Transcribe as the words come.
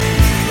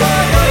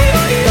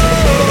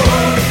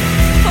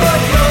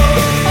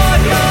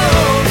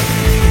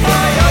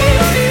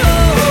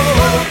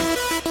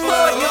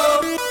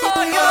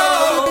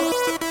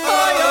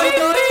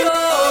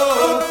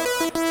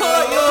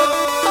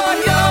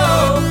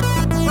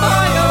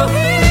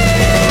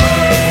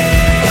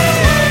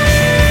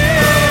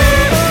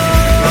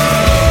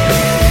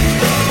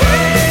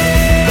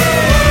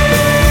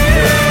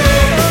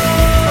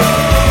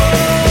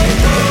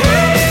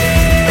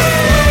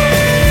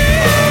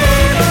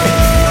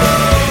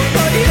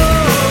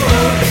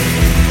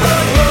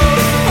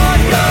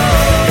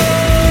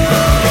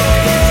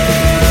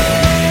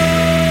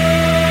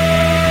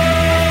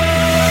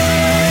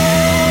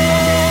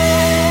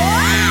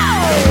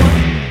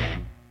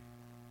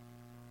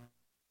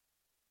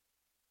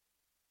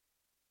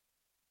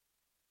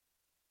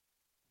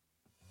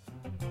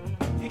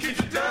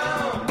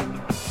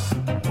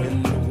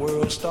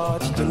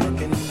starts to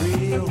looking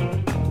real.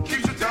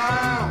 Keeps you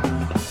down.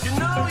 You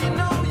know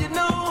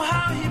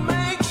how he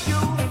makes you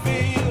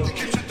feel. He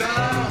keeps you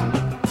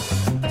down.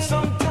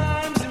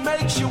 Sometimes he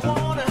makes you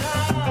wanna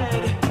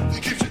hide.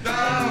 He keeps you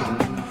down.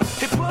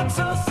 He puts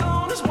us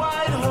on his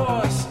white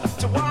horse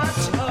to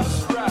watch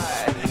us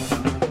ride.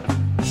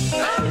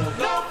 And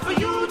enough for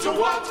you to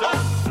watch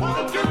us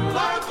walking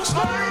like a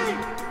slave.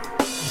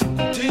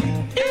 Deep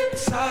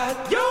inside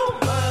your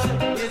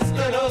mind is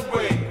in a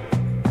grave.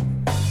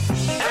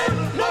 And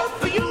enough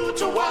for you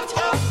to watch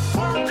us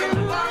walking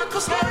like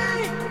a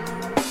slave.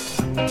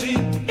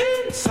 Deep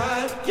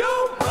inside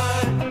your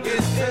mind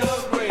is in a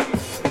grave.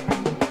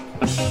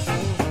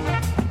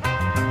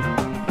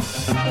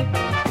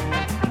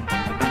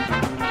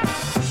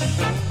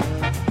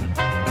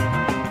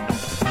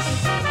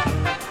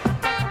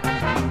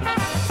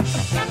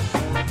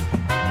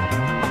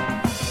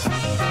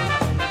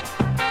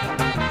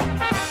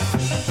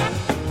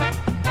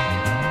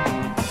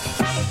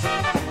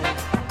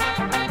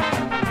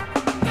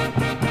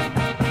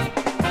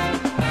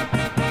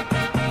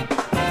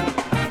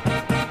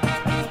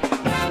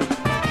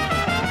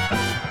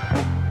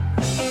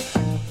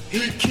 He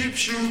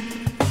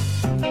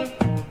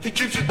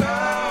keeps you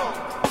down.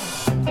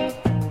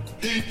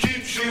 He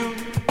keeps you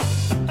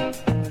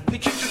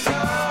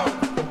down.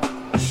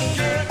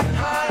 Getting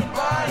high,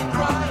 buying,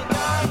 crying,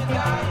 dying.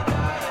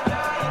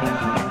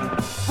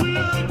 We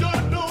ain't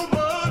got no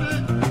money.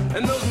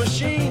 And those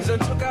machines that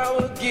took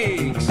our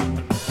gigs.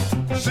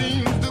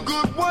 Seems the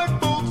good white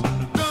folks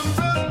done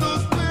blessed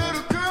us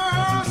with a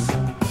curse.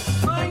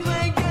 Things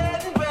ain't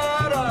getting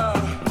better.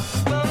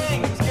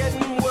 Things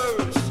getting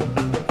worse.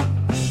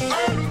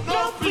 Ain't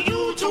enough for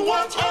you to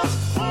watch us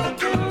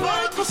walking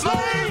like a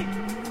slave.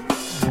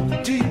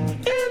 Deep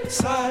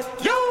inside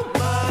your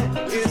mind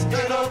is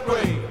in a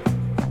grave.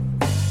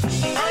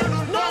 Ain't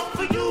enough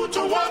for you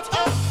to watch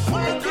us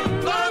walking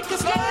like a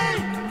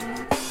slave.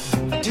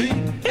 Deep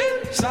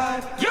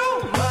inside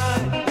your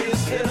mind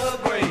is in a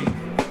grave.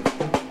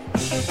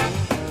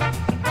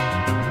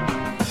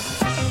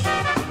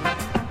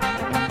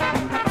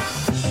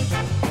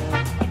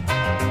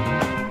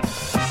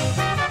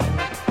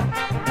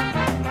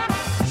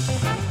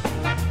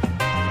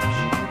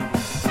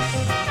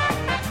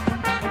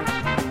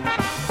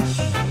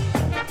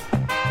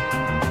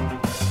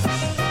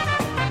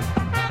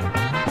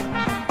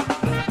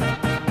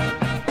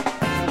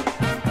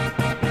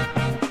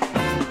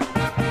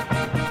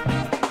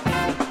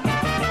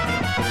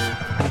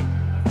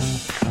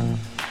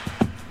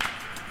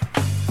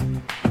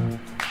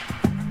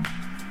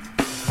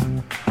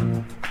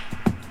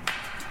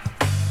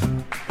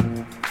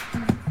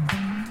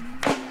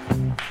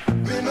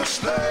 Been a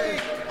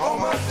slave all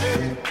my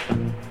day.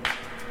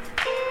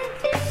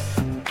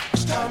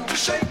 It's time to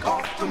shake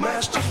off the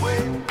master's way.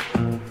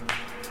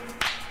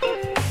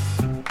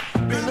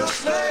 Been a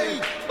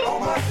slave all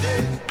my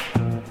day.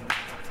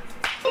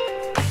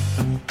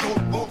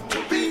 Don't want to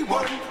be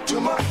one to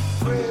my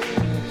grave.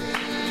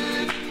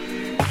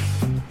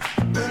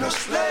 Been a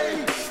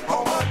slave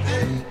all my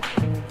day.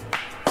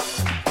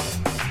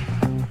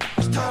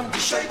 It's time to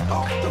shake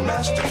off the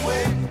master's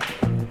way.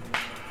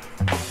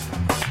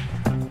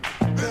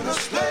 Been a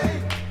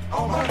slave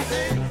all my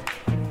day.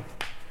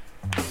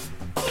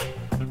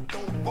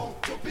 Don't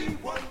want to be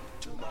one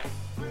to my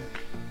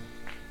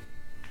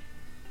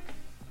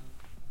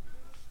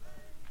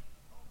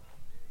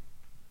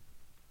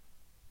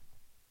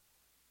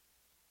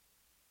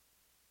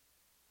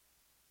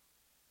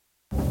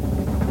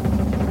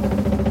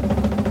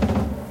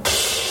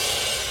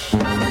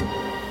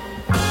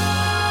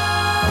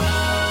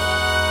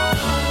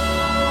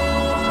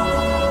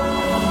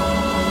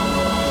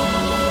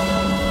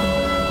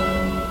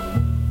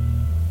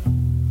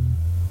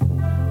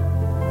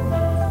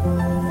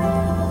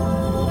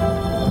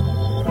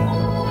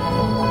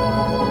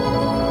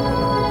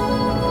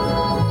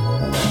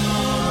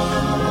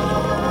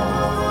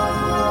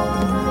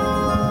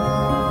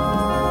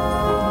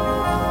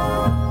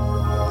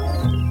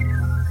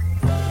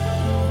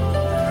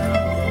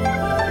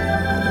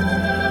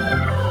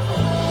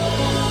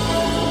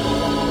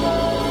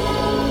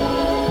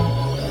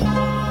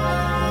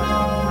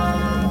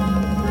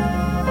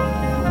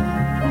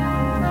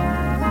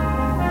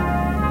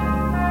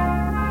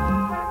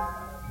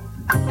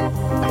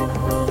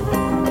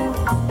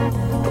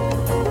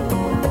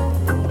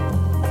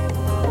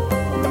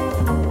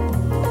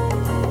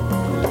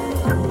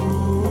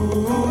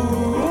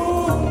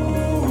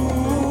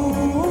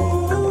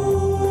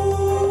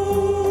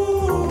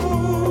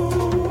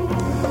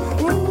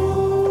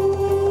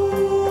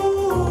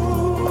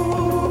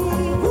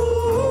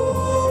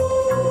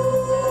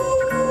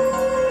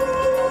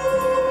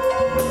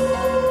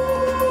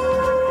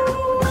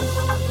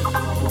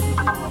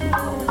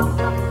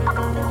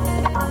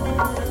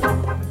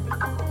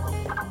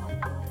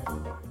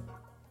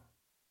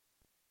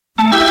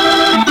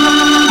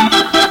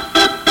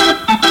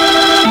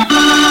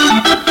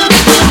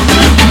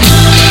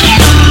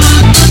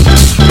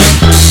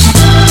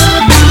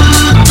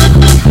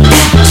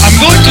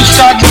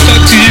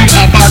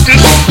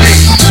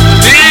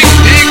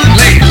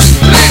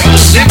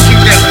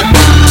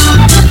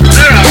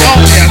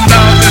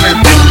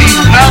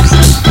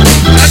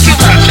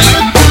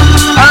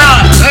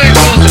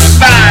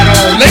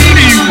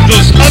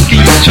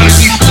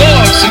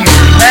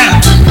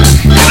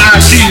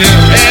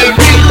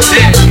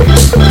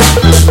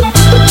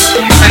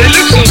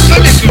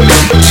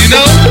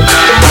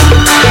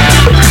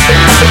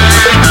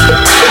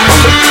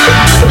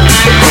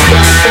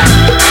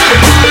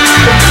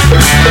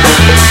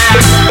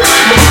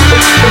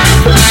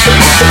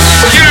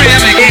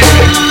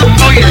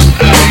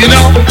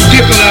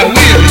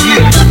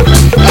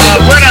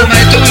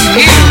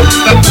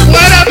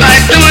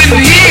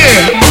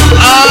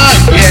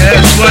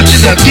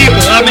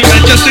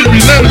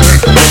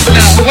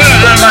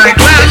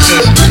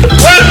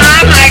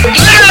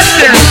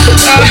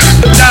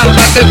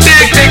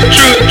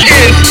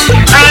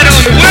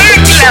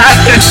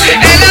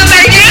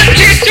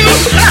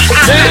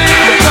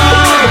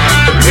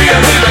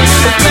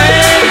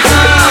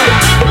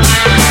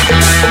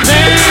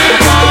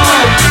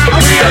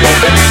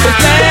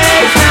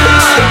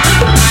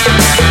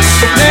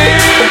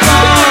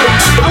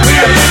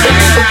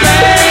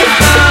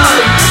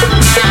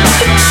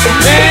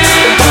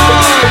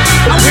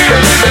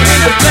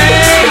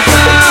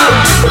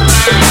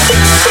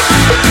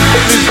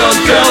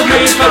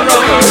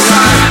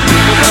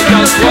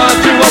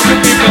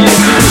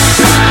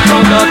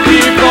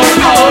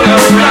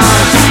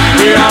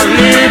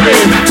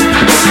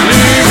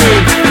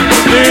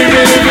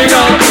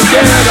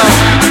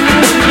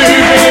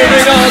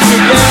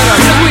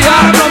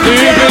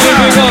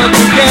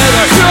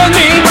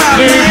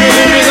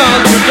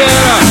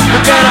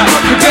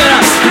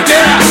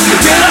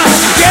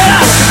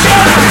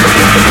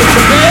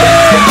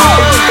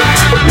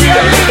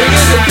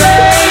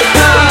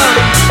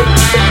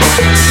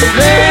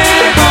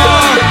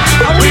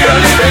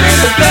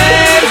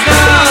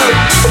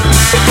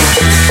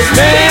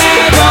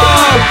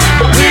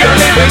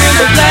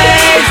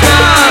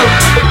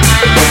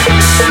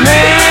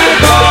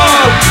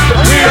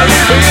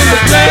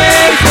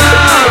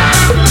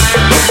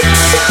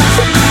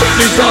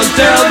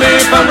me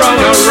if I'm wrong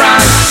or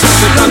right,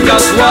 but I'm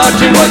just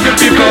watching what you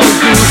people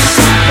do.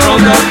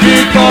 From the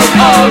people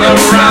all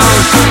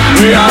around,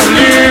 we are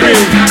living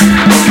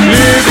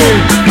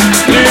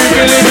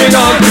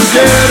on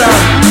together.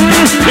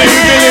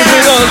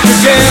 Living on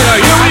together.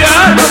 You we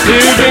are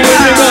living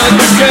on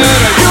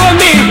together. You and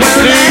me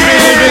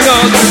living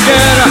on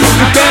together.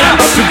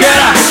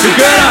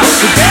 Together.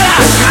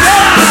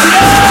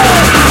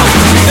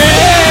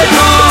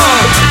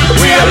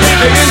 We are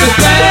living in the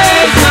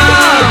States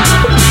now.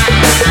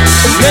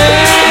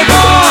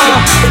 Neighbor,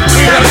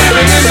 we are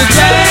living in the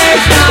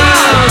States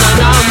now.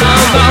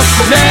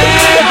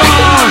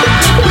 Neighbor,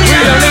 we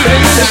are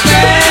living in the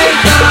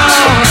States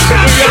now.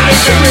 We are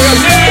living in the States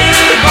now.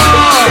 Neighbor,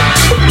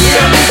 we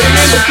are living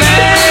in the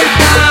States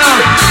now.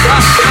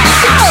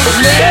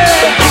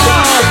 Neighbor,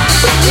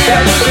 we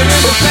are living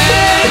in the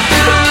States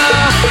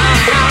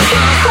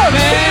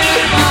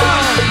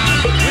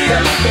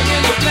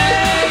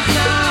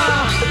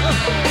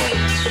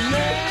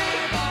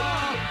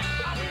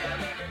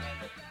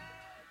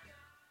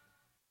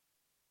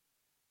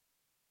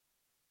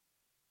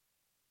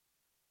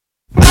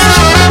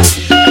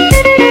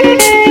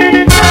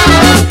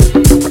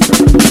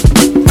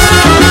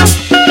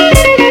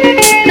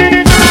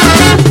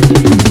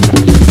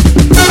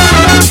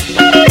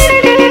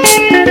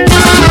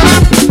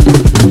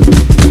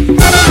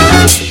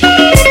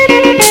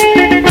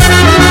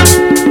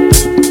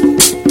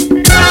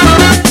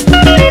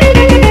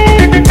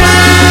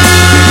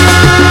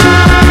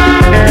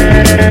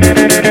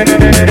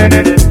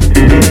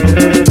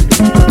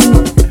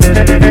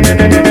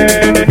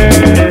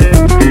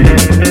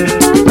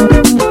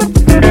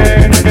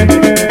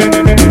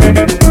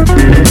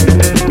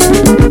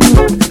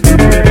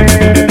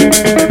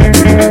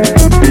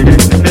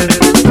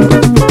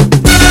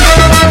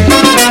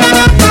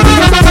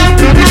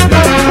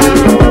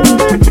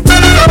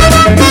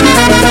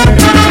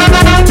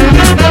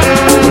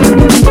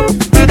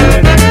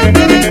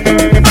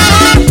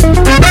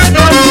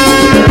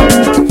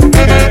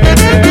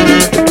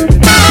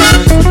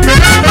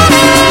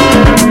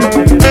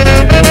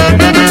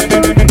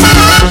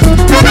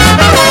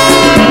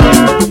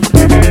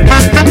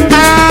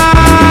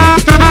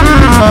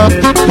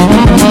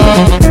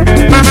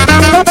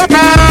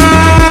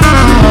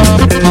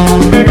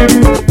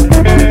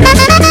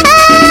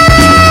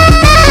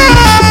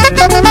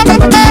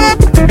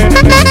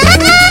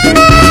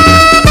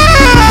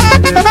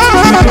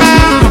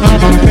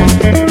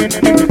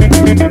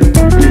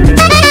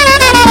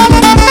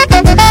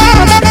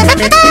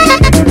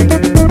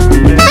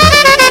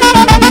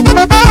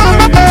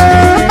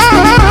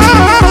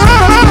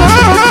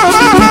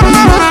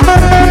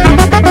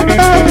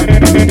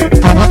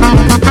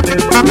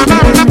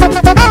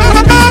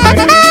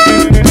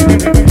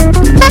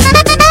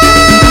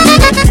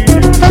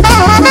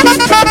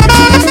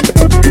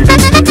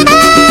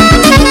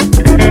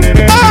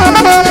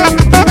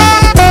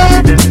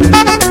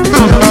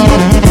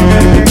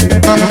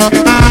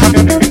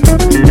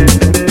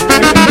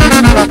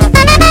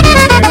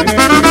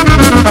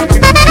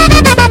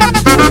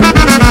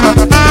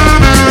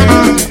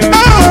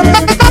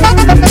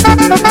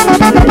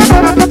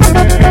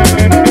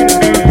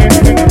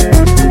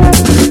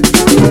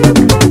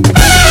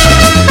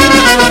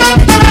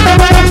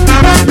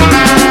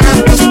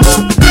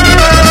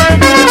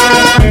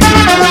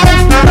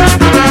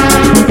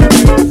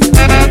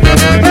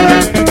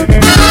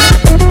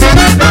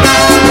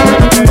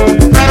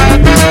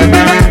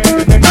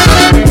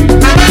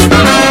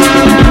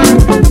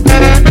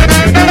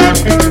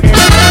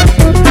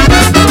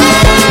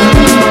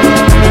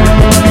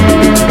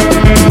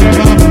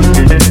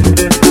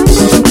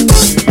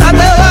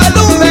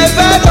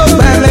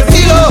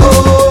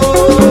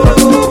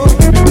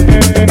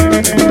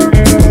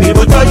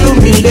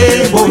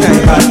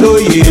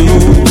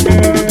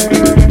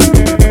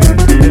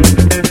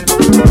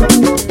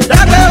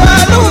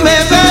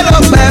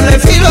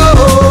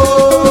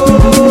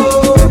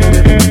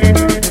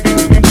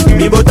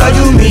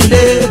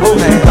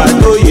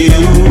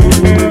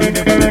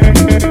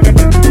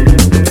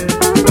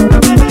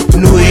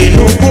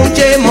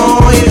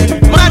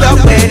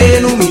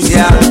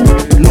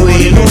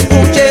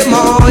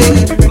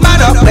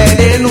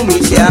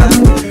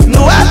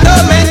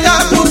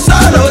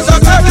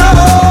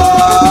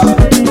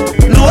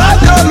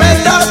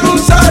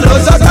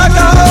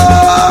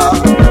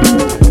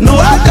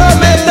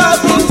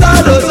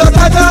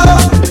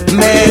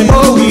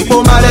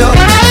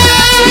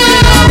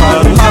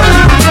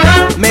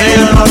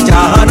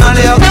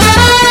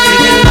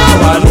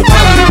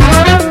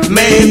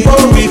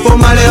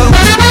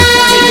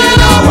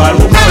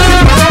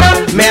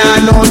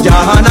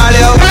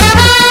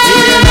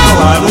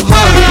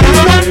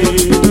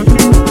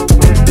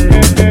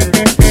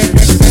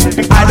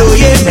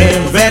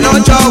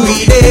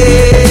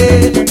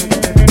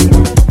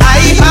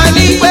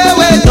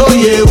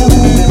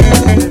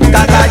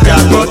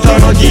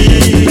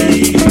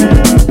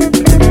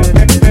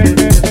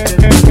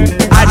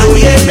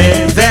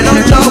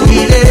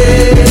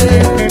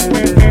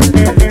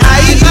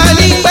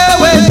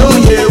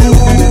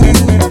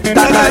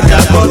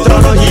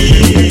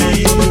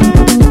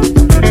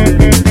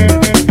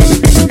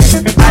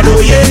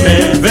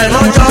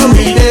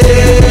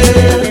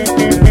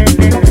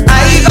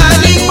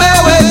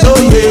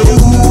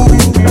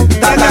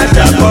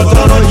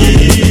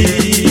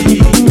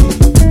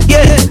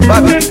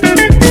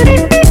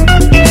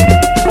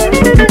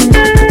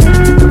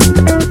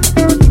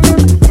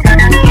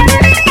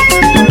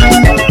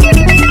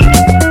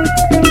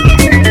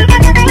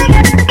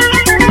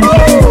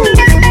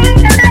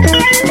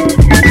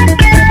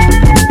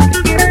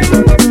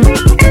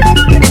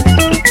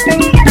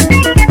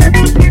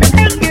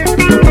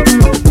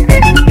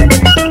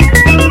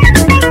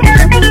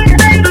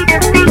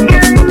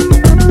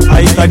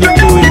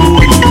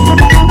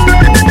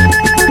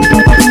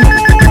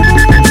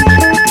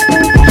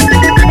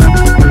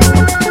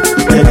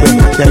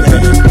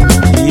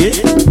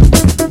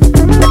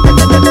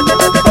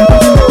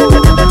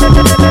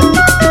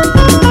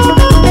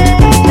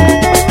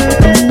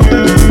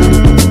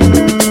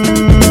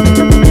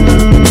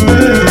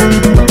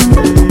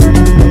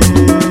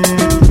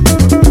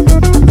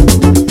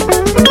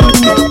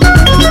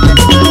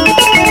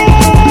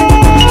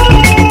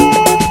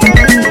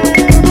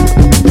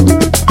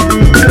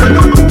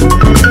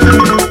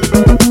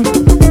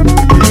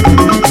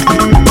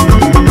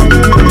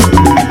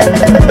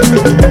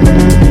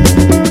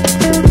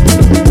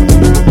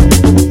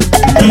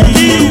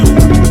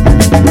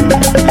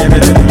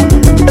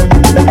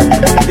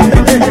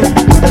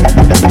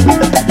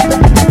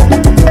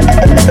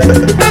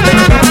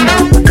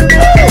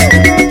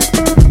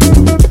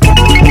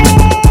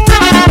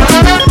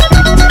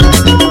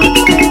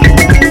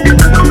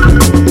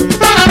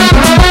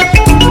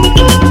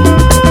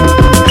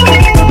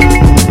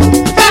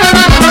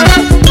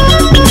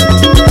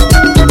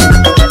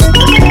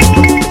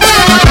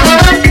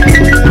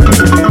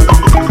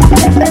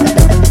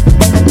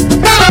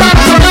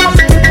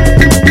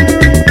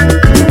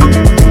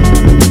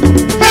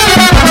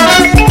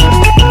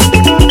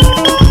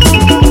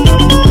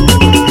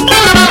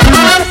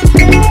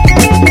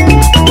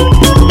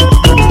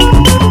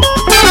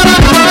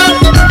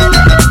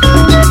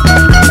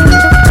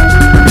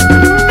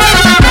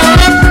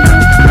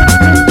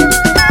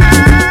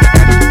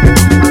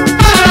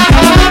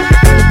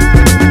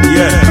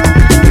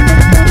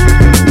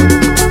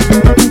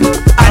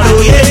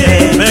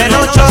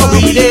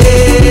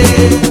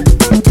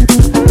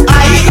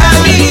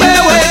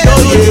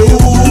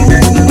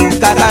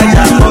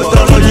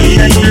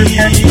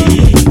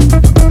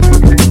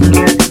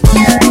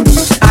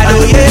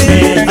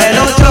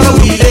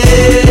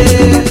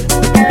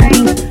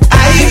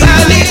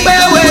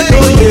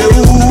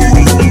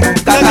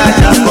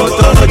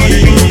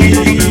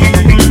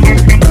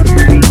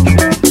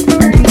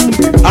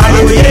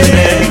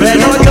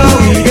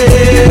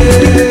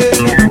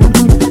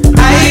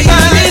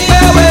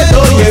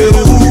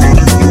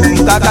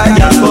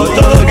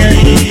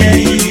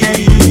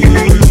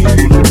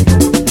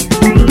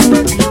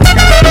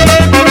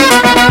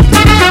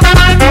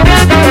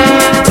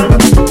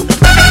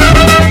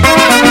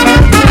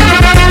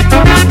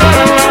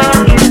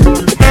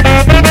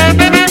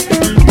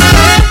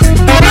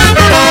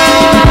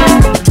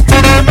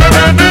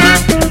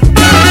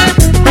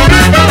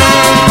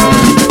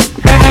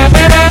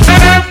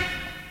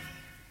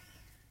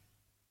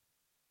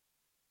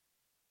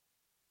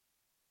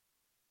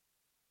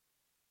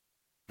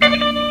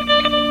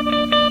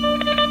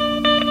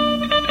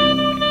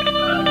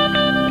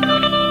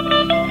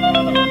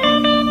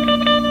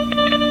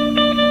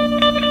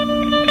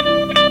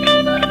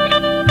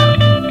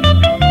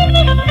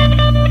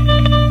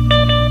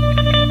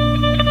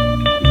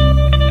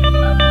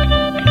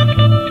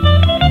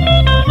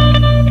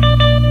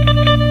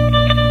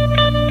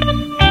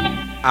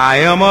I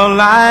am a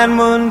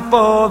lineman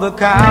for the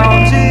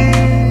county,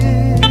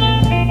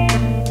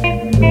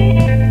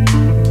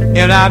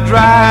 and I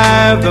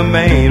drive the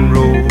main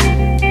road,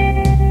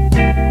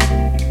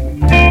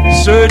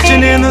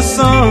 searching in the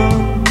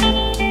sun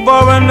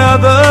for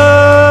another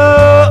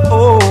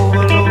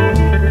overload.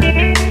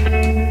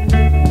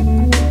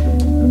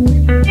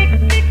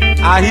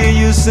 I hear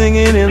you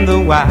singing in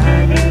the wire,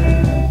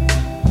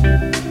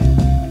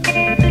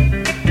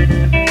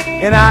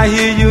 and I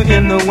hear you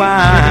in the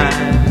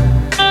wine,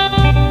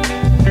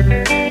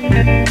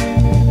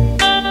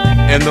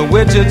 and the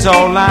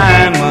Wichita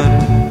lineman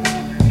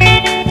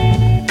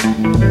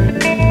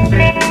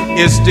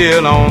is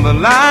still on the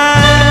line.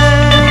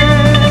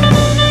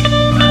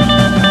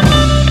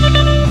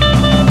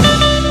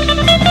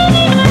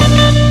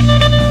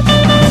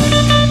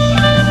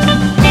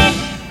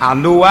 I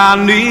know I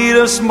need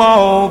a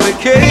small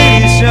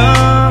vacation,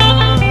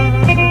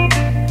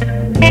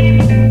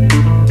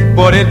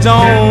 but it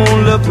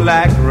don't look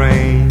like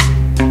rain.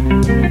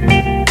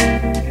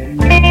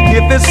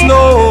 If it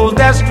snows,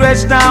 that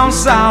stretch down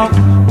south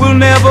will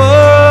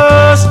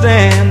never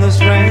stand the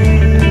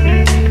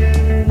strain.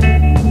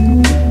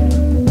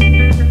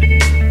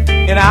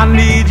 And I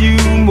need you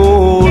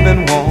more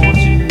than want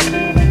you,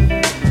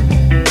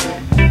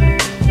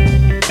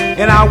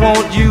 and I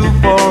want you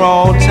for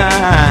all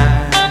time.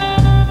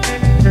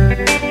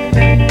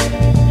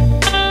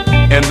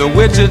 And the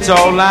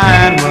Wichita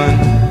lineman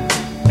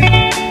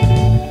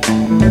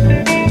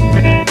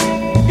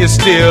is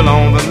still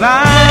on the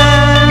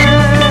line.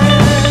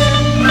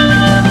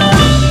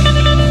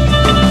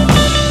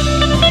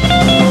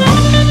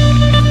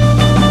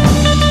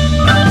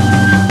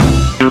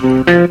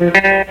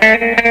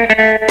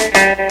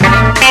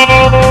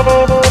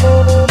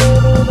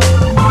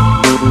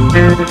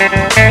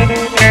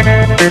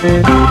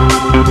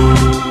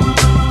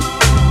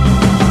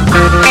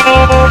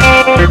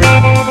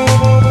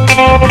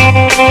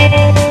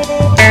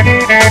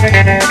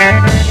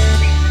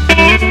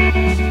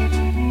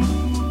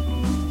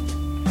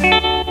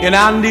 And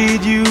I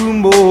need you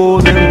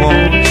more than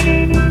want you,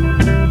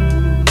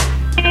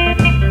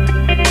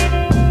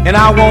 and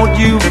I want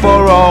you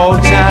for all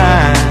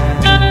time.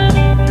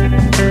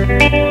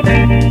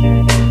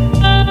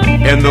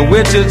 And the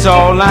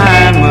Wichita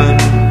lineman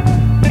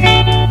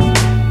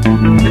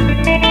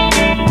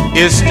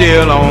is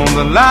still on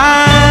the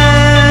line,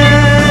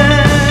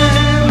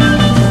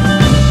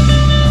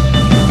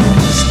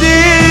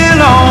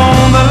 still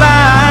on the line.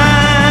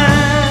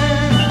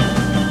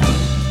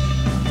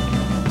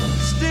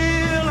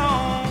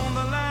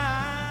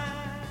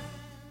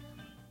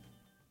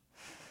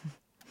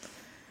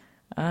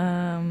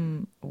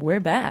 We're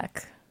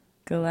back.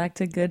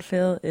 Galactic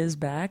Goodfill is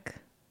back,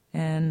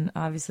 and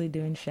obviously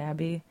doing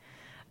Shabby.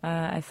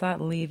 I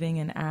thought leaving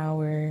an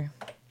hour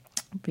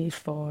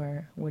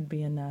before would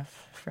be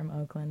enough from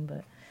Oakland,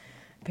 but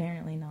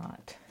apparently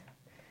not.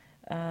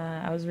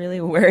 I was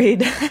really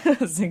worried I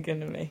wasn't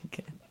going to make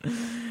it.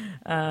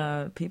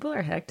 People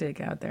are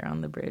hectic out there on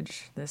the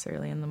bridge this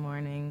early in the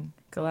morning.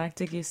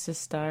 Galactic used to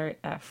start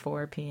at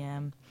 4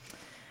 p.m.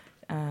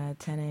 10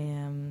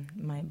 a.m.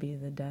 might be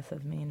the death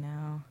of me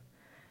now.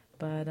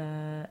 But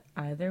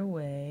either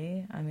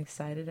way, I'm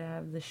excited to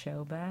have the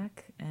show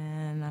back,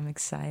 and I'm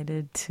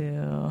excited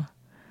to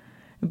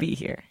be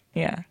here.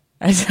 Yeah,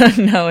 I don't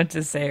know what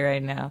to say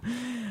right now.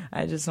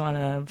 I just want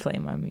to play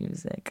my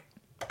music.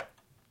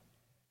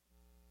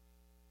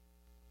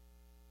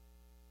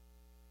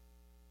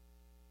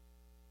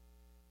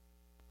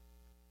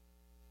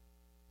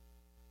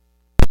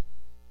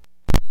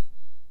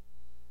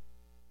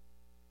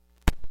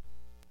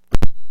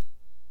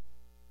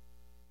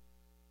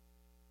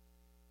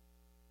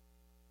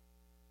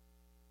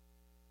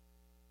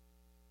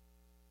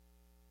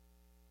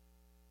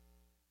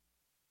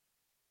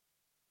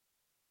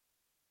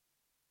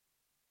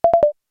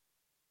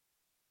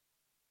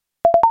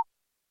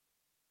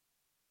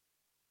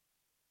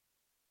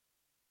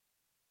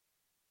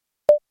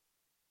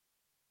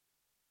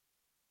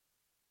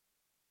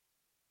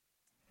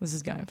 This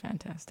is going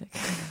fantastic.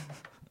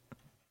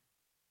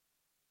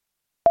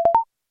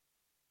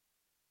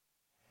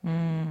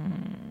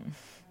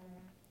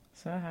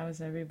 So how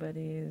is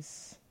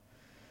everybody's...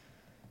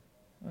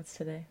 What's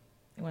today?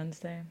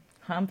 Wednesday?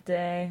 Hump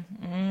day.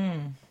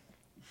 I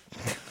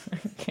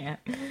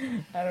can't.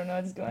 I don't know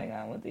what's going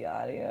on with the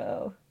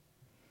audio.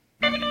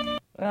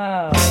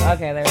 Oh,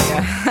 okay, there we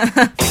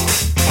go.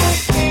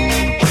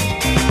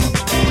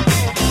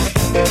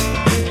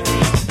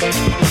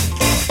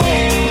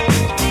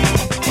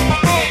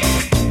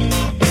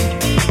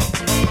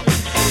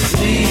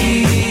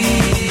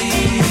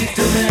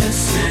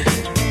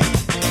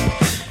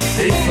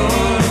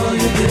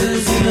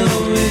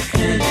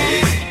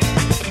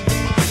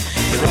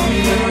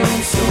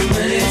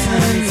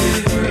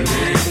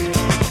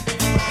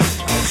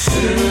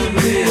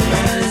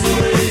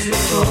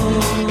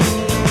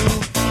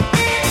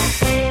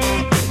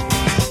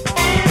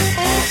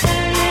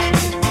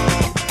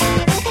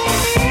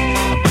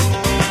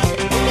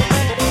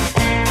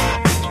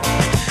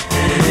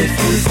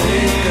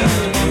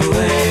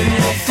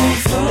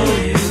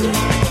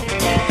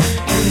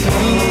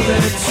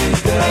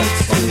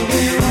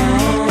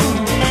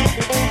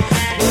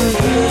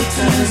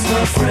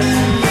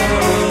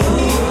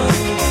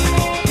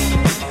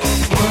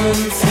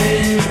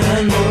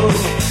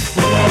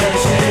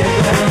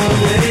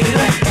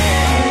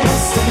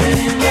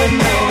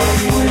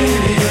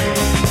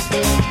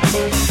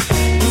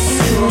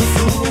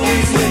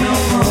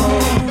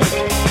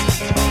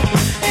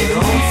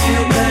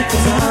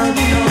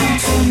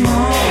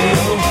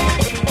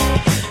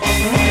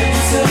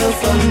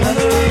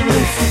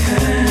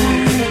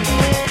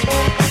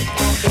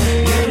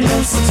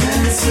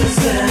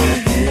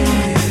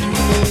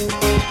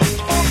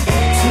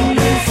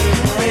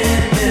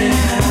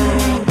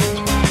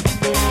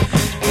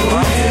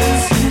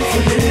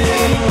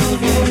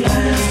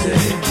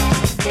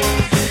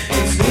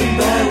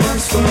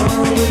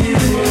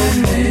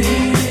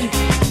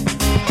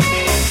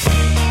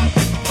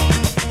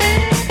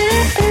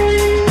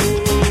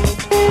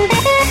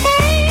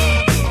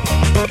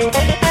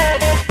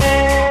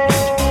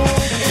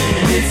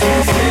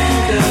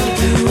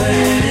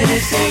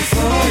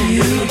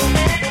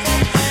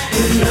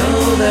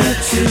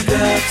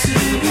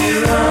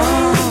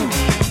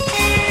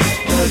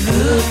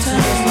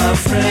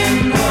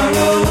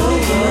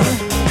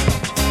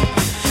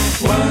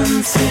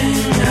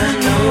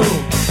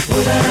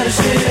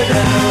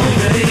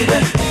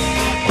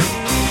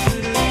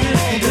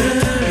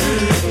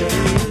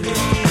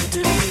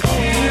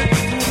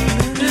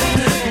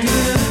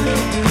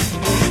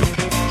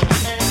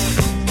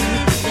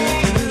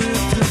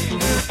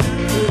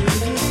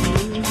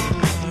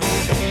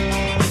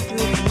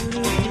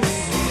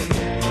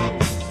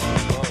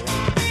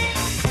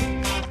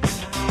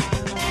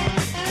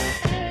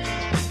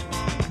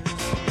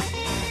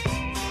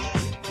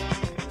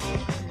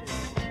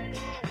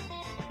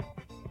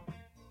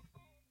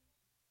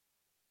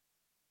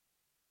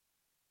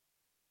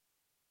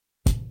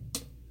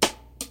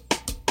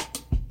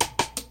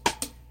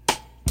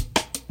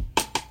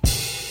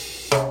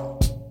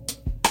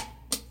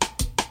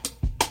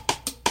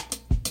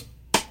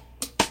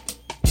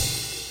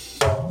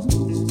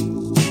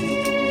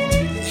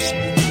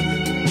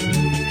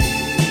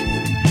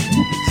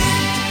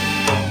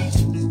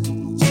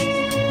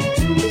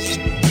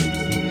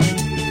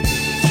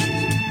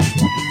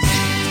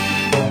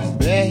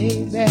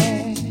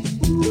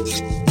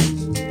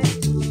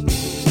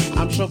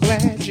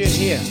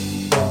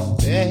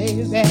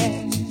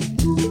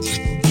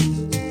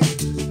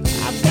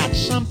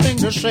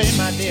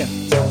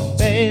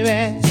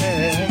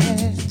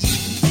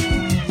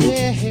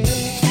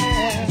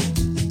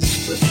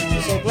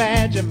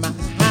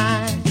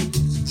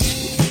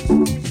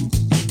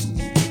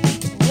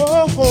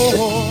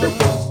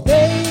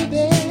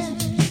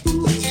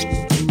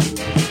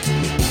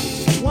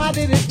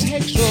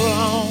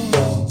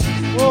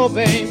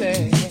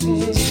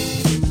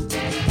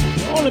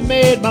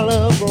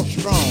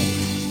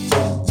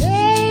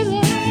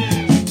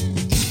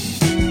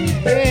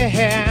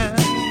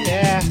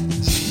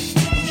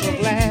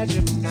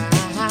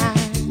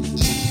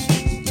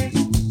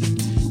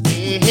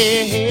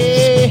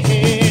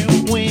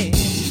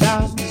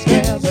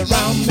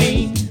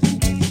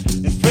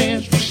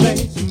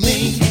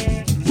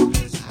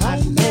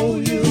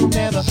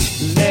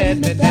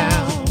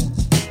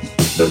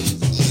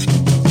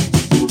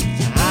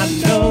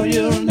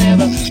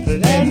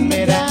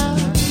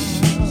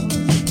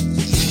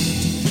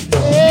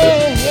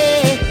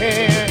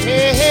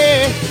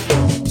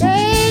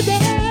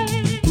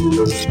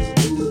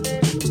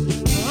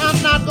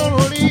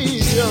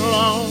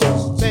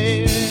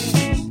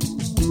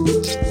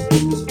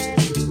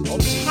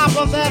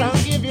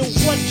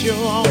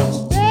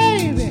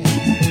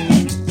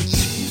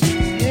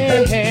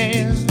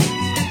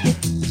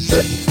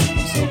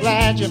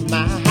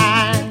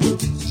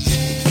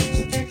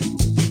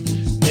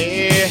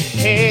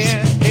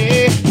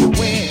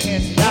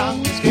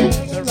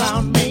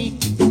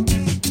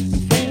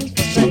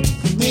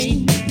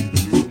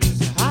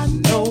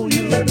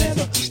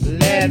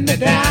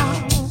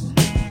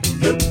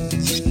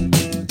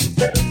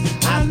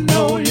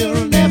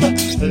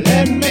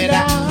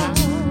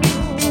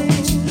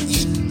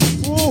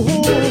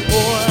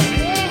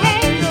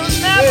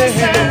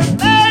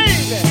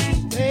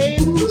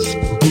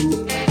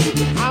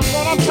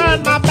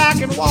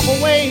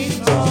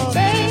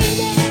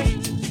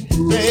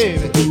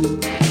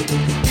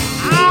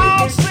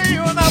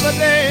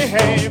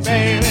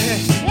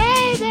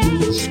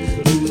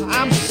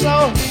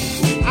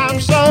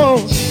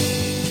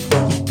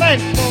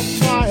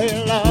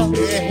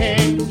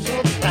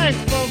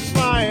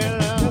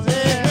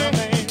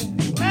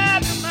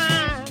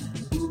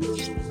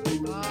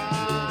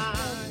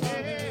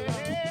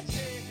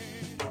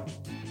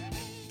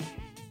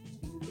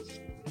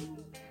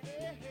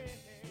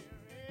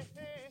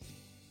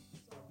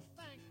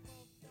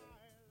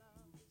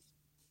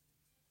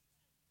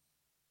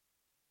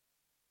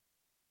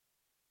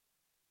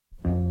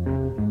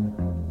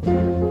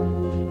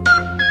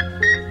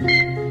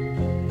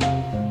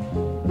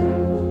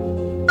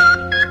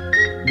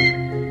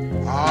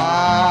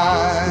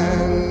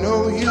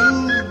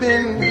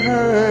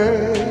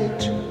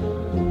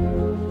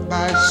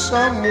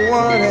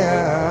 someone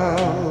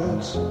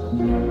else.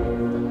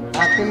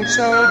 I can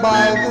tell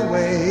by the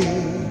way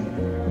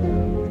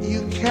you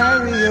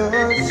carry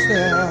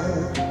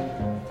yourself.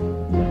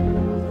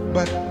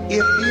 But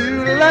if you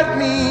let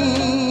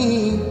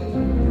me,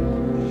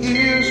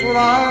 here's what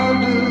I'll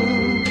do.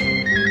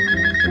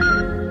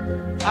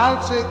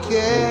 I'll take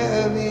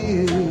care of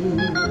you.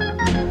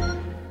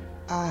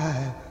 I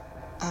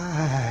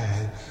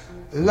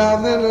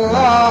loved and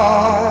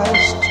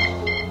lost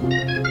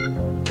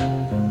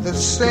the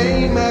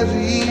same as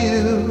you.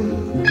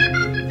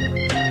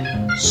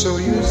 So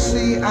you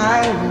see,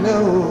 I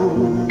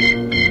know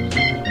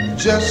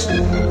just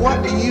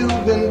what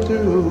you've been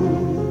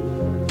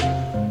through.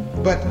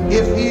 But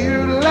if you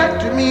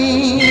let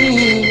me,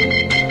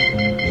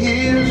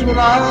 here's what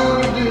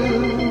I'll do.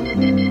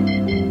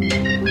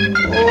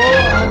 Oh,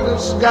 I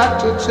just got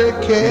to take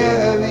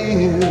care of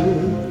you.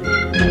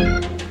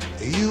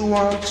 You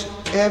won't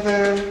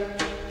ever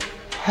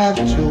have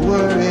to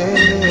worry.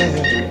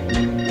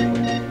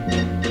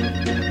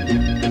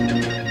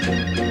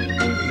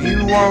 You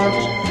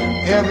won't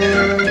ever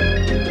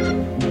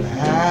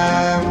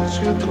have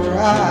to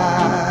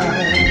cry.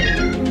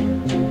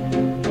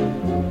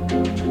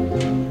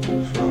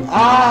 For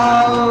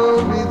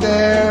I'll be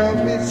there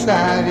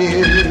beside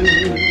you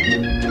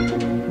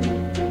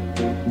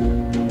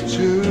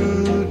to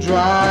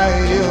dry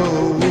your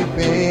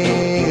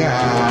weeping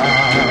eyes.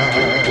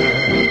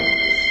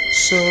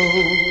 So,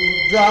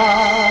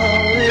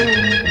 darling,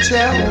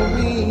 tell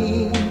me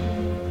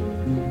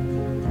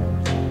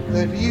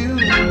that you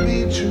be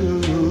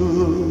true.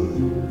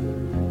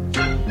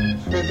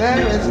 For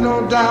there is no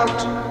doubt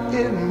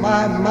in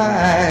my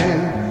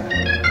mind.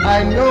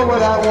 I know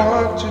what I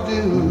want to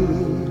do.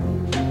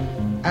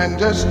 And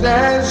just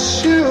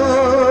as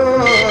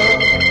sure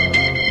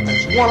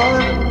as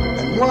one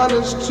and one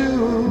is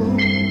two,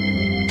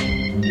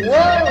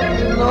 well,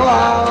 you know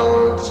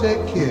I'll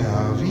take care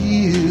of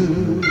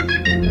you.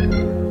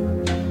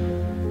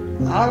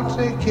 I'll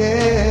take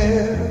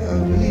care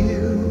of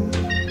you.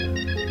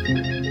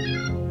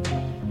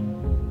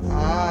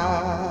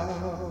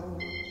 I'll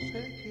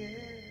take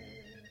care.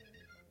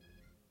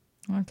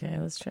 Okay,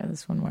 let's try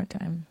this one more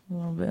time. A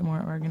little bit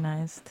more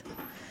organized.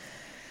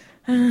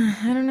 I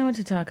don't know what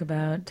to talk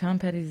about. Tom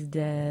Petty's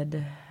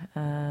dead.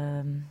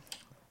 A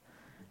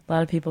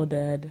lot of people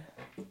dead.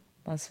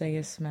 Las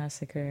Vegas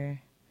Massacre.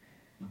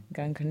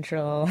 Gun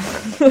control.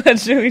 What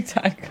should we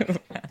talk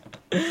about?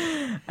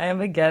 I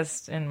have a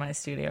guest in my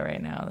studio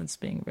right now that's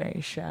being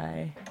very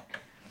shy.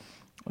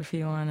 If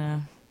you want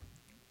to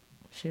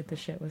shoot the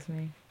shit with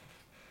me,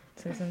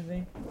 say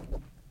something.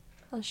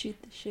 I'll shoot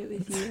the shit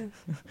with you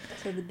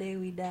till the day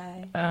we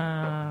die.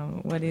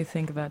 What do you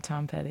think about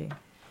Tom Petty?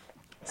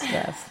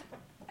 Steph.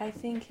 I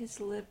think his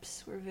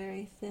lips were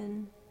very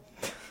thin.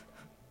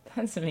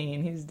 That's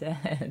mean. He's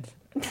dead.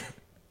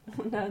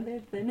 Now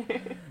they're thinner.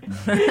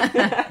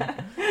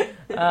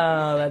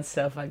 Oh, that's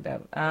so fucked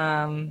up.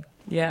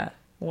 Yeah.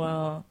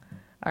 Well,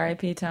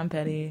 R.I.P. Tom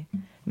Petty.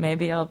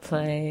 Maybe I'll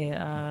play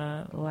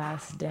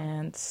Last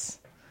Dance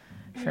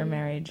for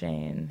Mary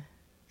Jane,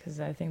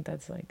 because I think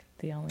that's like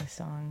the only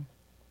song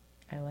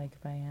I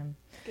like by him.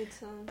 Good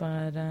song.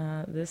 But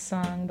this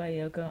song by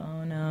Yoko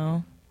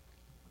Ono,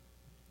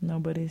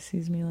 Nobody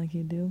Sees Me Like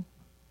You Do,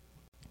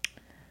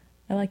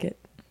 I like it.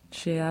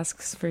 She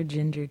asks for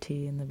ginger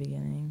tea in the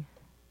beginning.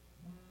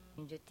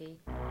 Ginger tea.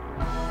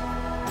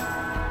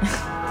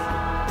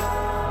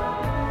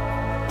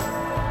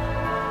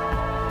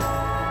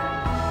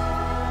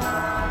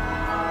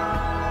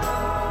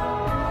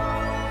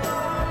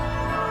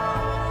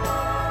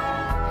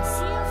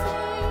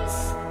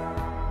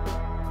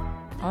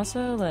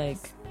 Also,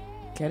 like,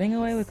 getting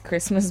away with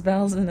Christmas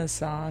bells in a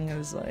song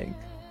is like,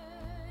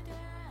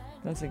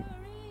 that's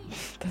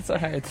a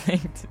hard thing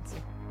to do.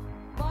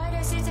 Why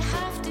does it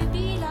have to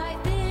be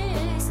like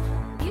this?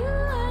 You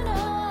and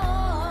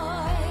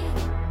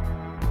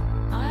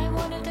I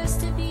wanted us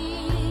to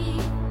be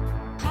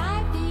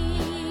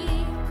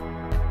happy.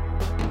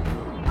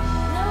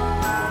 No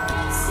one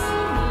can see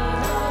me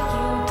like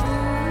you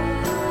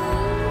do.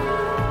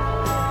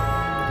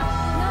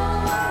 No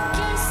one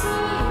can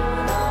see you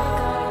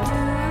like I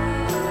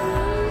do.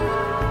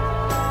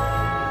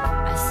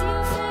 I see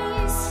your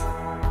face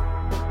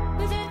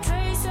with a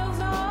trace of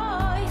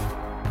life.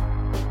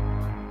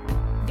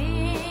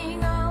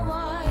 Being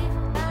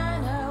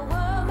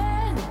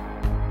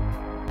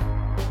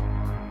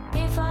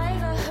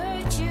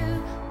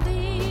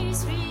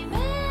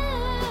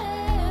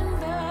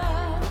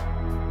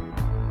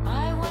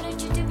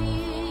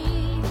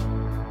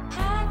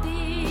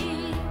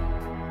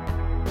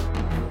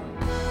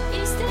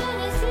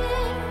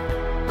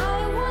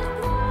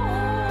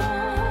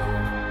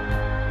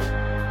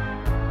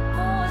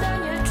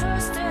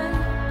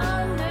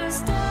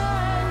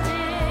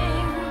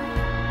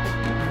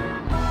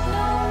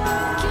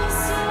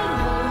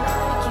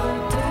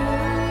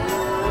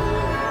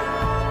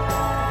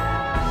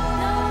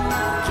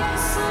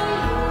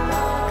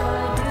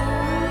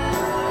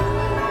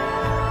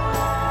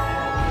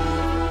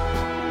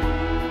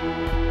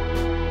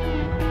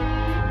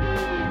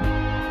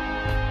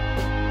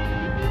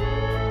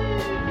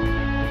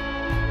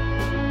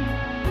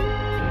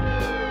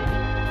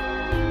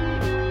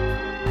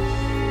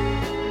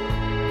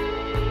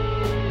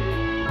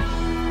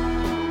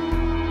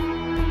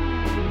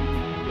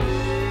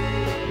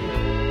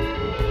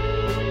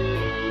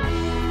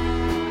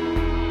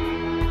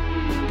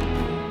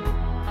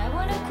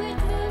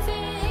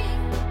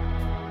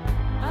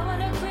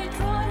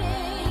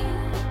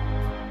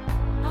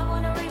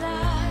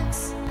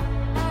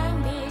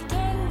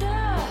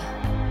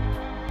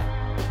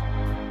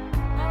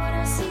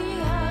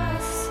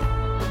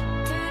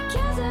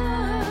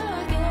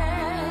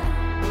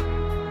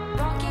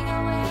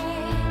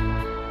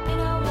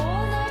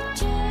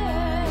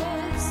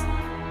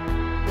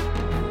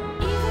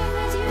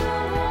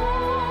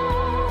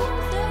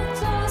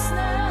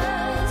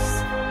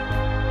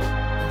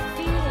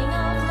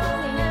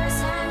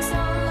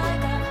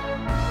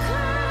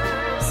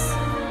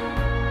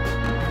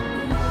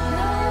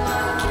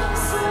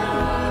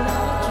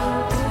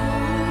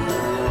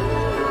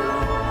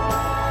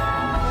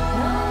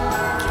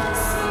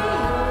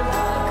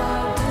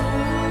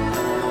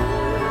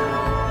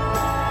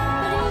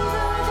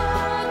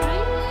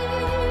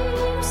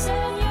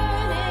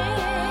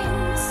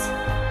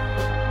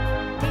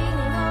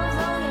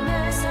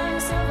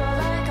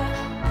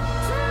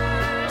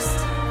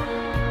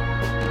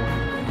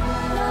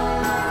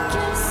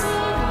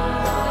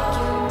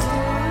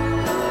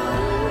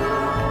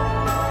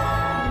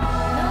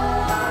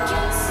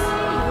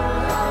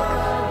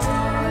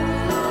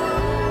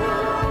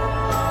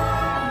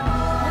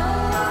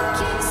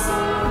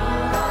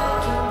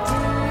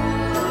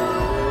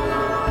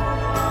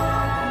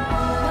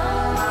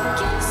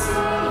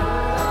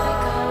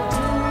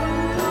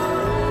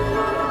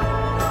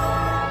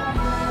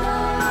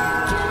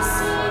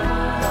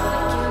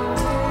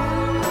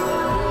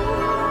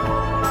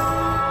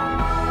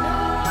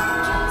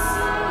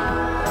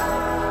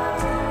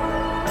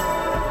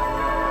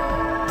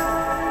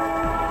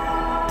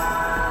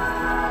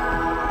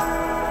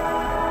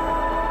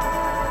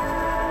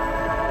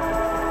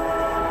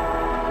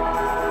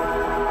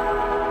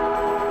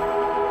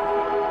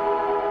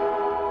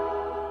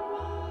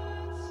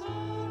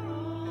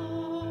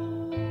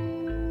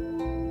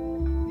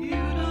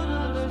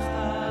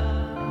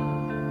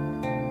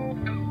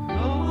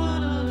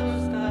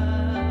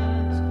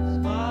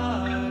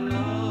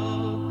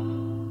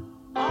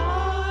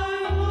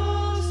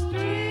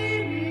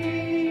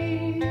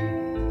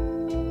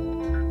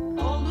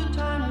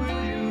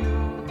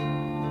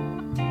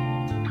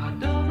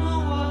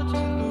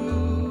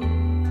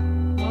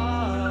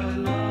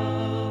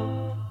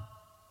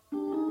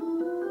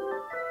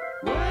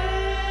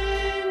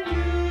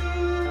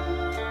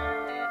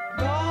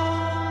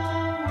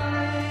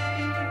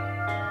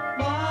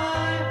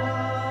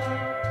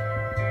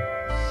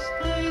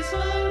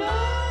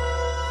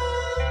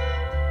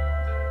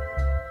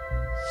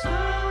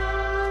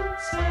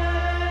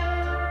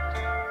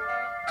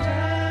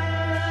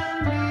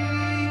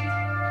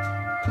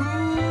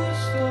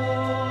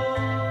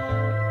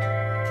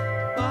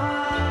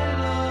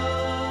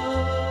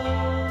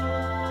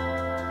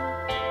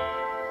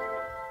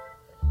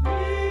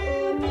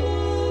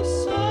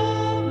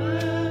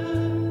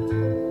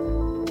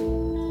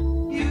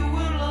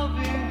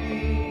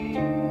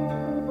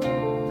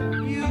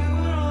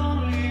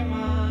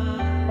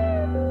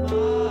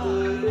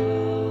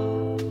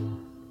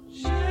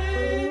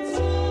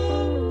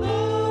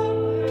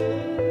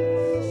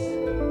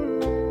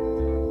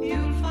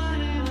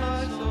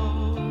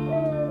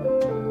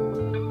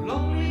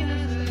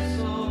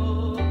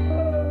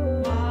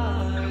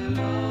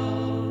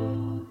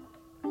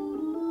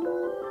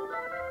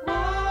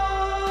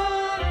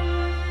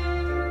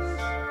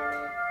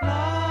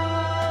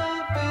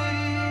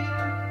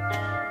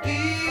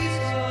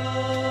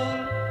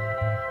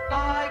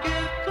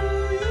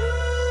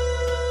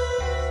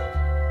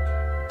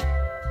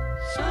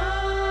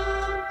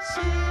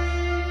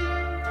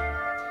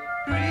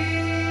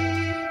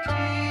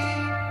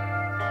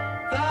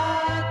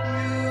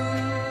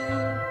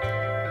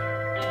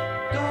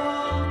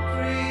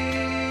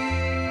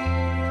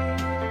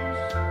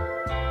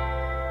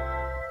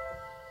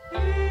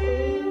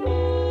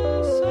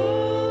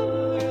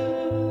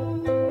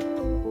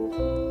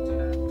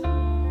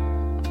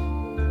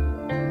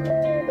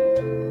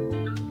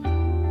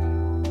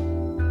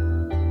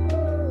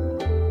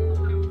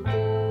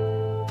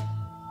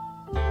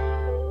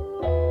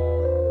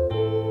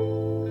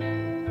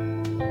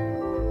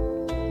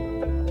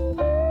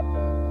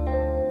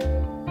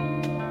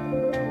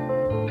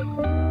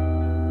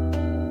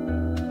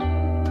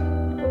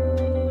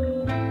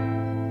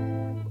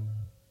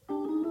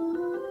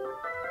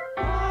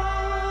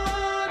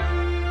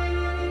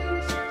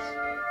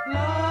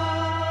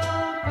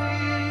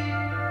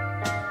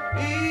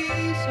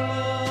is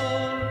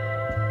all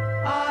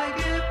I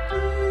give to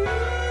you.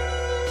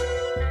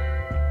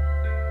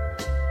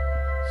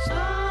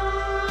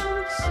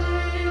 Some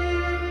say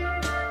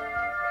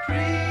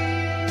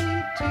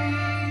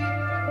pretty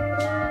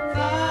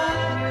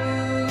that you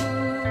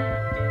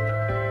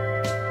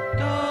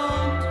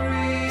don't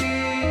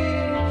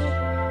reach,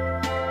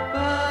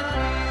 but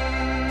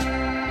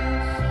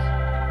he's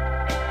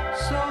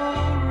so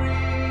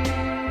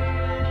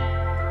real,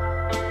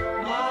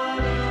 my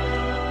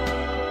love.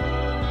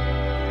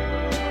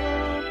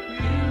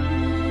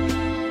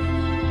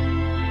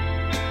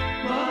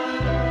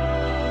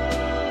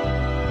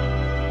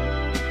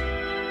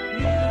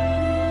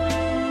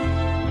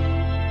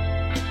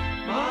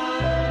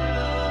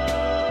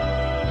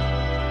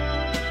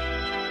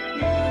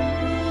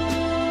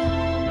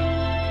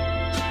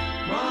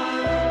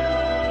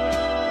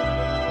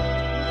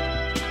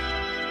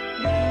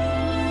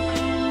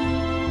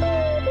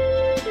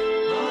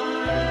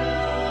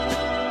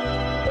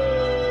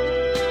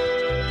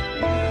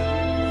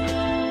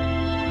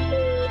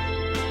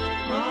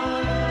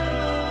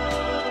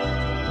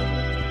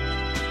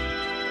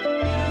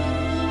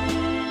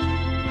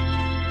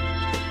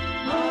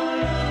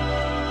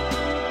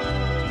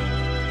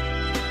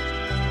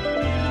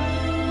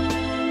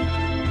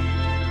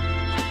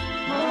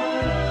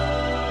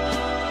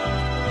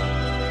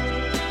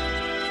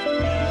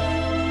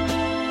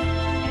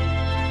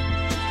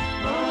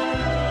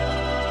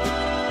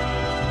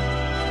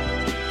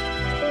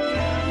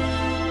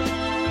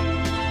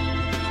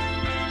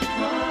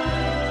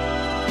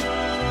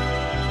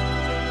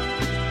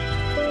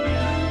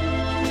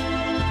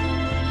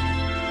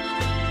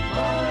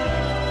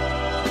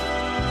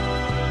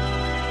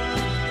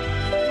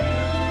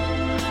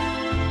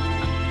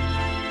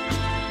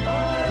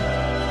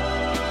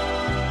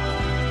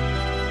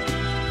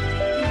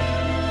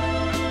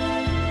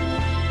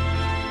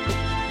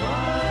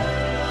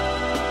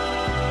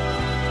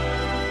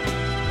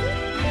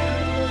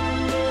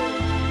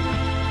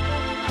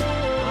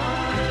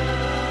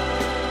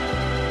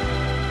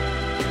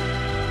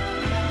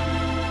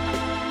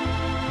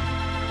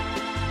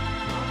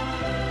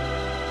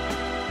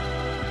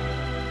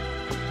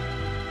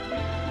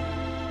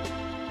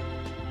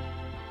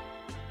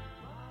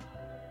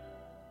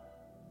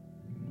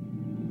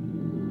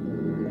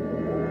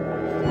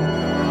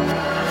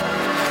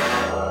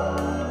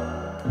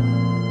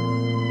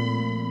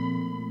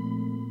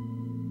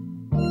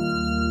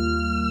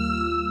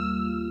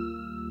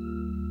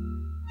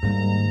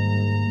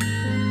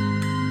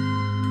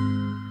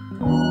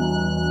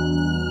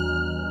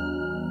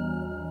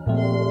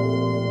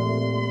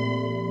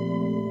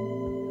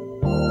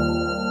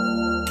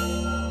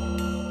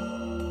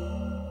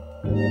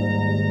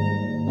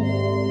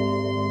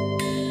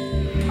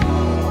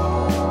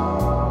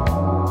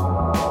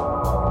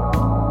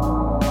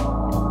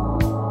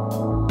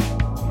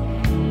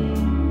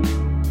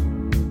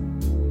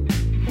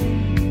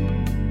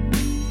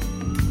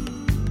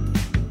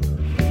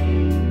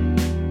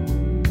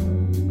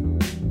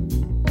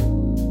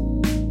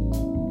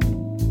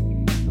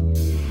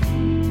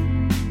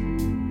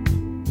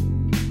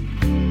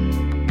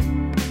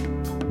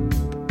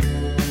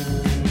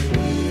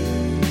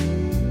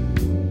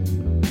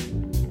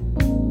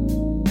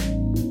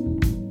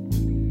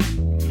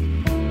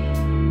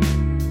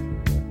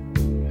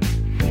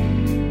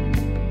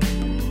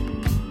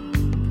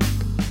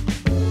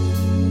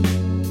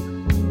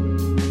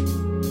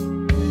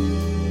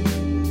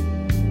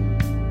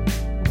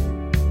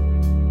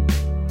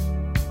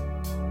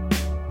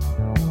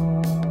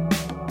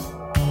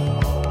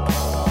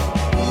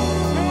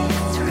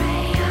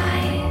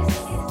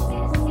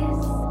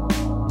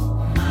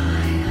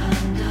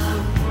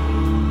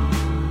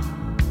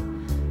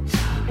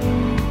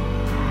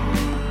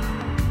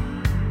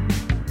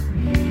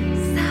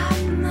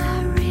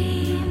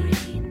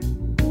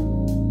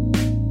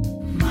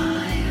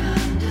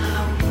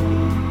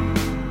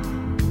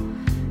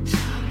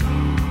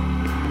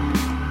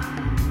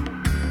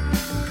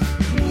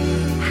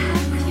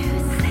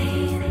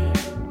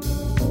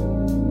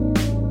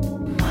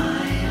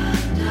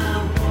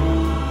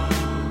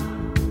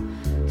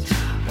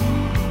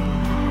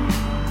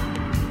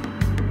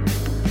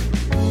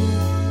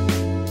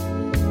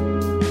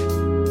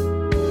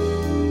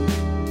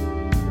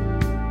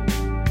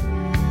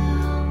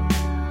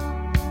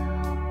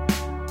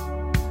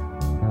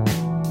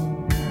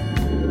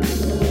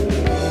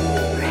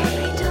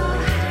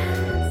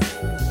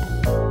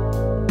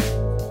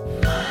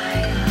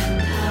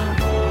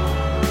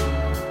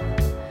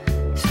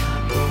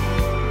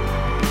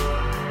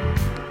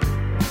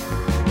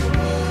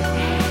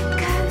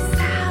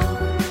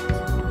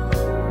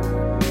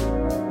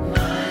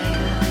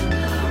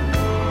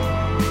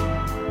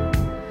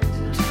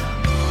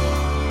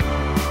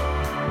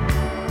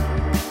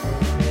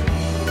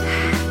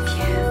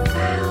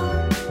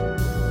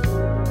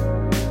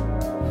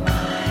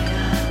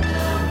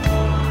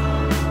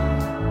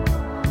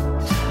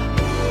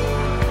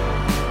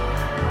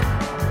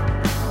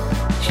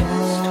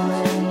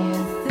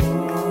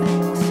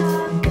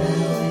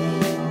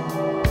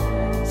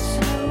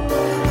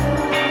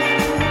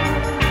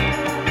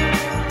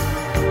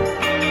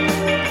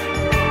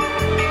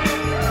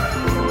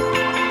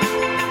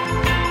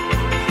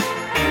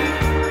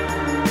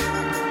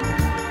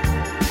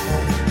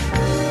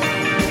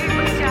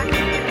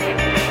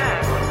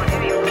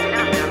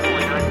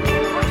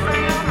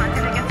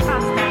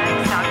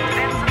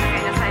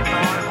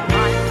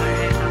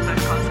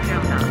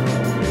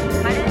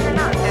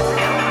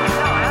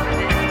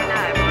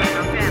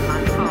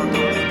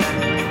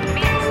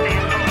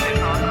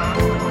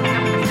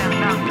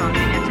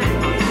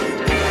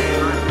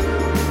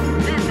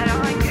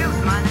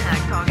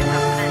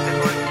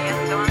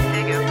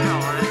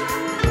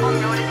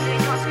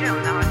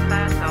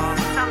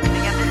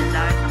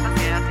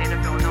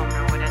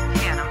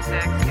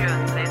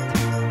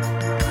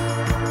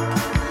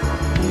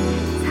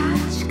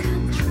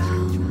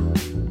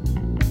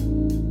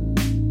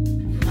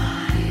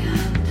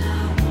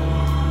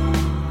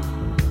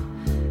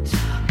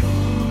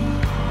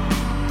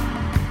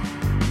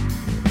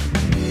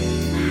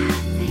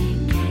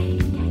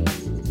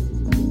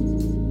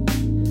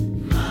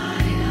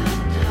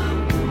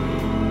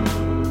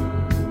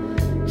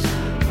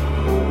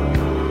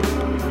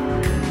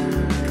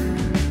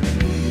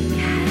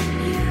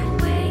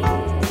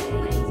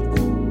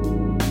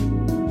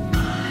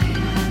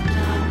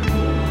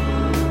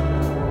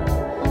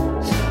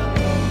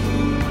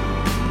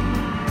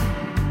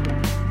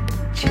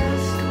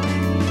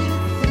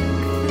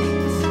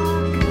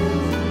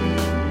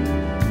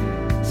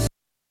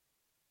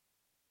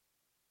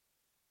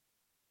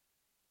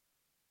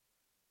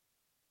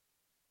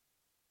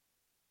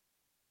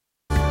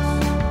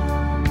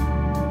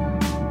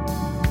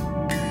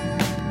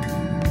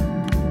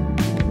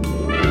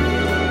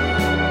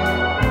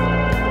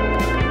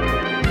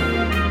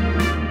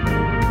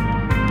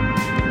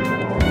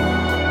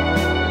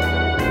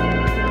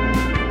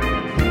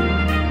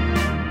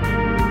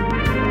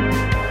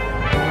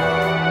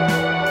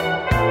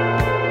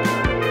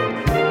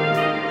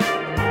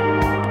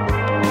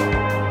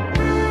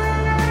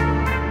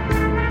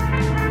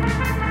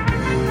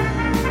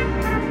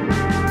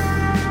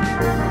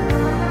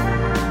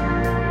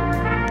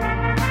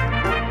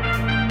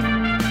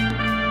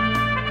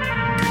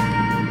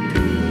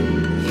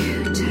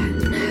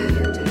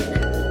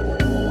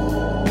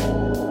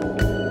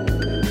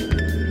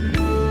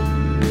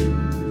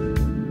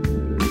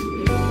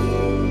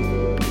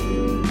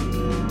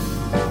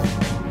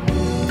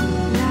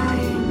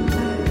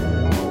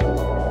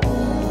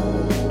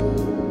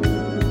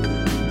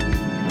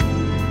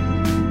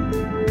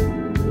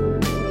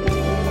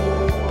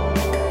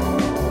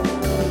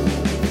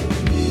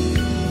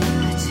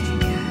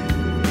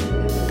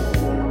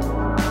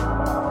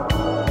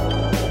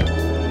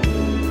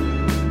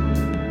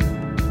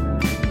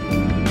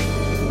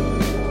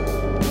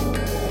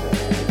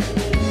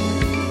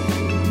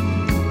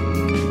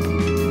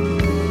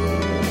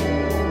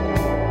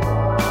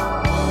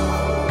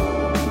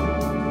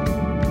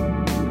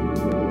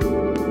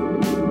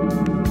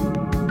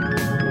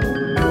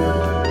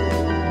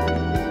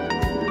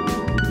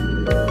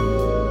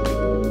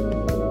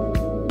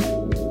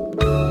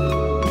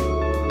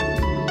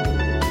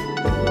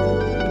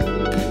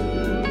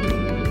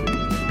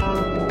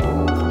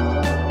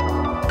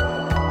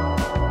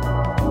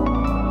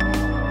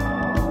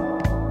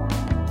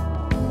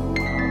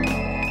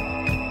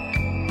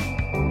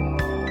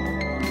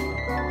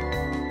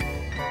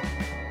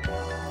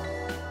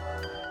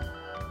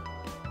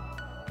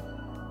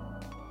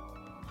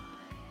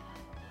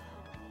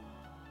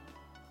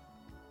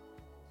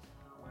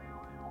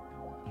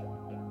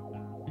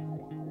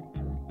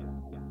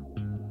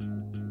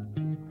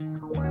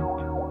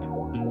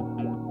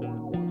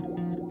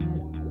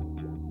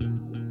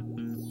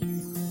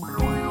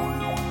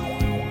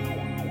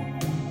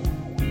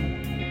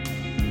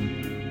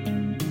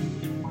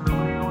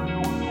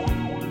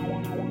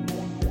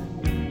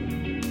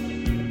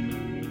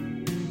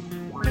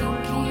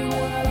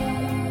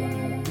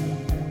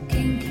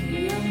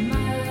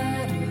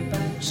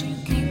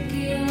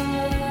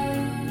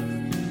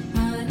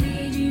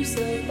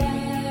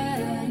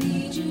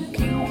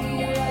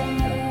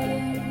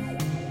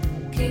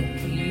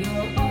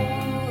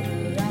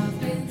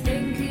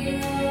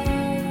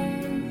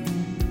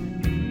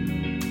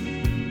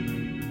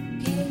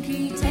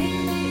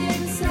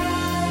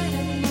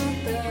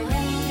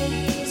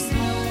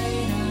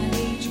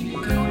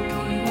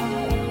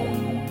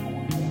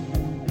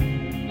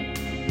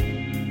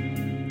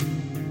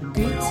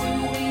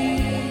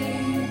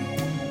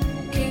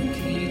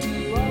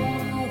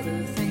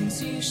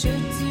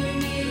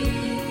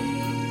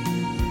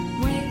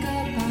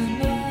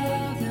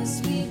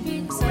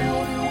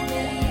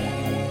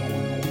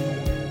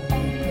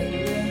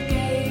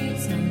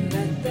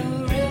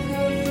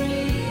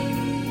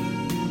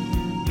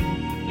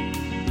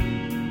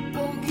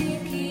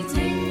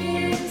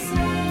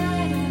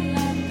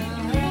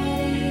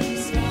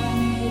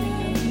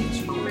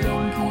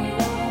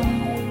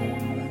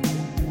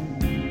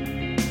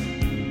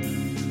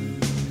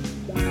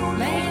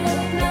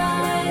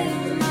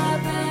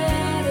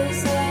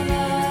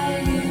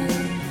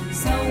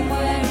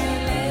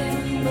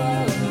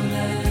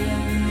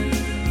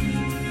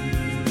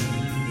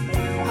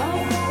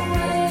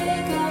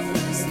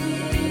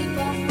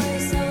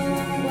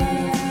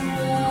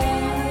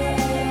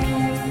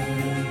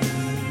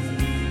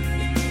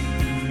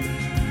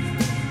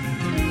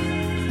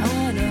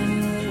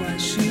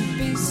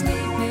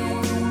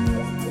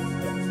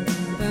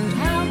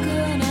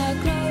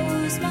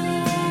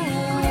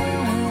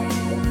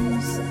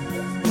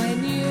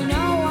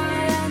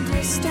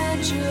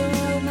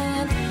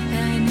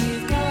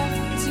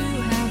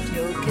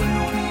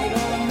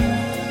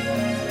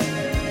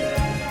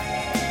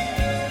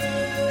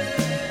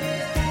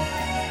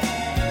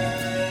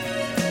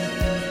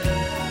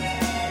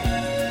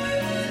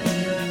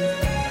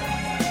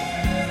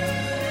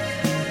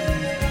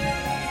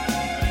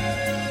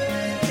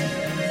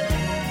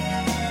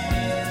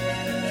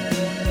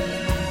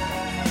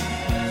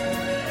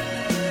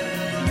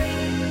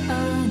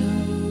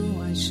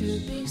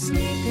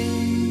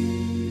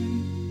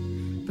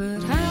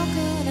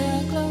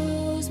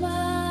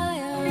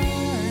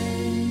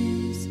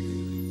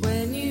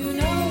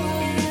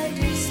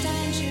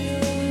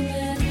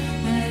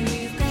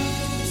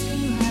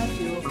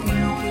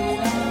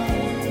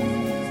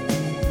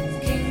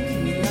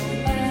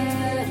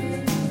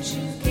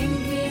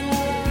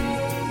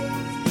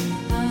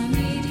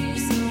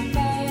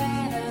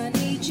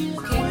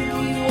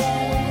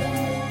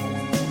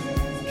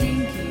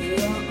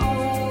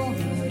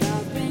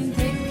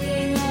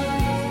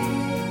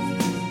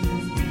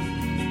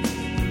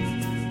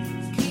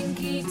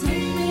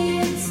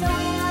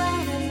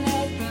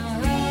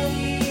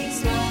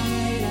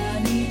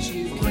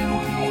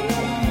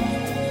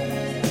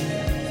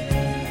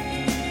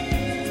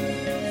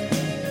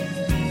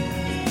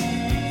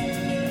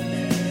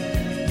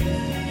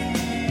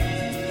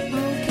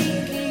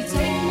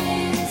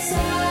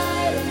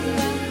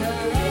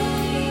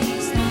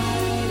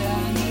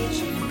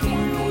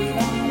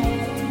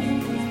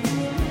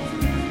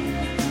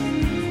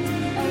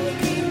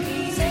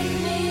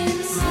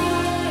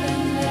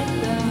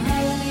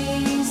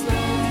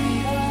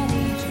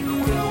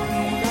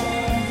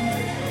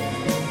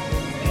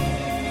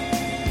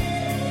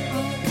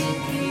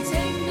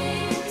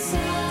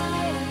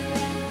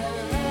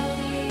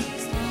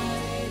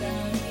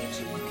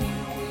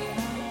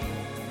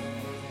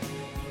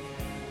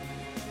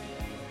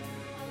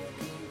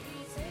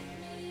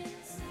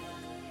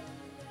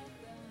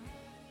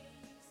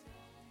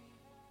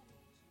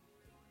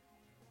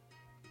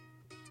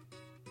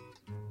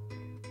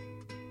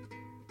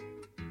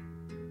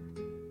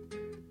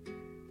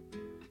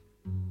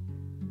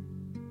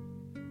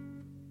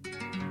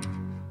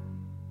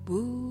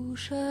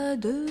 Bouche à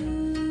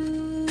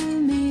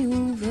demi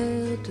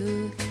ouverte,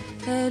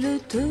 elle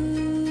te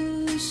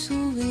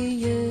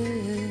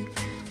souriait,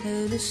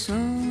 elle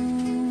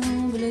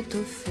semblait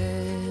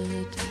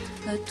offerte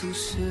à tous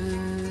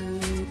ceux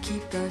qui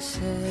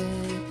passaient.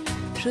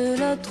 Je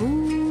la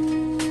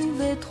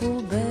trouvais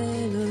trop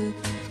belle,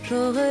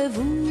 j'aurais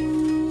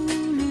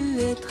voulu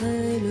être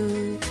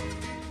elle,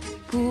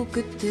 pour que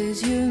tes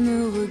yeux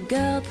me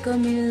regardent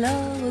comme ils la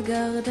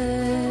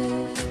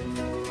regardaient.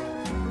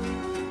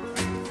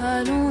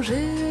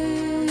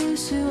 Allongée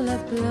sur la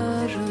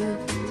plage,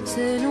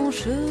 ses longs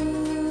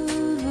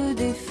cheveux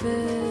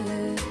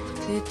défaits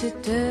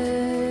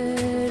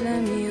étaient-elle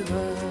un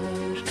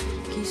mirage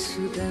qui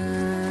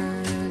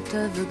soudain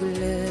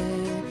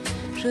t'aveuglait?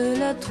 Je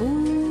la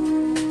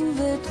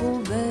trouvais trop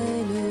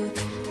belle,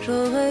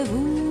 j'aurais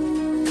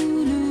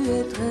voulu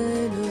être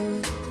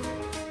elle,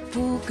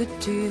 pour que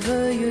tu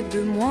veuilles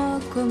de moi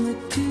comme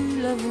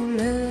tu la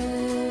voulais.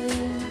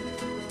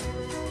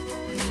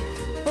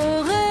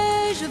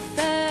 Aurais-je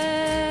fait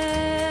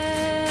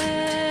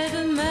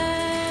de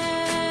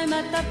même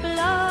à ta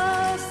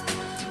place?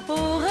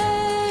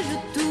 Aurais-je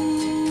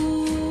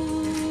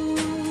tout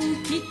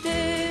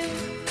quitté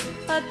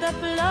à ta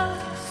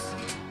place?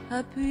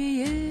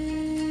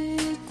 Appuyé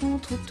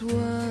contre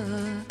toi,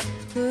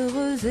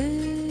 heureuse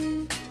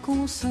et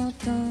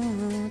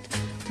consentante,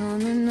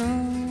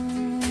 t'emmenant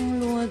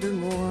loin de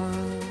moi,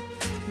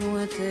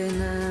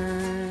 lointaine,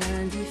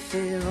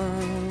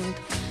 indifférente.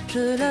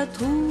 Je la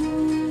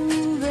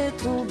trouvais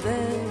trop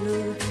belle,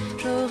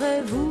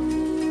 j'aurais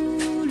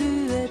voulu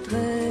être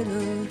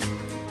elle,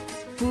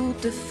 pour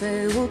te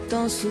faire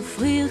autant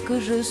souffrir que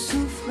je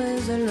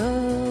souffrais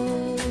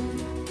alors.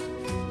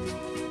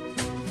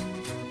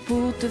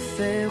 Pour te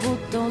faire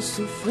autant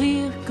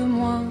souffrir que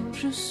moi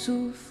je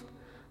souffre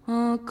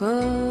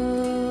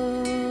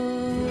encore.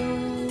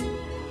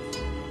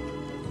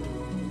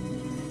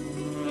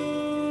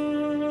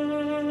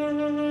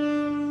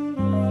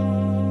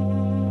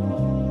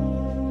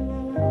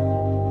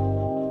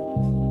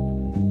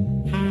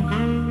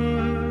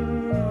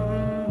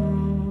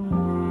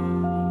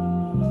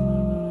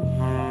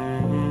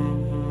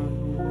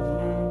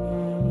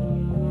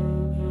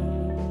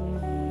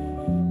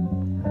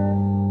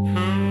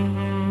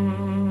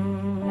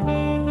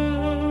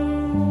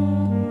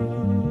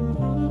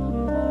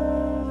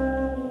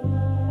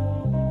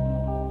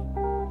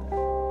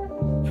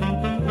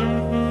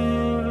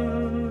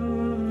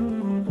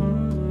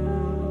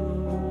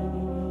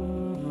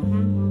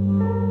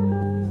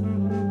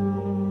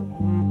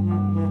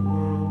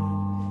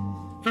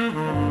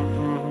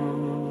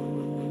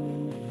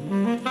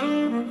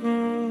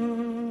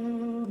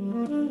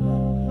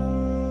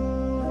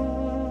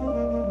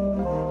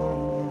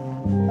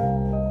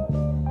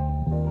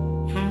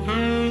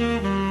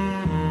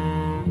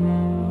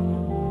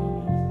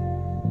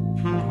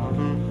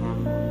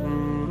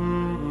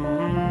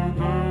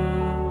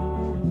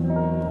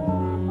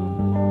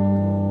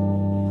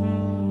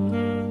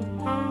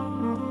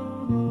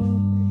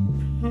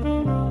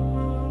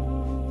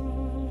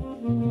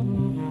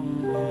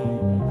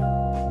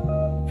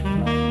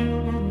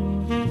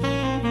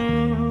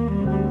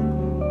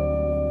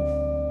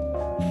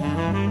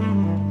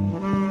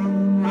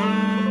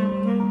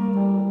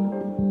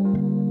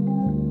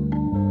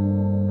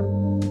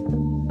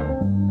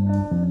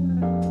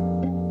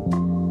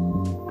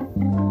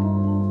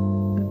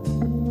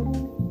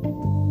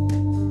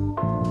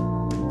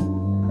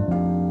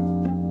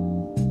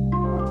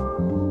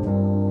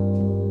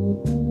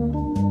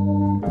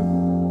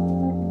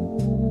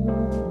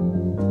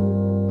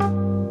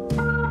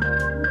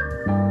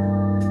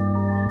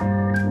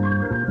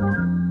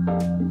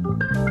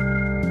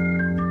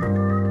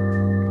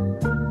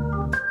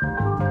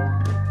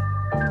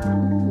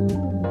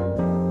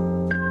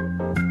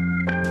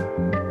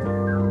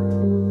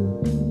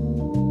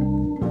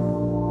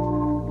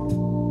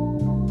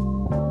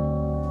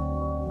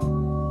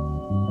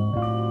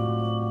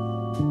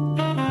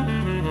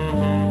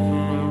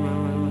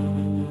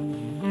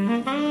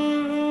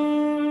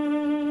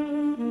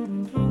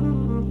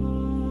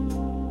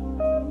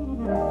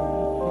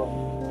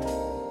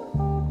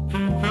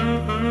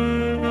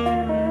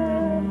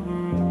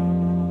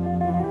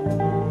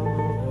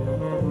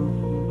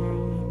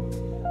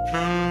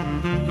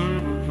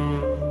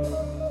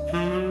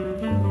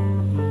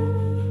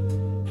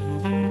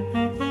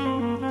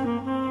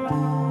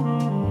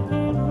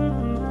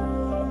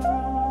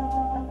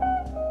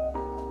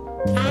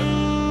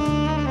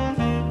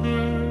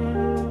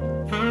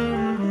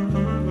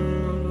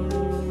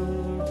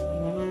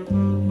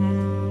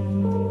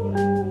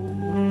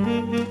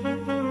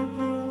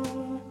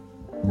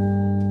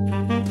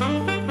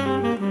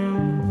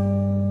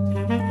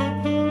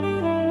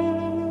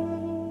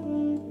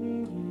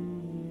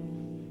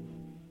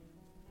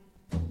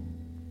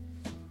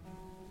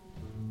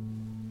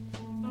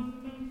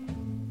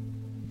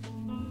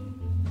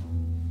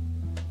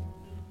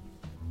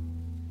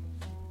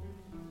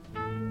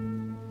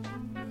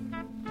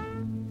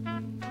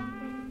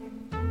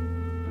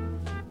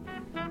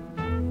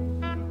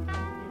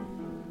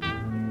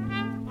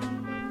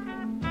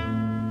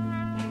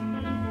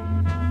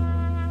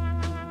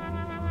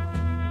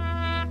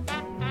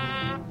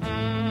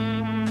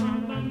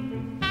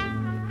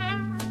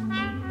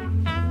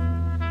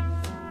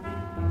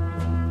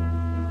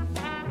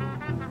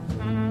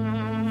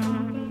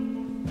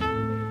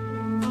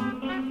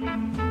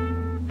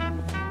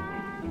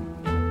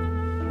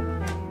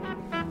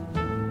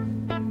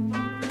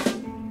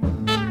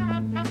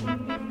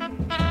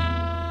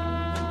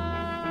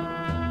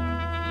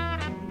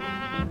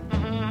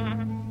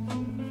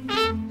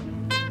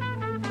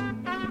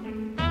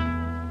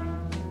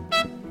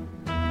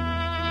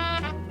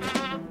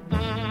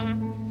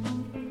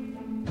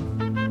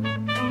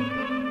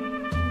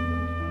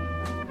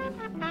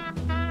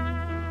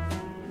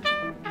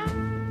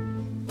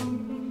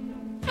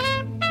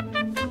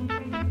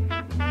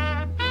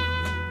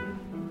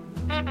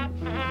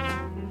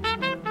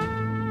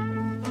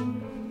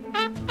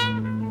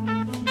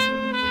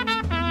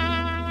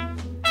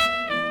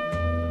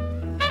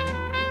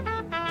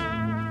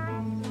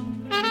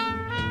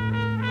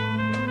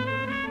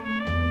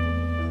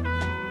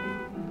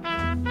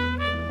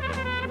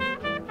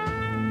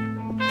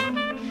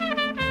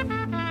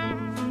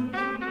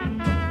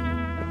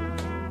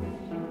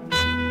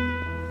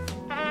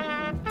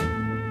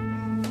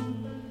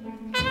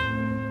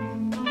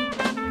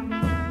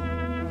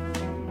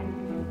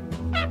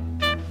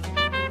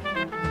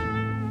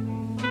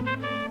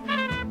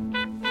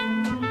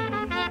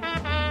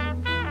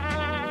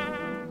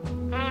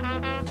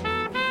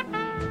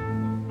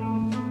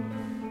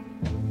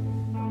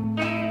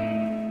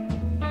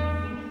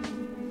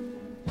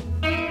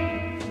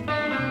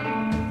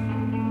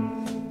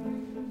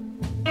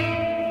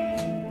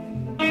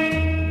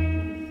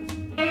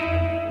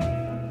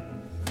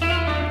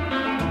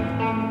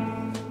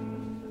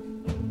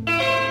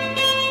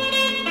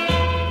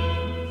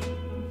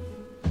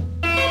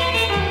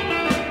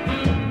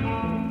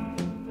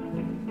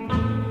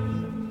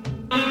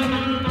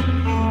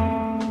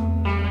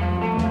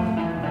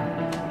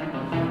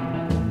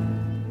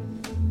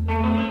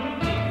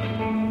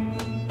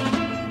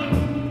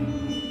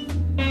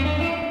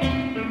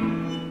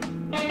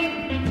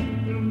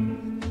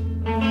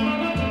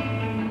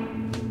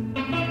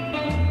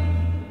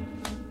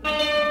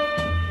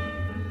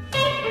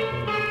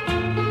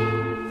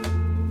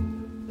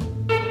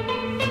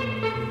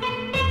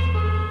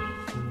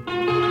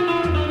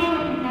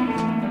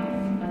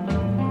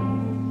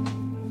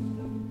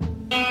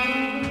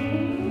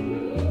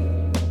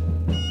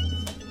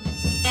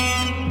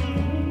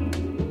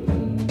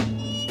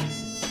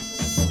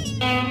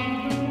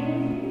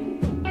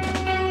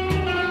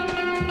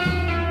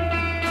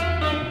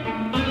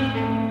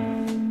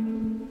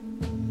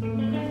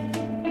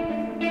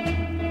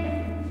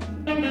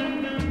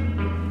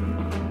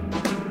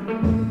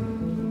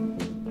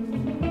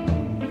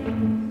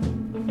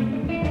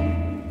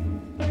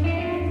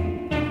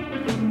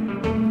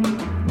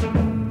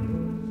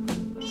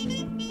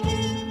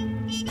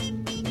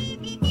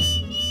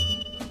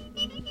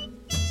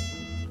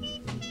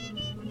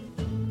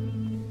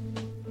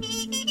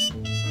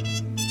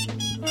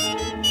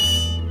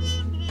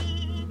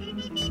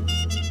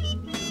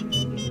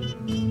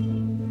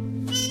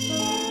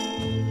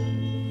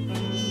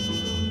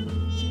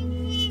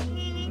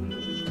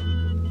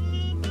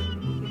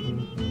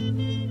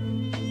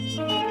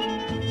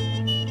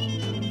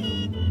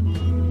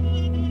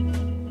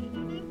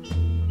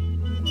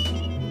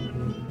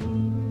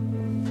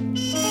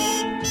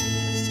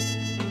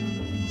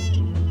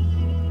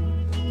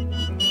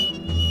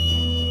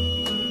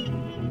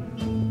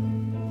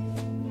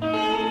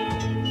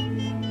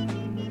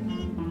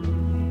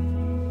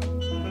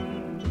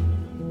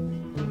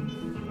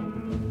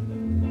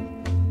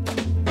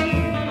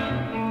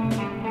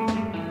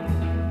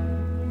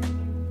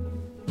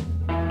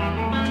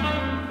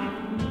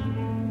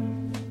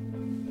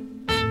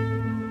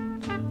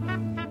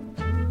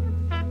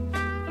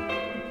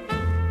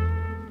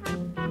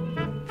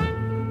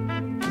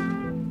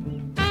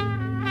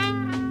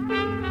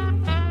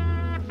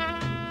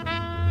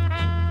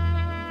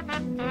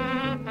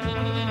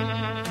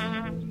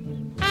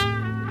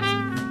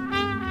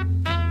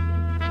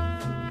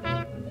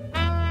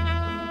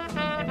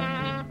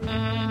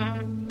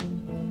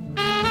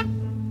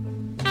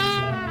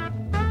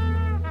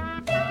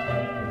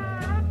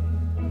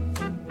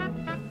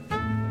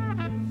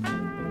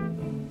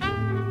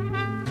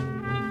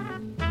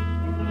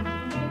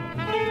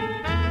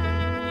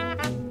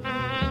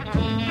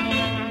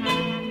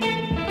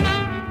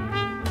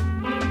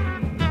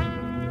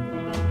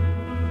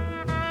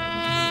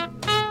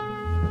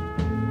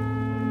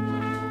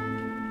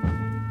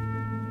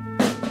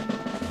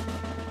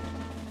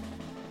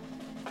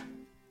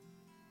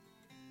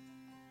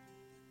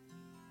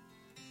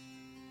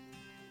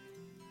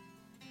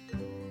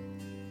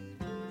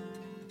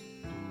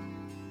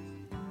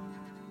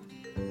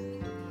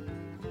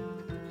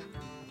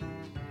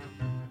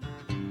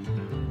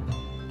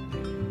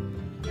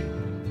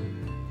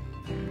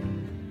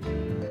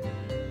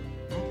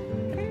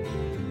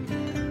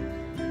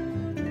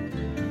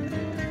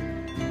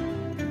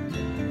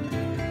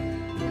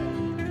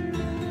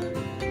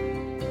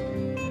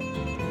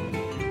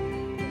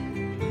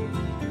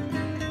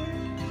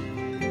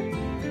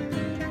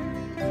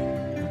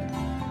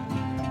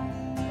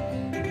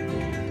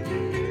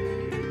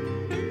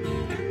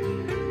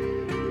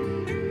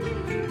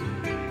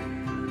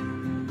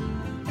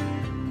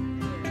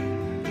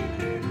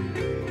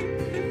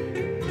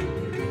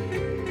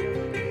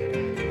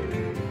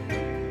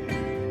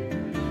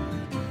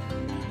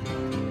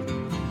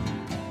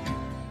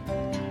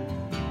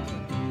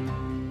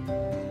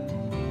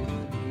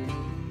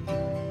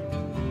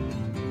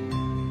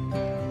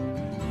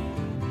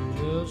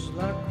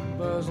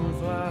 buzz and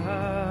fly,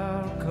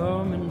 I'll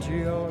come into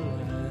your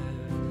life,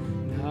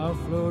 and I'll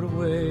float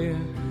away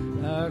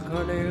like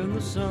honey in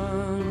the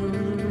sun.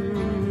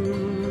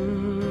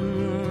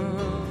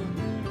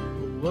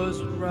 Was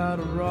it right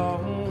or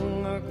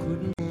wrong? I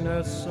couldn't sing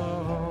that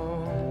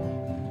song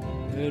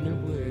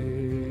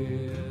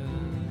anyway.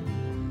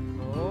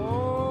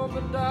 Oh,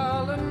 but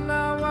darling,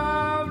 now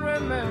I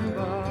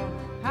remember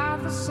how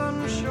the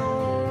sun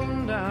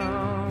shone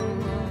down,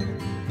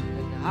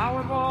 and how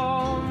it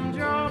warmed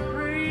your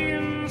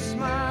green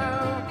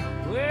smile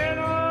when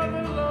all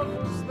the love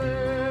was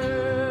there.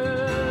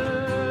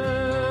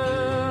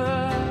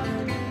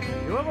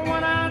 You're the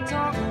one I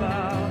talk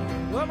about,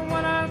 you're the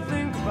one I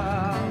think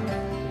about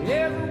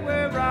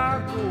everywhere I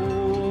go.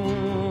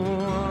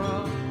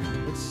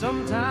 But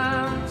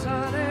sometimes,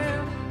 honey,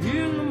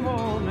 in the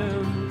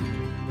morning,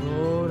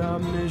 Lord, I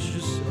miss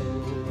you so.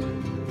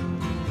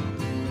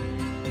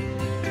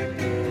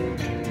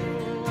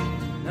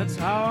 That's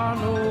how I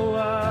know I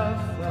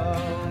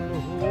found a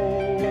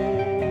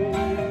home.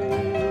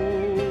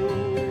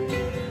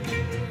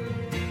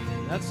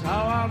 That's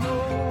how I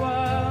know I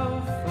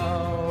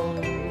found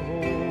a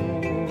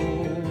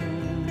home.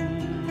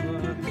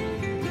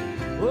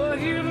 Oh,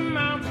 hear the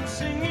mountains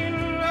singing,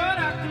 Lord,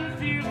 I can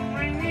feel it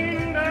ringing,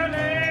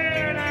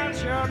 darling, out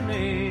your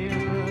name.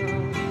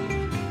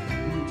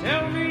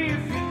 Tell me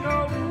if you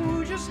know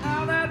just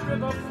how that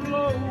river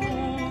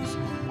flows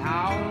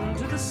down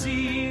to the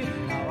sea,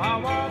 how I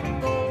want to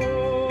go.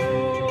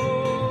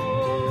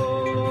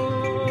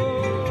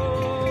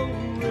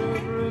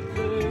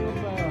 Everything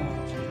about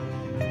you,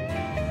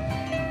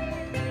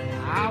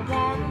 I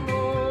want to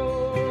know.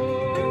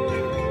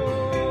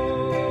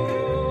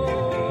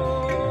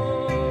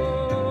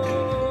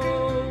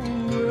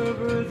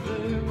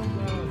 Everything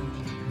about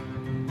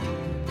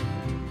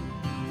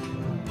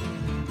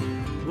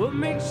you. What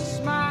makes you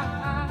smile?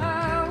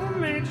 What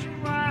makes you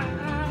cry?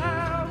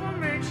 What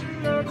makes you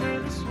love me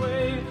this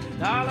way?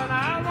 Darling,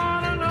 I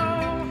wanna know.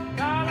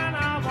 Darling,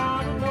 I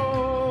wanna know.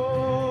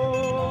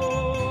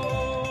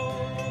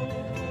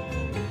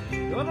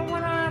 You're the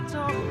one I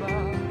talk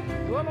about.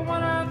 You're the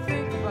one I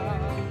think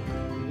about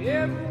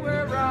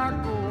everywhere I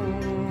go.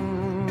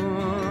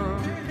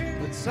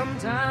 But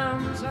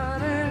sometimes,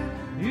 honey,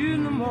 in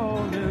the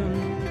morning,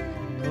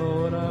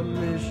 Lord, I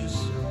miss you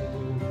so.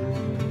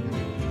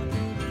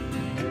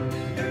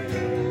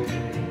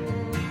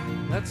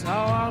 That's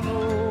how I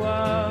know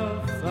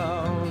I've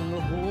found a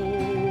home.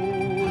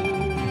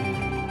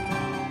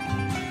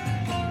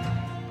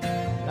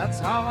 That's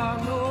how I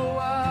know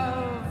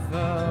I've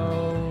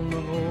found a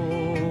home.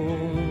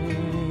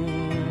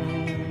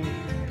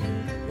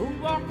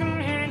 Walking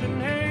hand in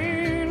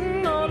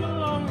hand all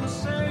along the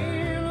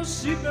Seine,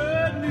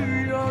 secret knew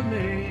your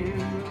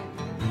name.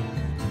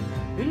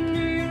 And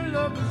your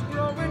love is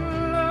growing,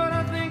 Lord,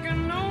 I think I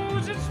know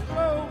it's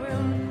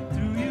flowing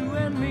through you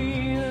and me.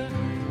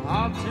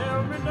 Oh,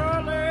 tell me,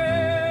 darling,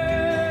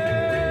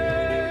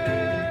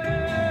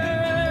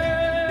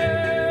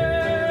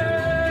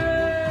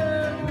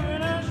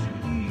 when I should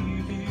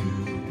leave you.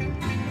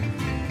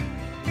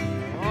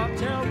 Oh,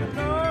 tell me,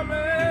 darling,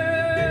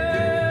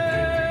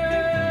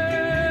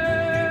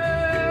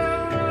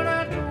 when I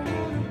don't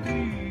want to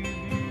leave you.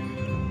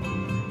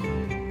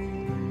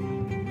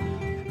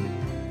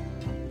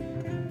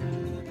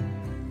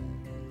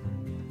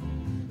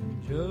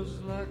 Just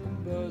like a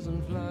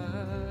buzzing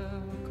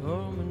fly,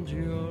 come into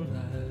your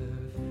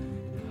life,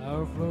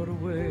 I'll float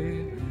away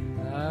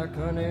like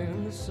honey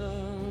in the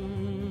sun.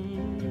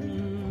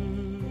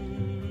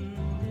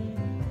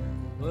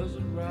 Was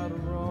it right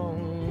or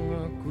wrong?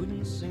 I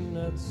couldn't sing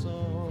that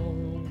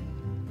song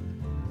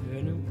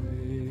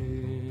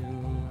anyway.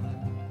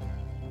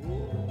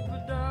 Oh,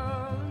 but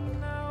darling,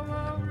 now I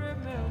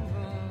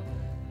remember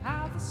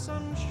how the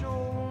sun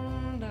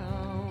shone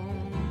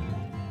down,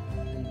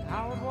 and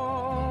how it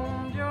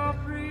warmed your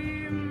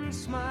dream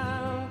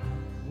smile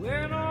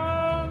when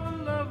all the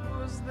love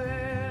was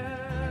there.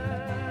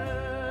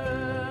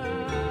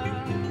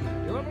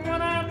 You're the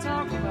one I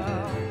talk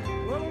about,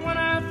 you're the one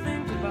I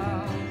think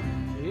about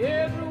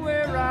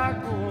everywhere I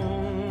go.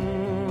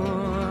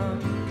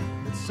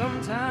 But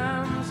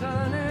sometimes,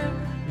 honey,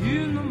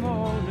 in the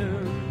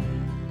morning,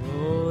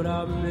 Lord,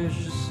 I miss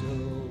you so.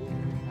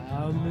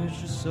 I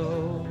miss you so.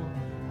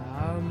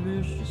 I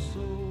miss you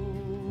so.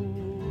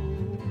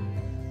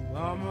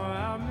 Mama,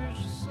 I miss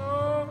you so.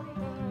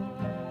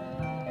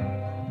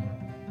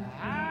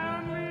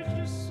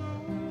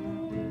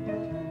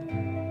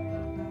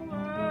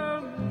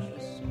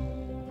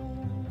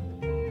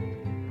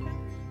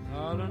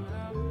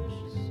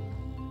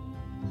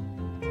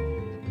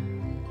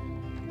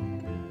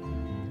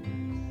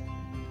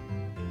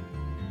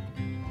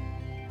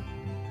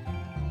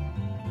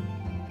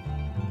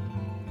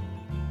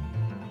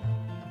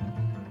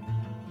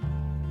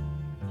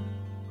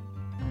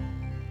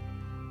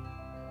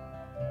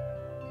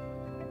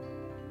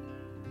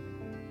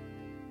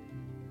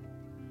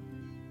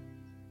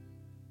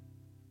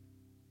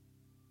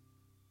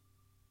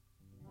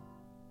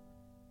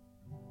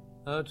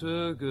 I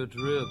took a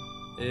trip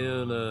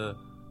in a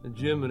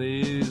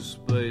Jiminy's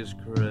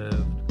spacecraft,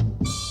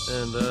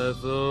 and I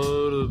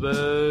thought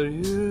about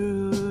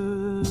you.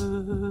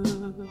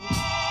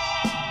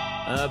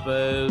 I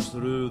passed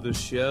through the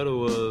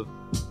shadow of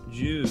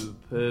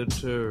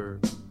Jupiter,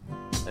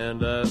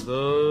 and I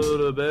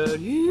thought about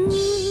you.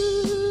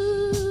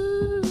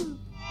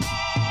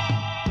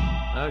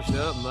 I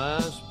shot my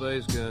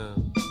space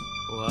gun,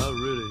 well, I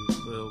really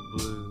felt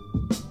blue.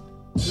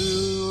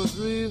 2 or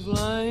 3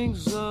 flying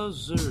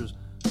saucers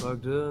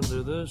parked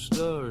under the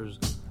stars,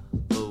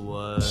 a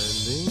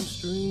winding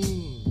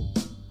stream,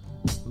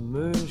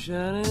 moon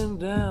shining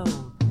down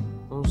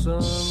on some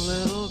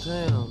little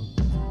town,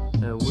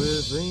 and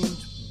with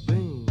each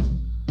beam,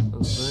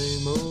 the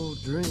same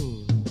old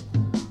dream.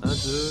 I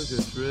took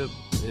a trip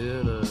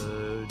in a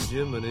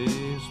Gemini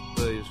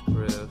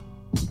spacecraft,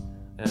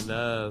 and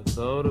I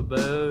thought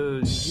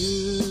about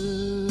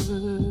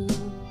you.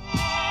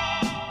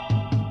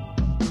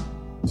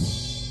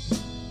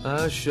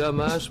 I shot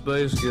my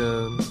space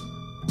gun,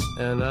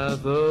 and I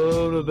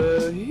thought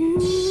about you.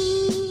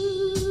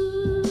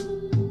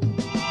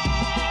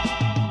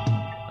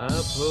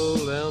 I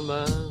pulled down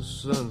my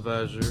sun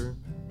visor,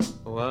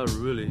 oh, I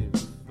really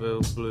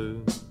felt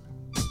blue.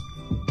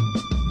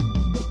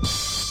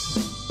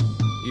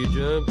 You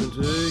jump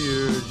into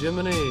your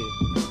Gemini,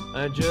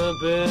 I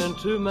jump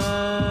into mine.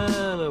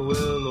 I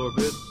will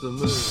orbit the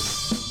moon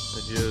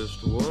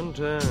just one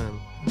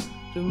time.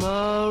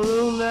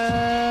 Tomorrow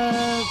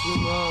night,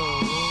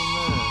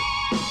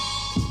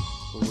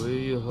 will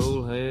you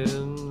hold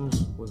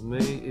hands with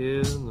me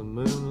in the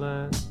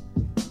moonlight?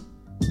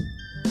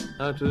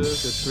 I took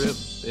a trip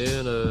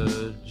in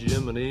a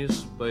Gemini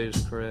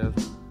spacecraft,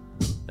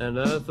 and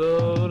I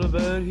thought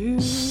about you.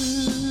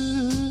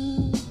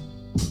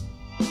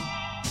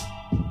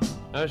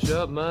 I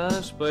shot my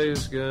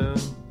space gun,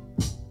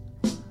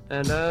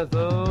 and I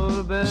thought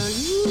about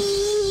you.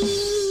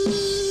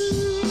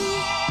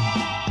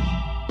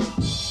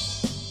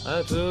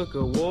 I took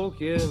a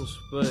walk in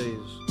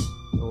space,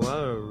 oh,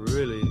 I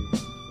really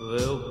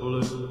felt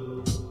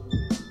blue.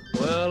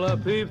 Well, I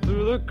peeped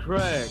through the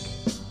crack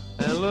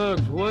and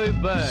looked way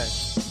back.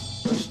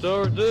 A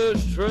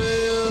stardust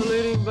trail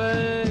leading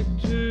back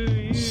to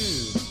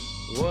you.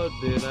 What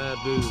did I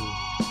do?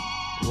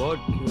 What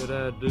could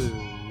I do?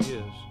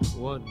 Yes,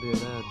 what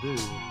did I do?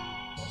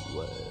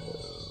 Well,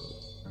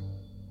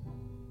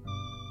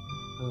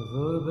 I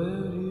thought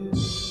about you.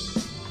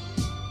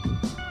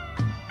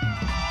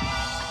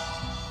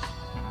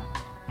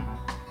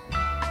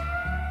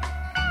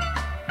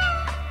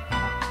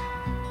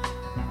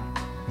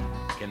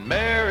 Can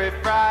Mary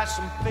fry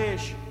some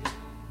fish,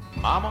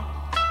 Mama?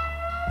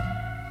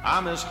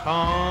 I'm as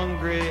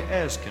hungry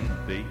as can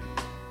be.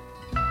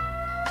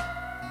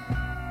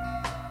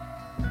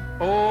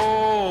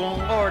 Oh,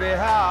 Lordy,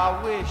 how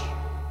I wish,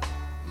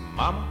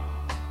 Mama,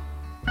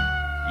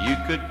 you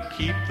could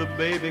keep the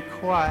baby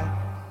quiet,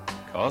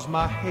 'cause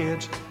my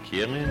head's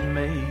killing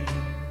me.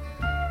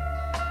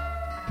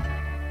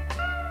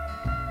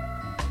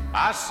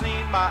 I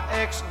seen my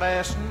ex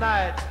last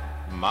night,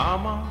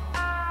 Mama,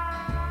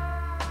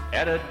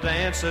 at a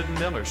dance at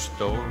Miller's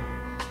store.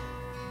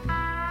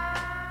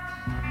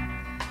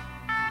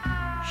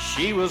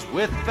 She was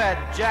with that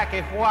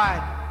Jackie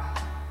White,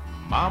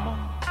 Mama.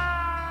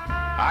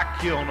 I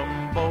killed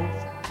them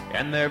both,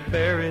 and they're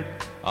buried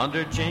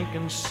under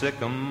Jenkins'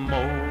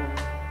 sycamore.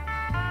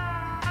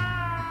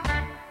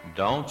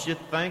 Don't you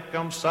think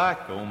I'm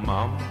psycho,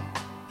 Mama?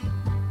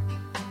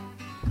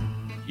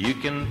 You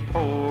can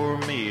pour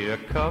me a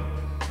cup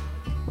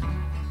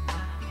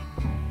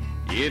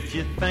if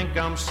you think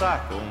I'm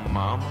psycho,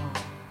 Mama.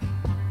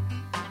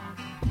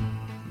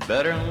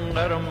 Better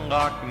let them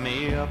lock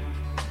me up.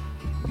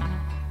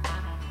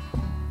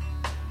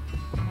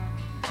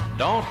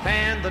 Don't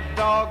hand the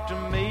dog to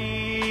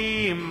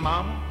me,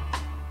 Mama.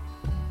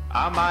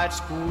 I might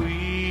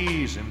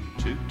squeeze him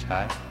too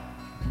tight.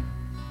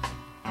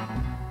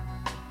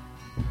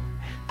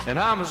 And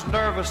I'm as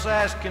nervous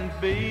as can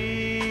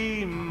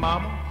be,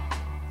 Mama.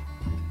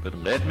 But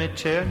let me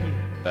tell you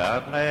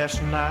about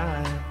last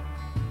night.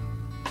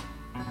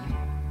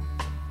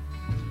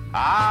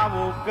 I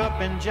woke up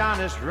in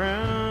Johnny's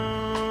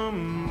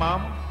room,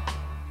 Mama,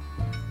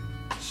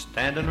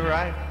 standing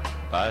right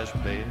by his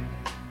bed,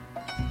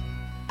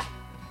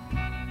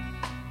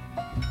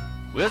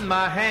 with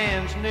my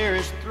hands near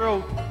his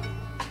throat,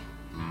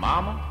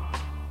 Mama,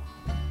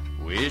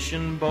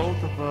 wishing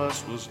both of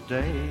us was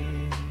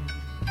dead.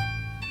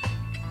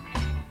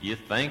 You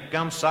think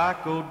I'm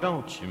psycho,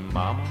 don't you,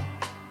 Mama?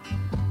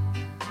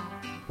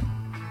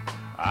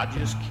 I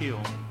just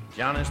killed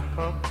Johnny's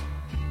pup.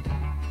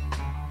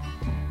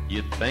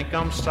 You think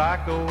I'm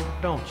psycho,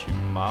 don't you,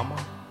 Mama?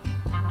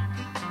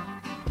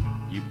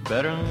 You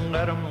better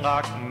let him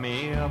lock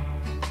me up.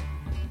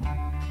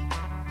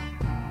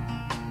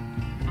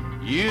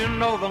 You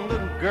know the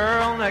little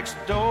girl next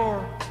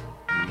door,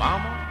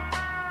 Mama?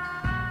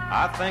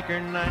 I think her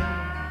name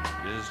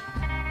is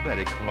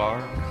Betty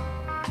Clark.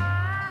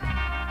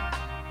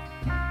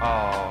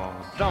 Oh,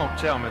 don't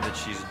tell me that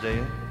she's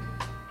dead,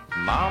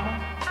 Mama.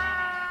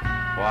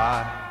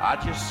 Why, I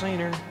just seen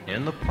her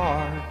in the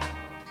park.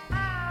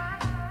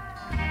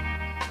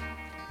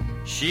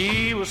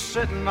 She was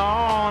sitting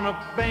on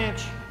a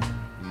bench,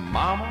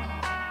 mama,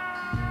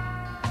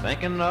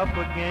 thinking up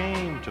a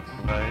game to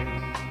play.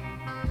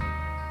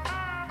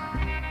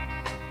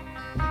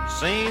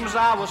 Seems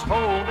I was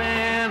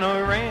holding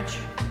a wrench,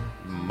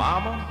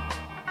 mama,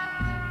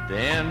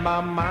 then my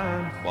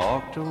mind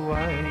walked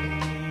away.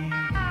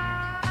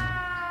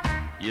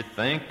 You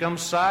think I'm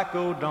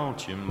psycho,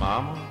 don't you,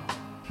 mama?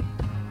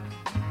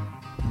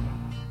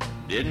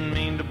 Didn't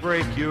mean to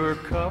break your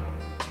cup.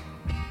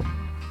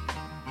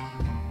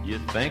 You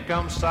think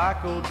I'm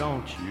psycho,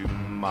 don't you,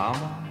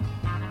 mama?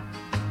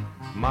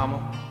 Mama,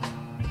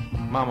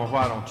 mama,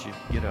 why don't you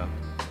get up?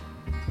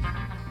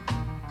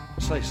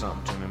 Say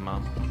something to me,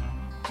 mama.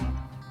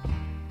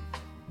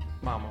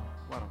 Mama,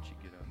 why don't you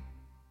get up?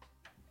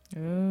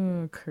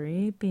 Ooh,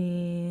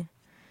 creepy.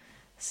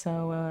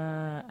 So,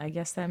 I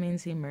guess that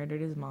means he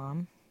murdered his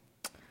mom.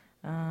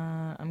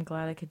 I'm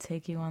glad I could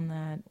take you on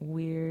that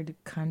weird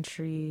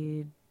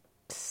country,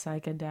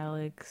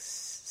 psychedelic,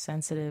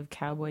 sensitive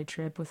cowboy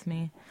trip with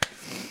me.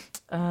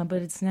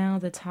 But it's now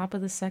the top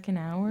of the second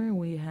hour.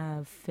 We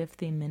have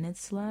 50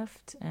 minutes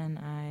left, and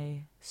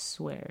I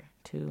swear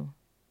to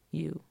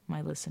you,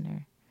 my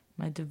listener,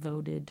 my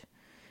devoted,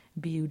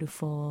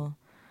 beautiful,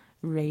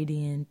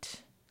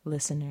 radiant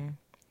listener,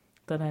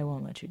 that I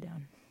won't let you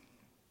down.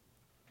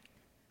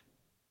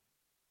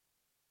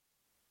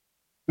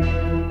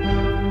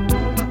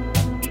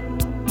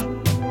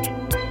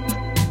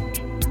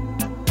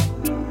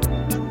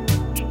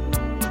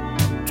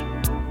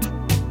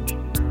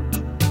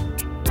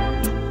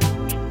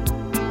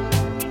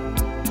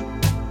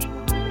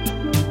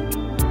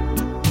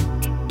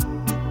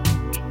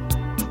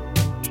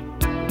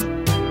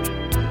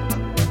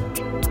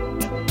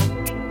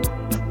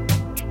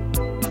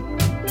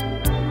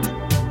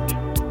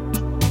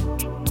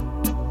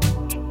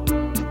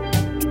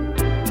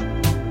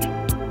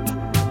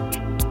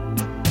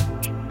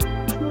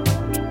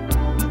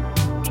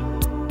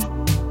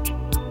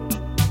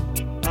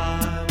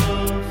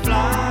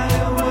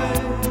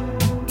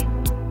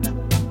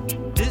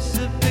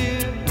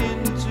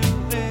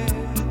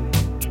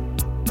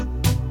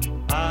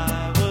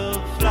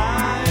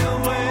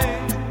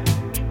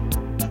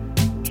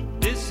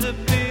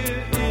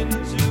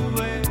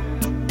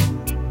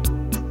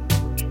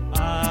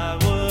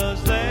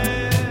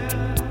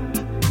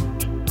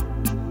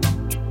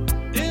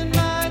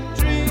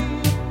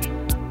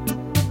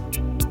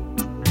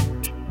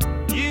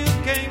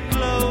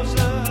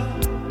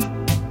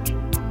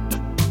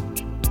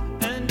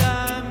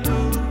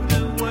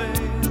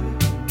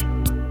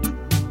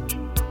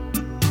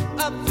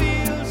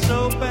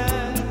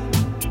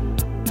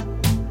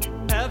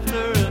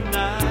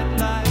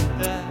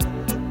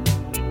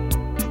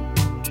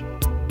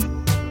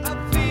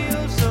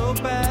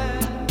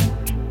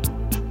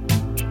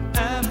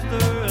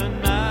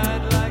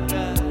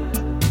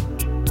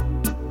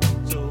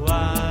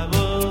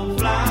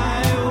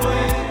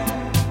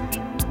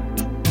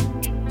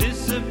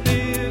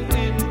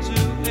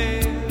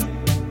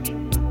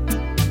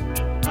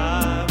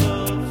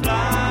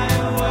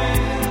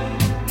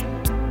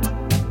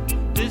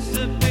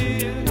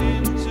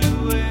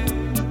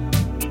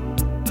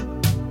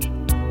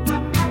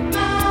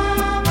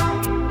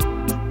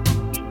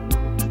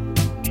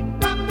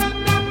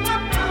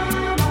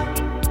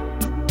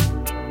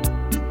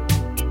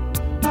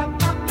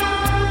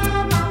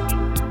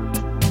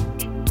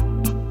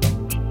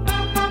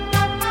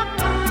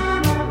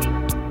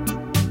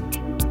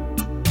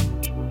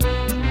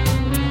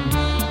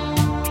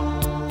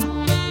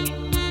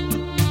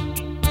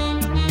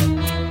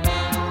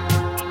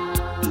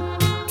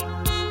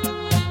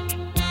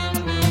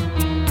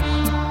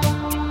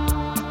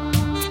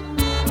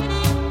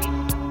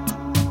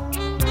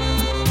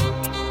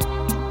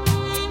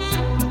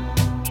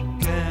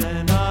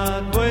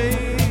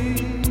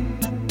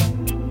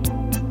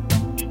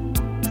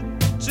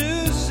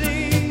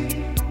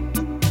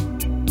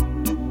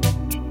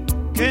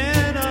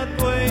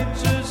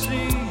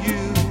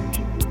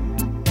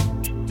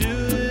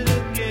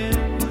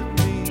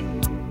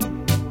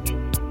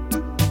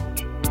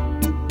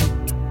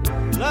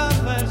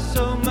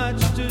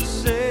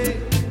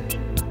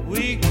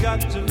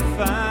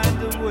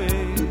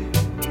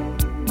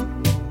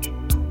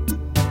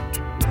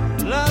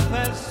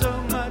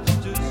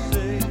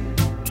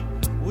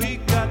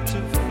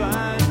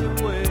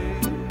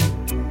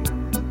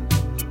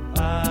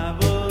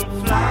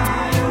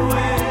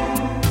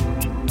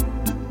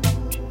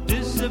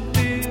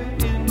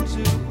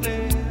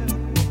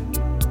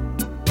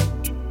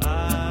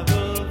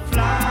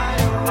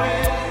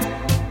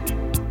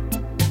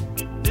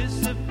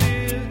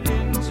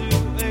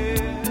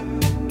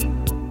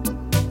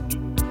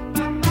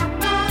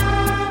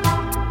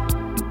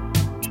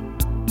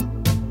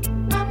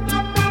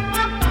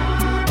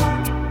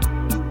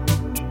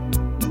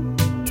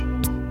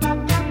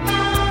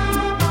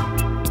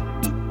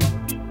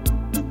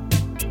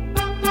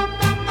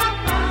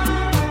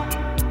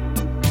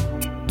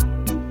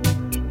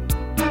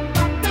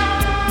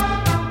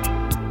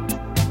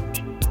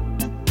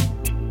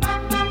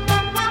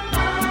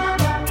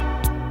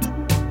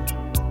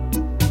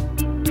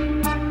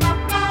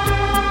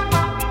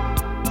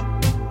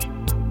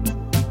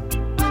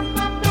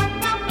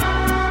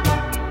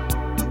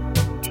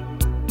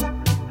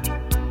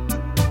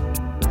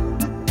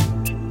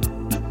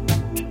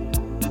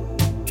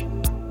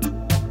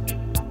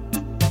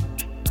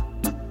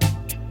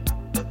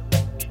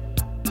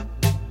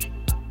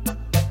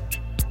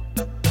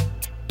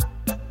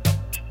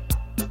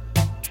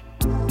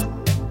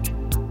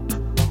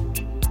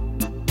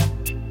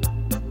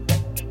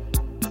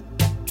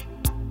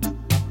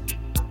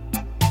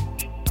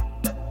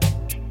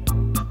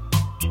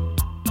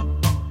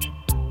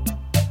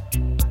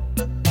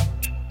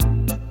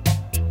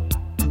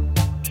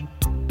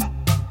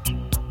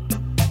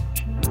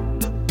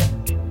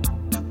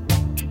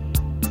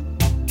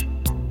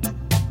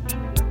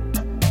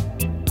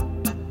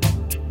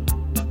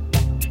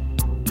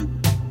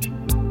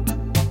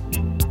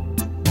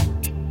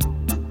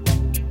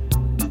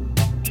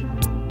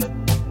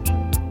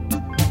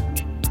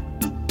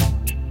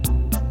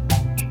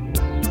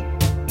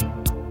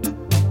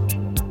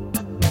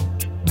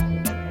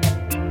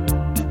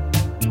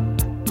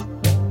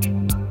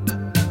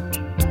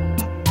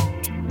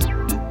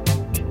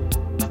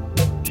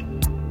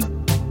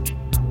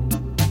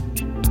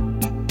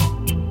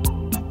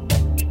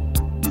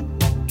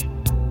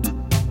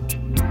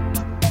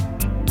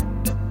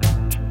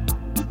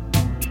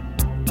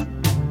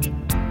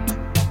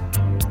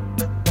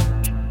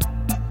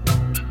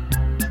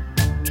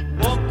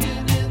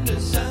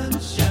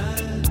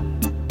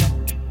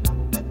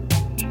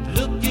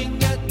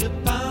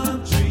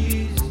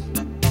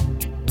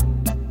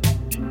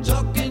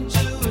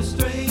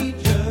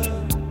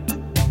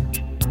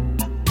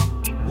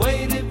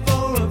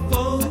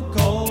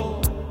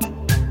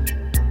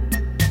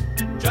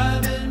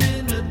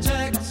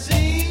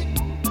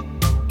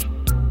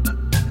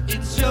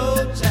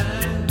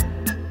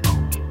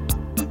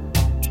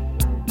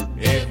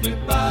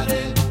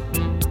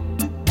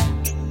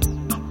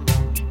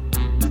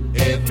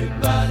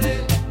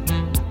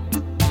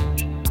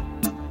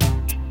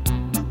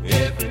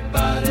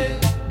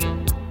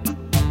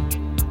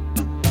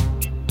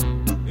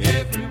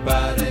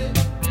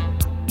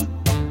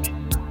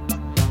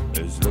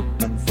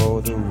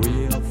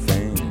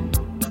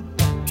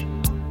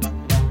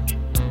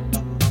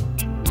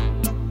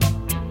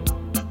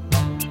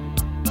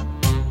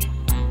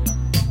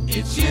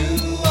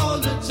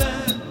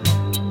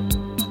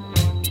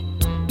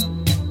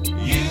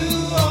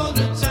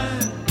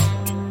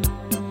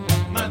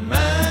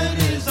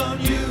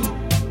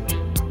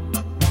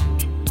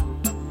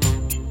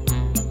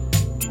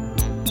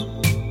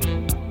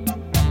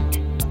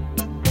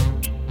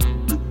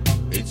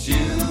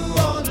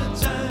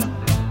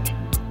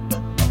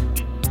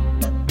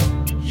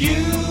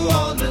 you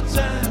all the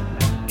time.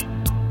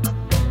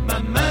 My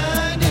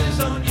mind is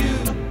on you.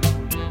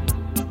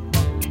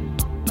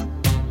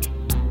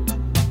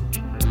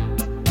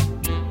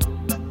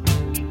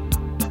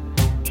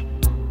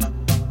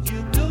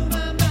 You blow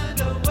my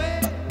mind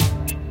away.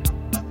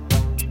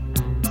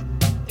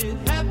 It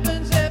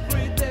happens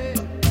every day.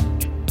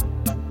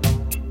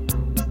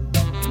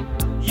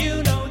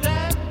 You know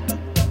that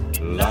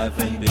life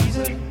ain't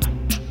easy,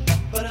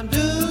 but I'm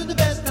doing the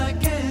best I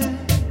can.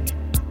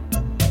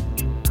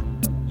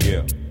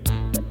 Yeah.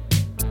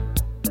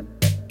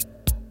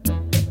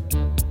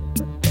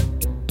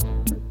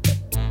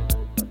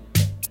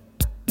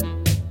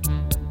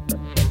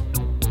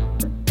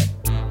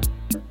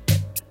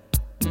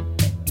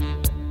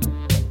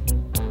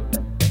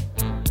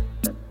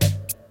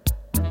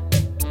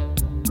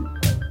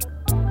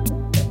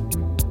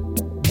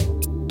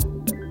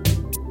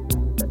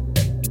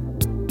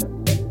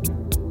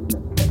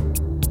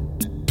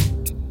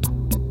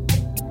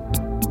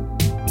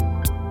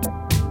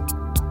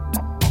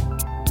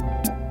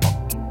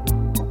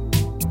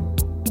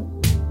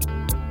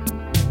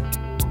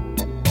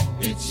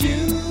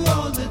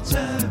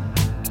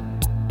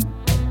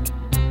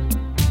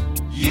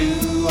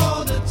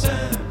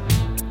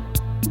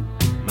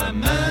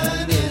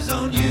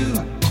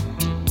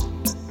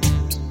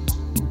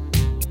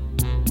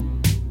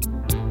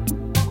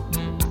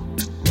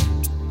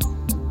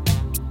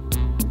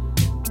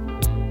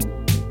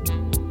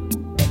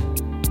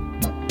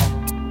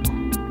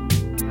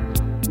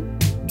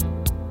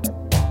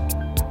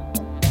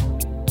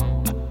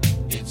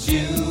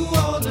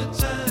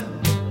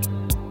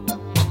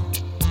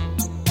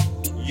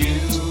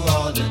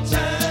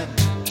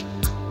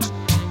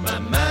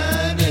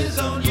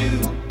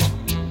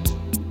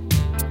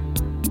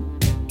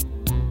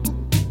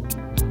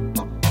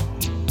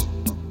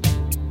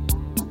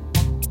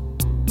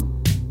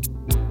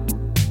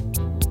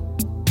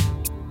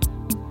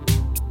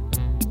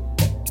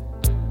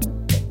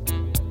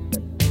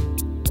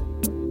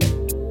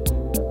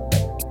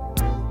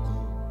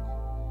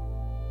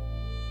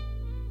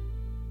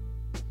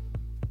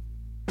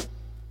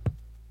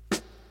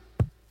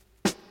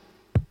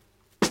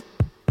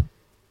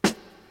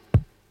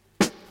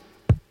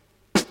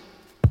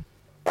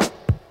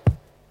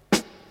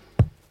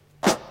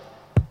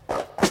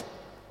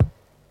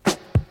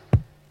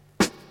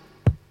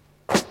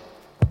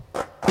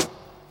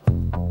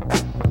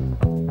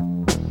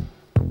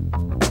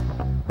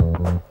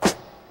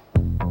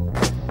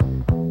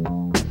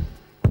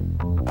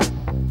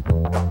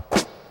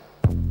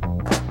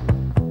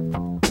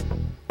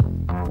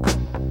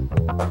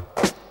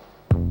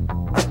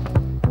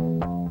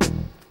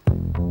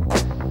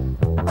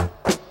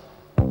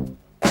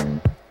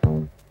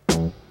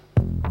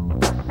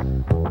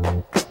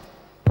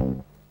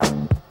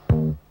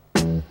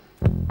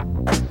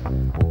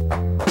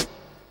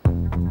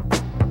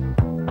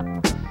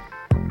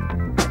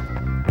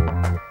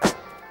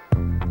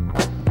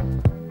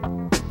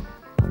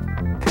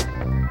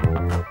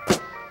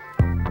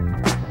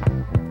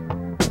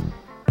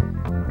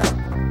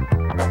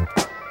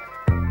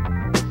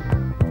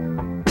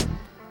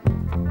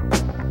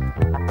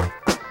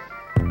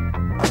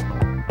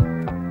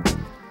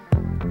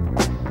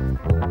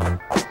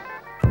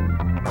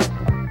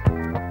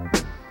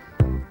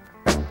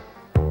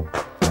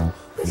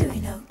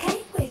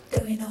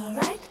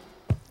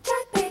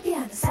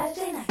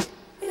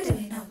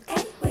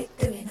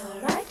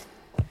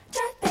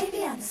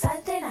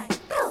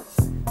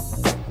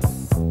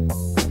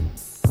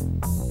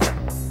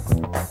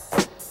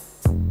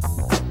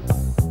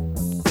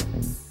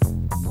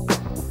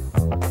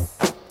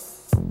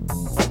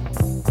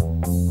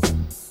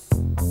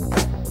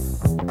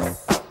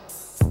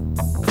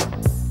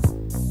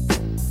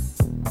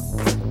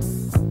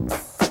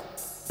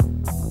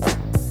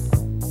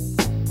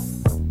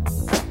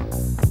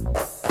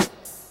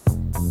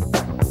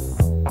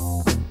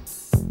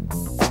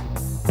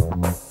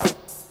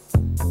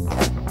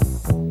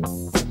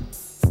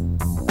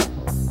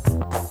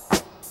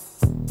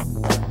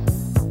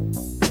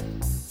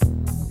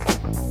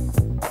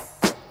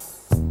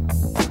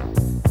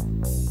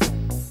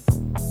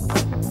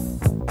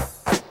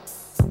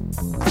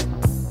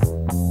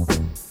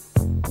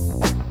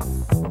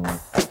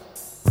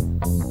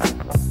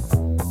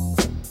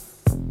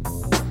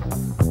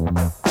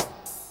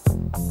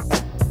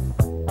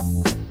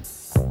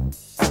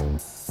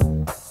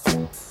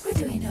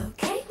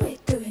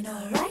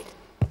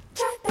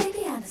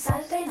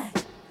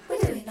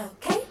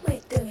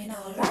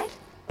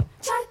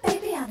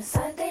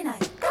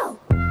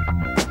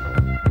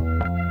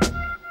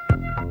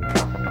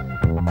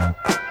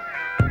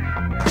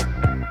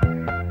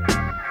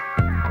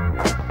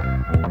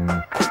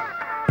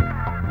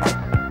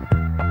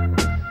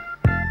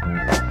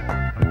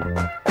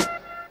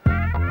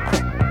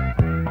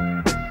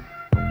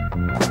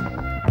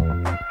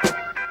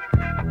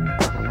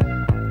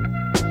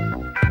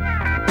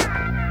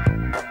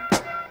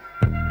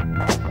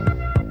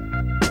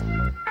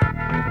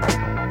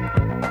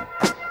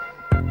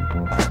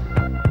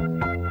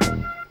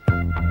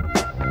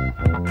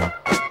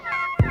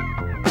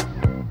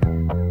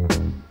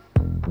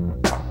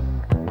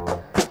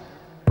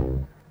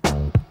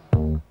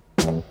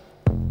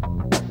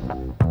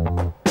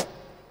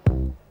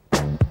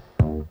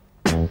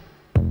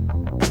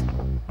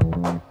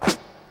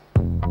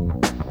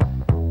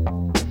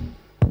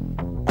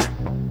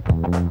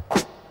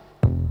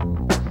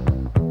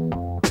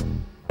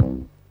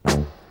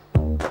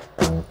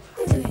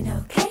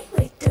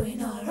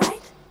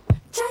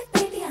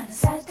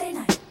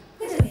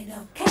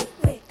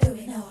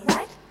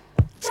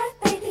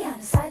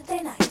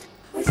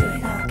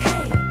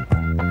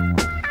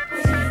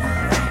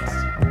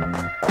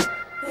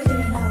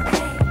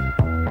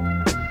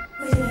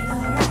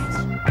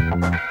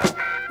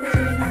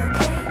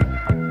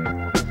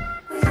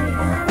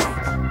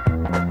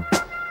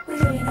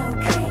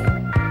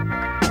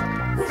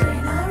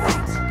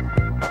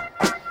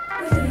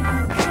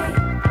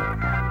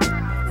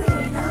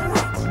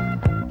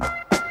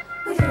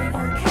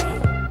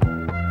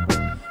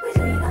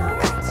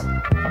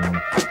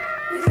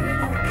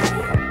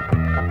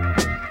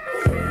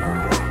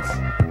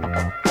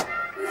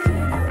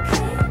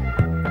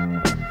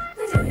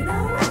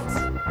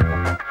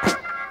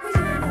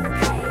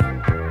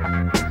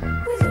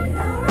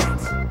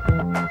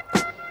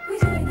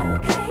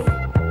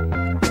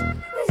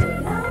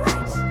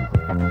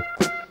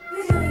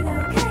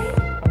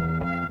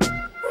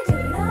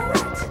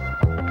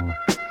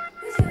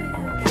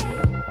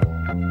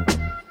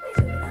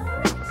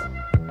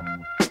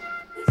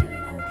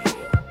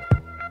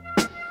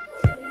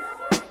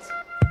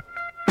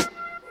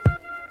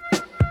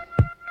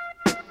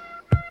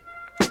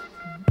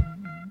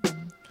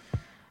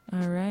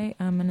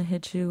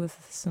 hit you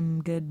with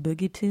some good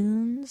boogie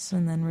tunes,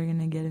 and then we're going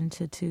to get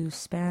into 2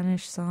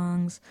 Spanish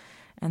songs,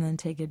 and then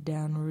take it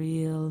down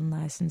real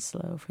nice and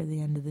slow for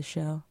the end of the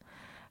show.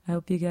 I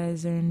hope you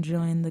guys are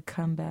enjoying the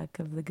comeback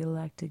of the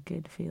Galactic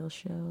Good Feel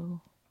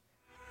show.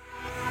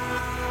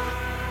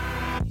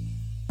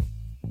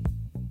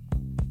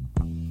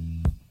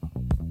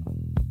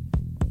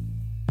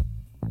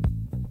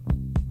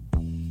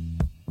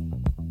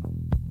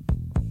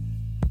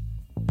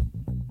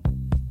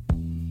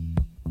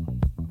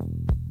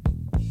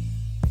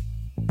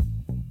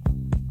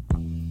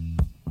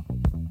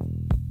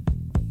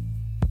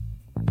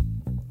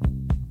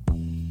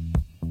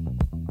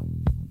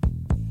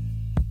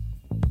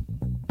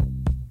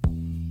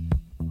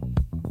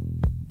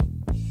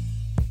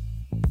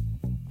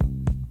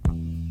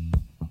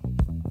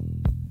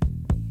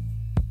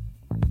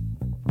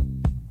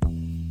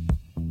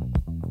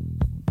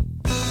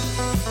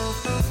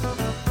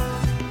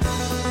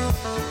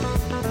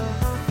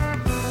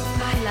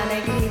 Baila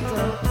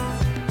negrito.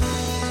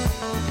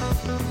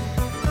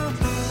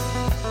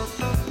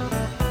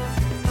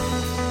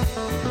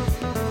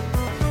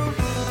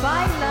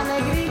 Baila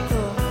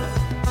negrito.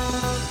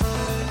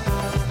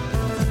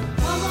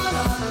 Come on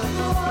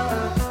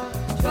more.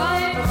 Try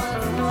it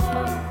once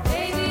more.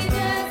 Baby,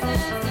 dance,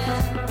 dance,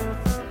 dance.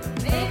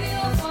 Maybe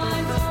you'll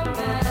find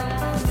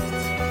romance.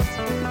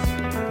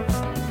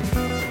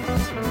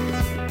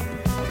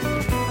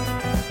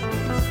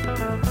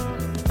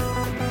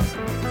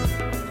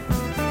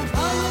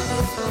 On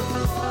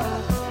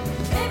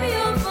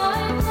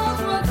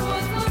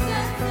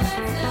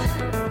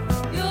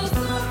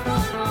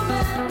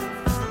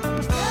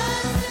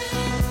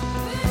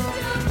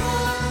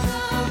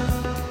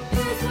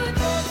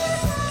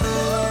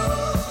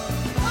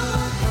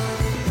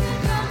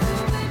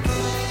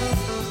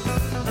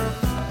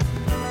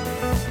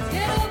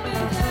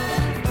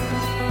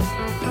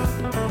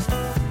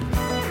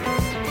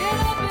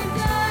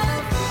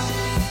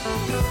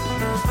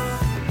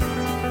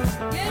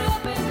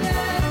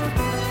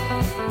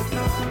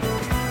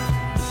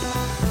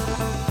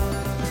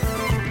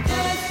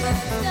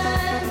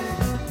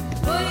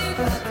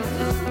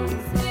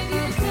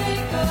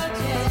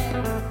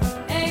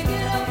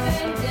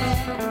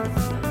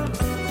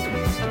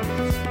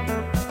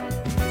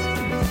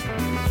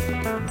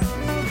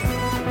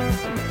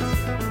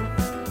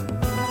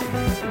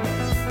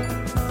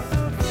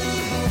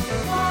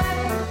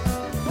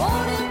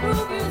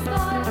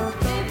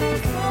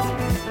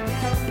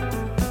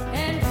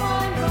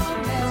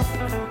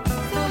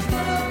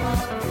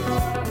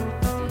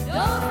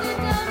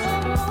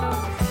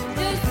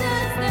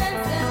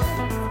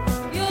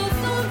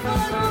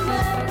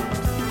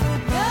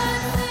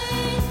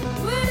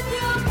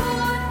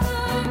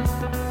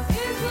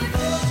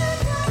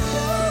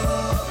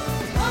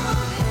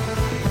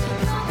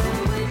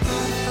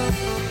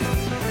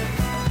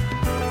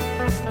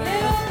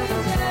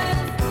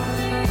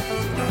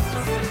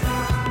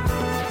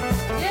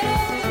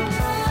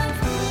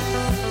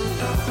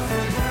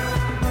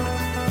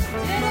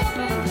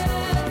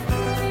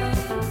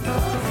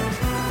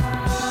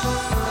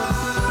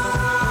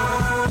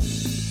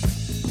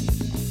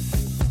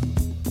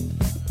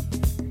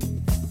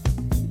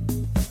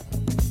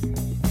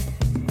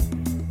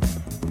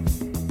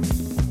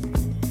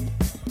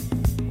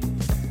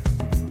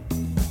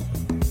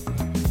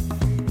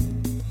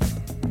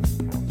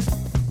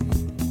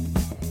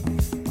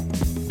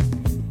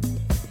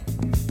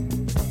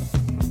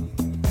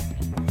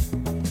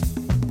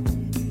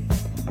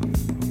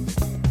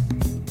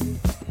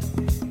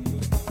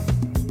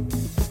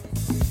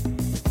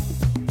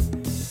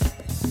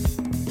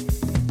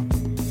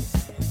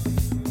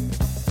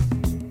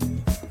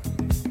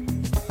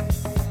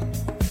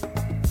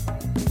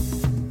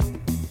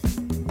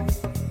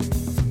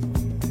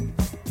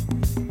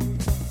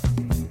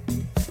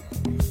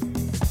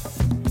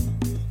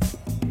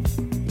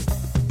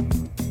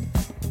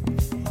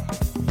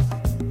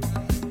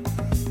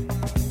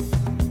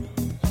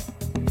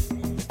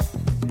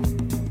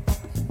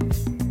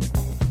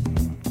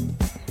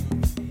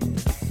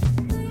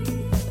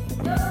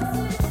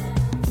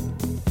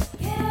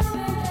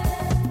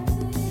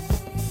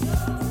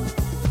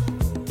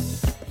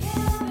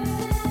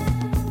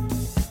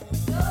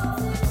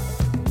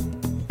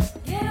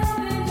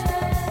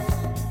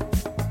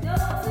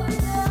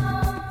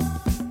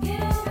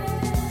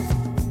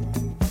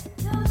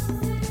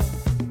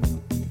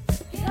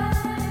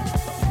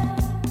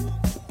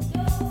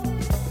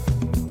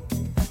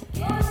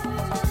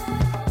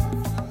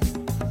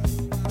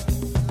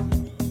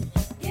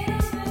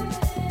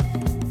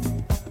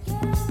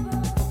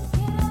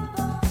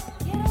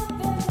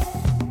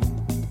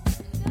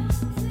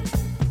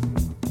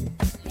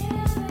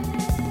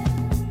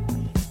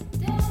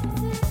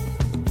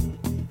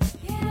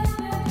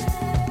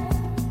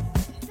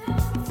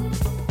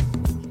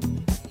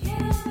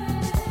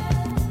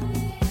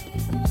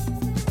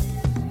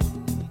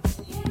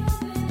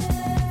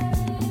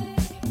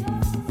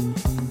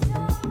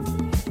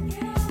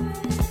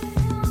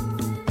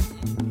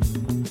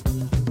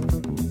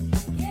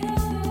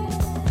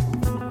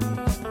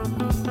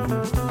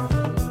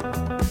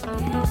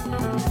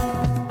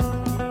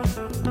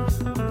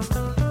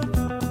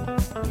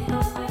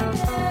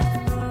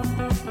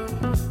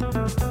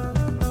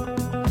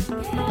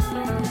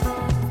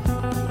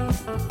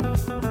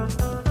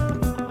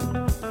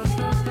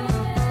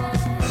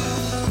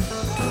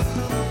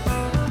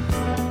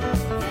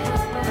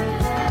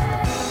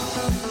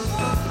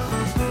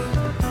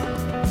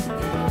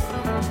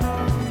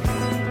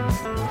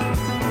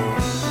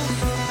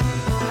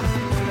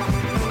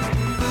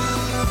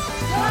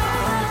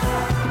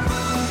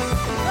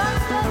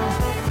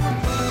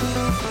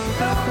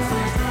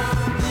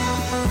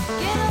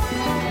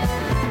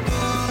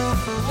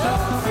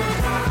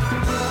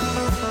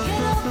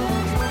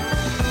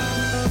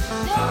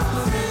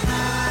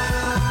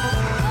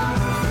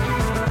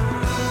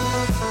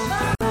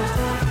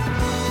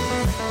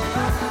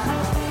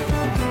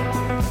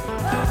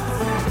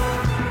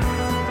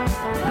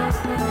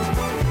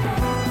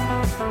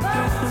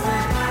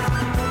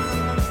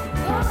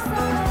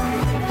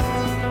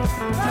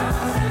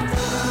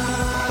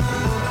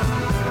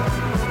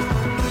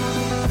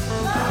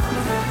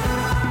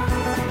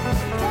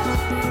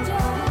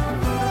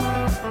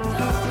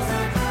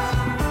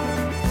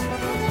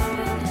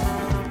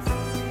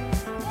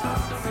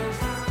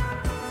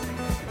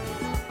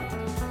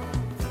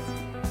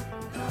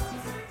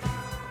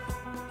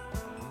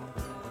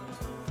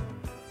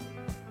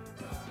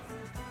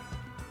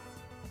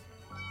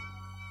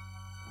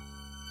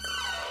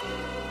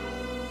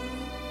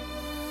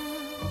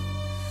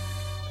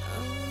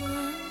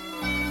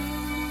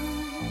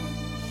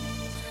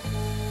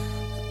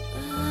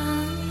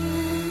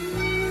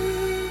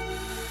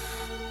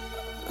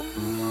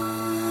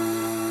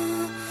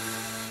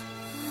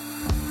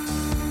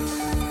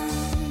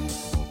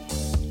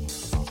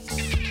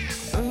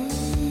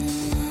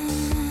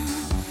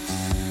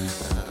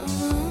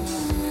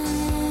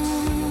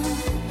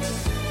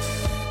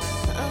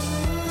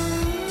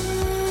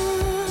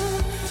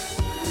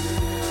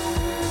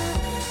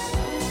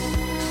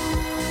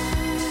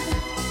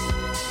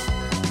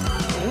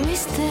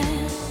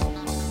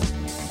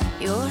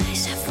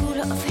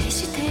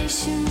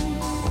agitation.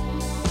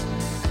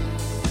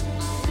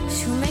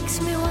 She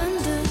makes me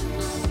wonder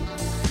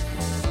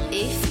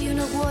if you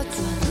know what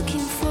you're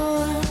looking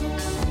for.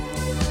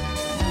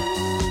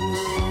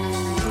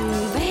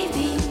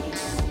 Baby,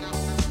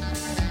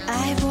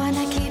 I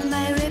wanna keep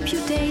my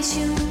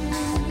reputation.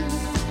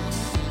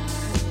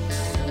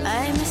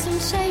 I'm a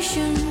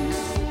sensation.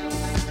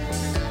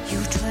 You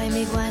try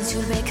me once,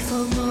 you'll beg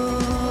for more.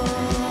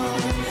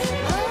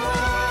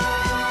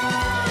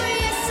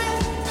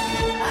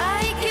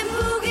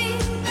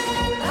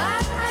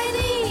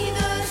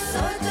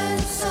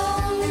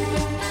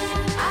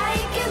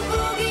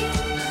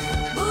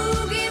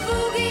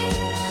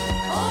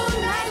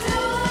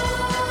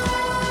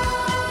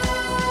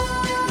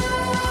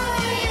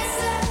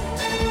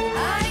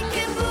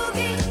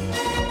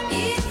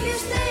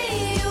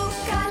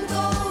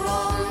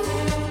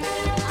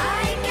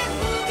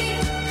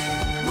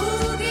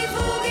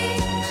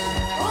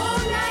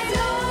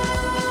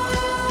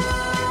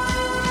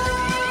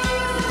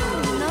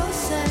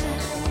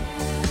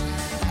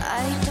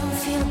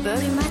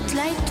 Very much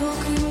like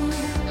talking,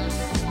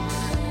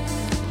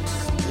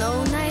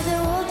 no, neither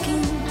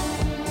walking.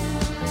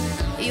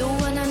 You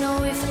wanna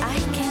know if I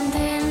can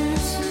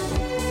dance?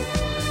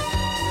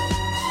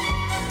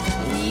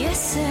 Yes,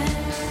 sir.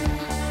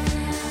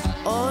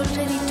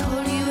 Already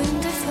told you in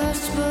the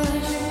first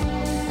verse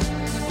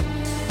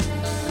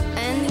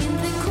and in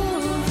the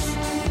chorus,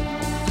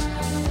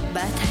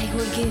 but I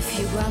will give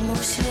you one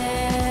more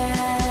chance.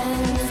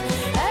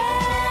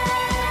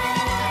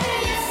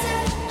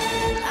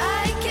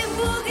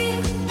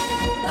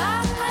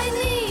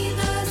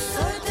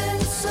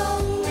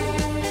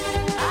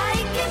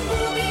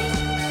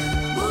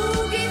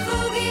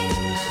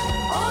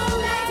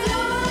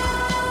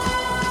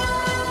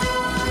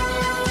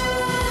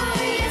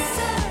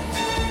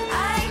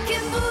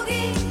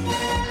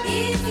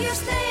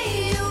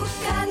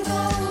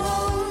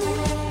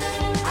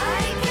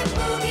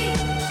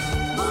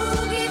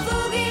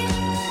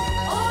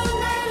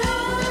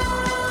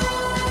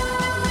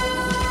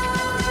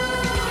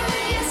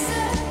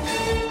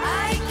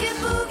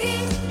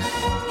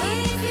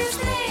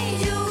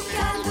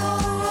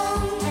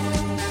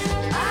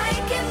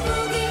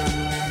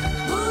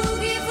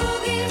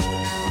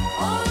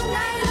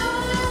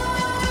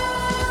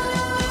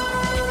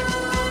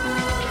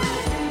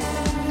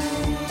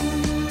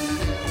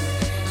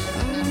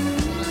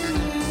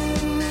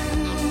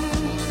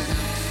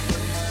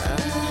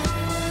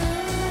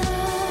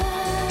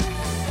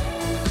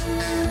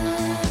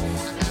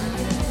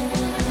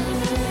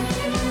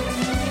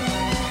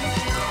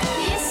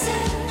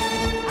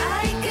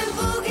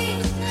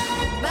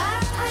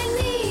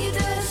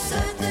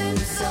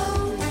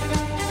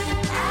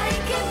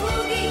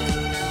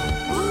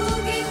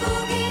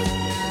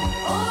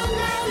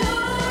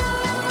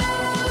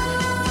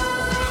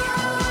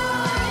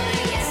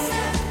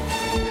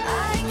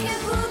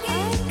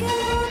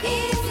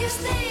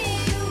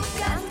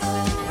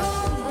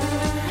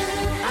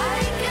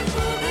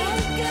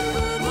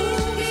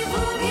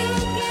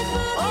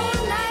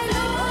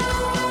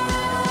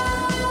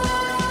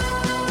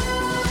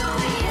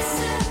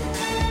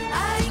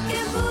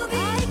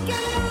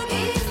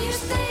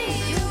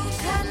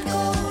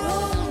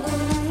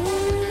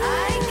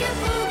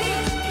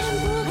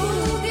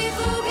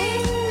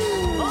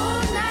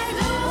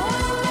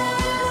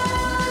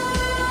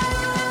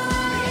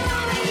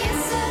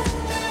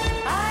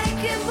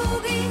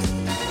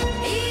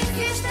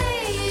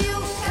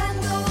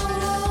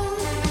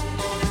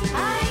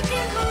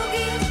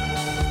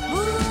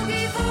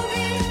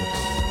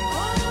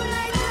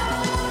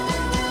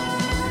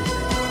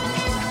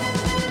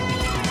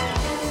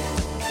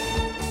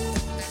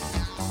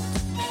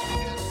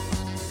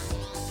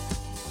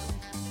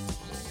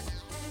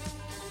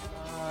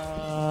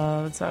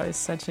 It's always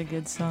such a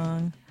good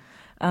song.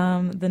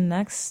 The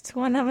next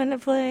one I'm going to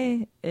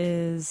play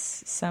is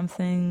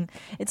something,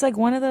 it's like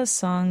one of those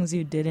songs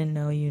you didn't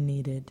know you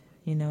needed.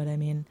 You know what I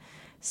mean?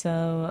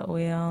 So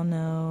we all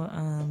know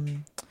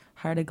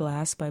Heart of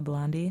Glass by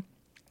Blondie.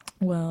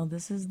 Well,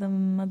 this is the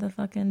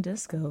motherfucking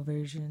disco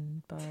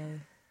version by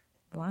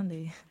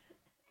Blondie.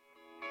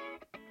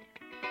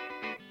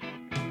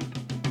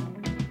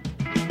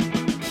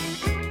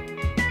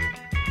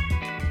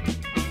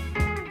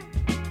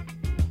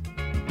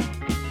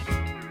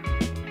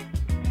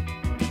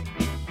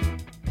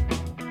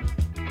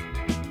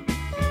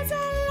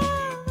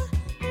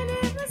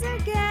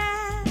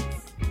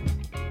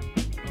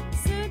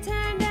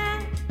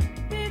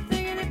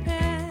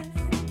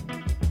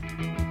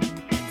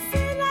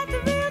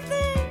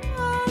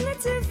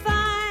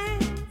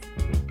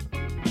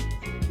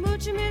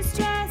 Mucho me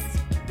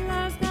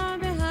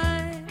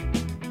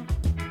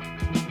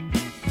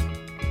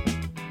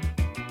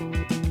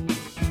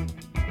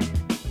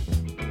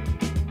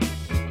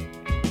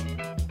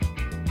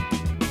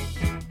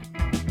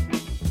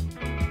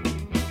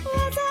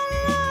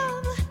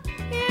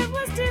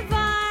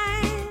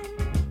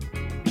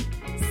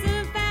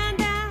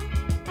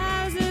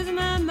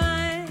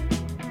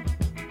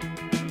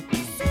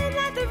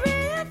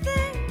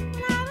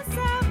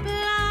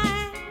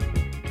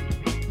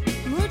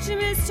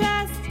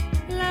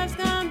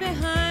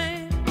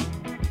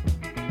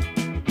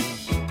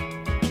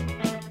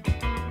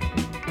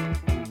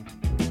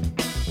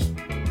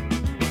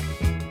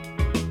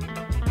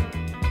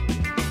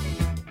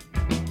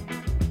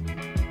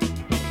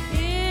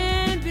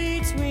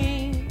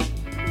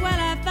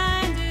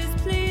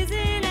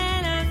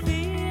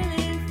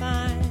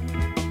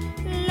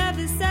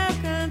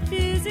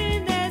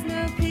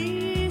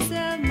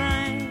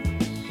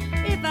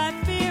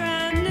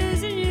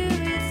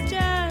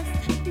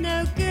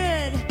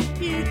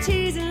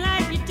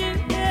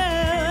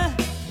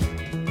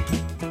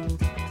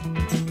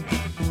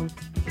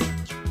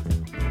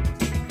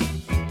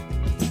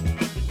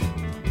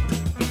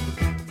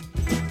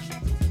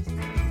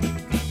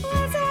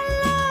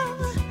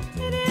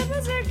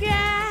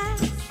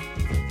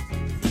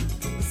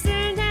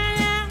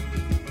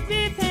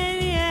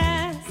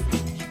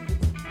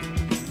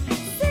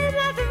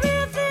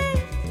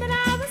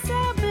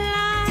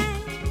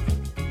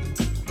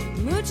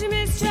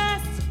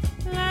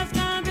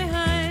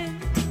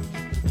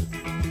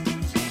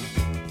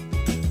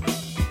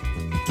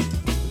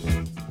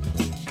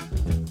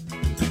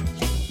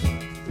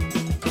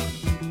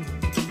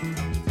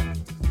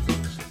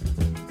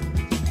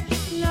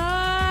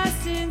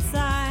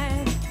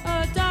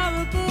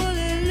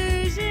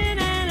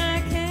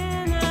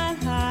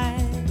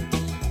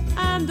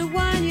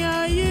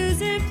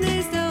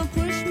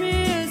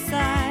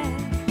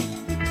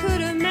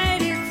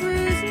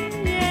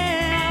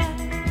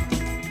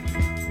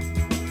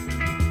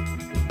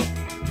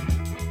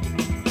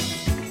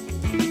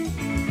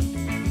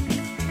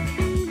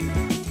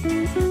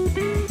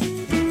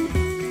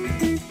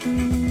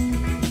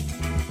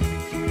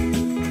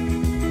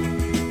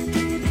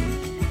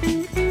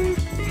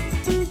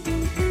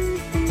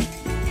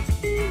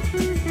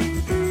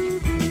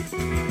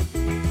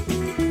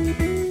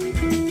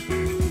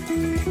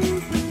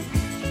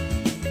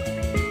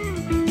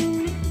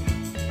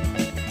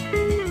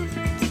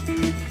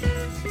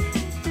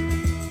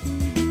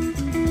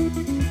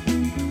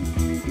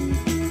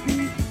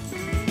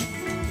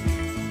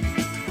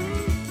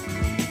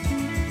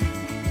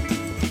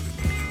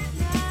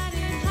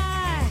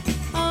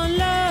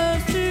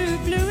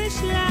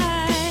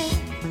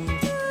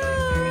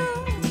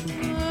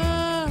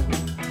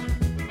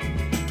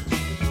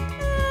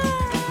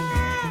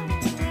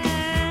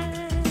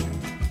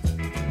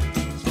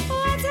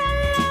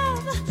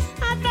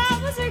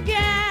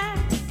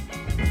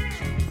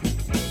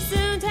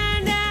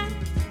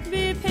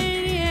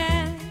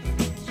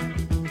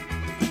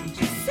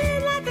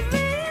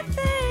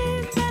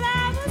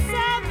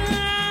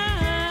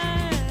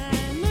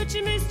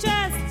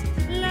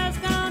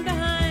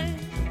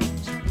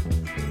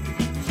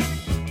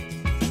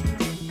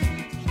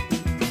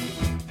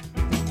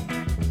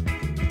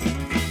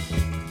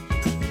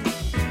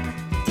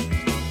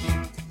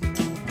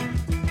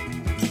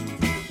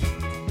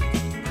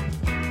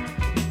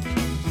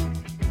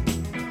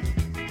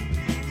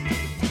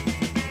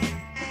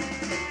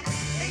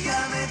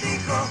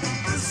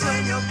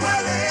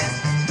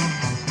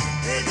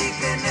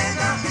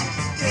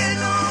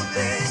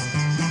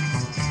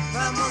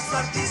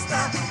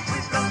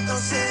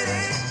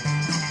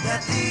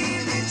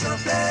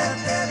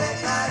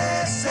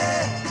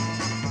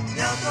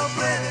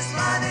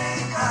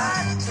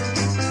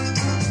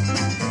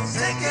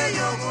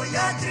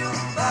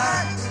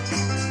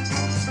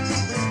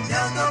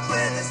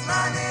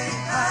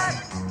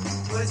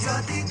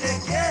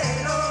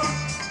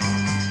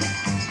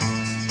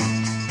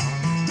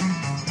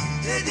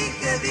le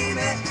dije,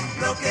 dime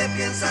lo que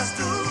piensas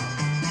tú.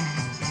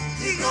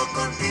 Digo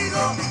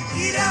contigo,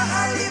 iré a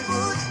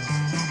Hollywood.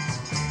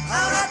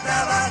 Ahora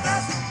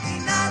trabajas y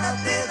nada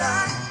te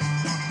dan.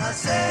 Mas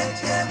sé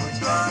que muy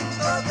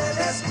pronto te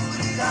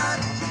descubrirán.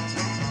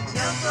 Mi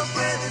auto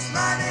puedes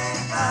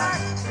manejar.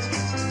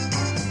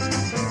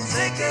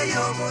 Sé que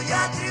yo voy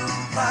a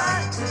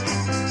triunfar.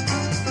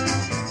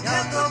 Mi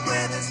auto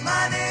puedes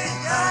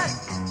manejar.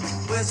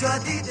 Pues yo a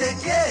ti te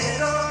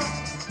quiero.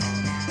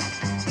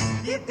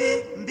 Bipi,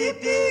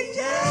 bipi,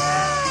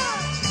 yeah.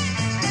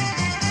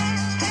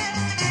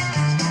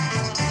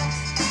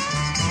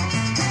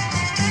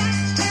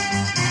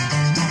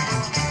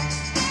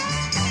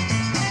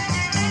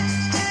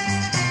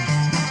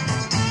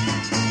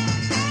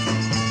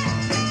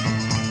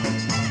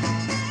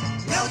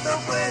 Mi auto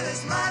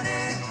puedes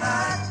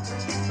manejar.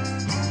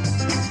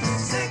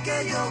 Sé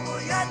que yo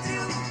voy a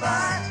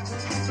triunfar.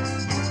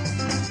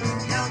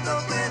 Mi auto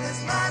puedes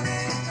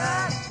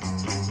manejar.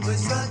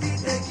 Pues yo a ti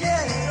te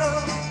quiero.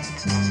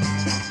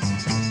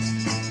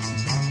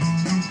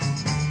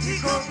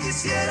 Digo,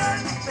 quisiera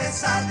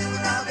empezar de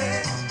una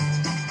vez.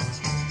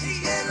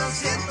 Dije, lo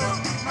siento,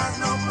 mas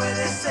no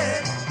puede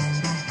ser.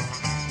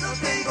 No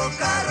tengo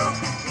carro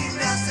y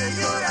me hace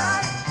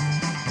llorar.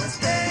 Pues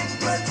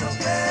tengo el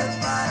chofer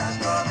para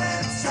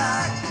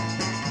comenzar.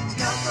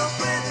 Mi auto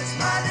puedes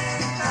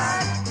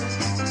manejar.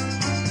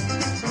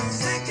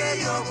 Sé que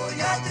yo voy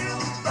a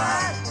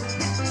triunfar.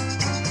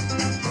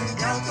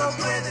 Mi auto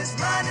puedes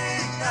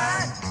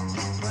manejar.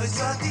 Pues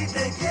yo a ti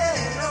te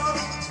quiero.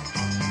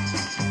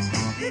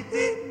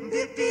 Bipi,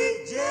 bipi,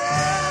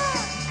 yeah.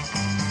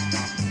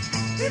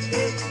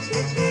 Bipi,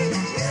 bipi,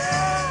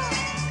 yeah.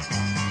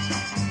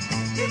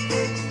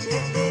 Bipi,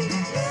 bipi,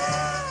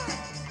 yeah.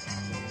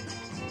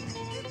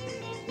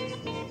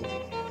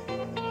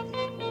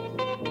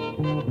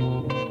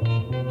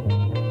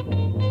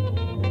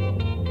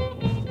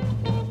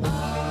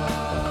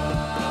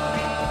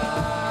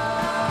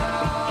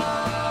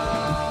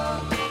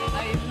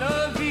 I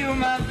love you,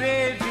 my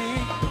baby.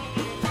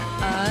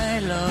 I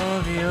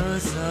love you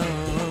so.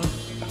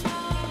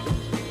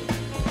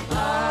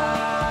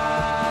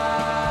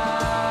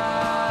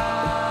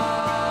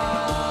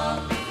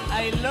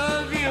 I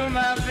love you,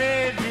 my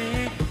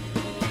baby.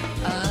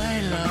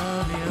 I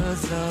love you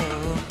so.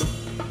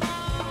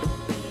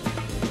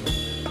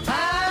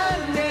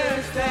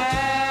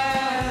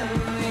 Understand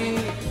me,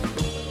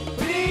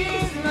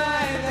 please,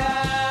 my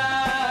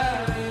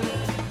darling.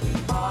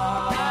 I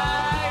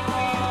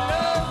will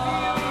love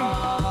you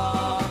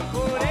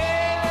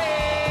forever,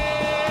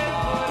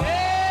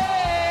 forever,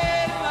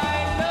 my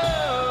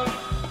love.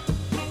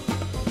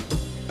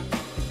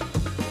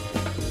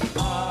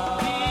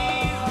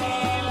 Please, me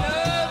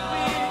love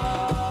me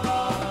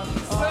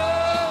so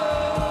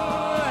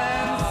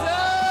and so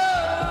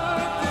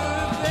to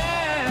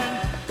them.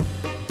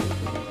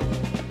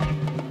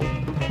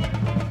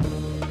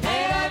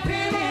 And I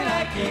feel it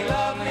like a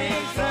lovely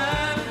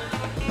sun.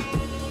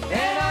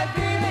 And I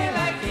feel it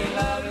like a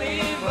lovely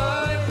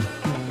voice.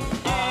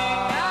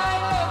 And I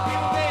love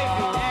you,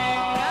 baby.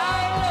 And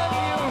I love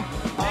you.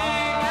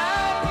 And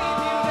I need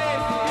you,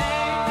 baby.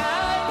 And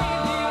I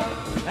need you.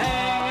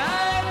 And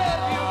I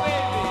love you,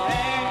 baby.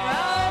 And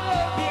I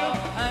love you.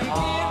 And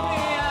kiss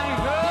me and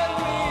hold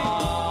me.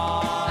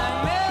 And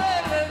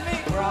never let me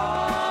cry.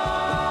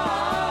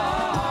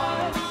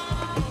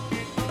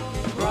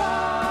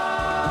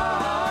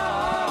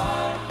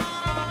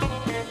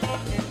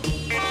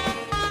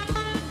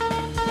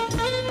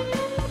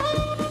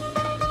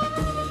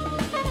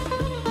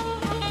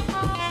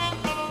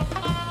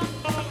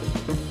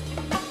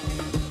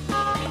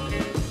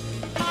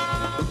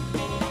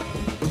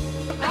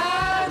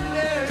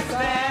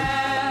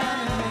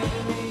 Understand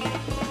me,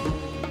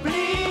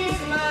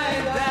 please, my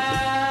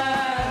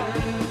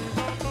darling.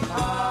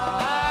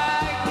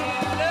 I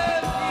can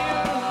love you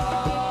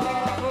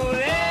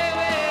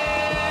forever,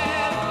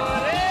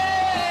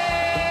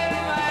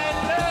 forever, my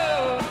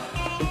love.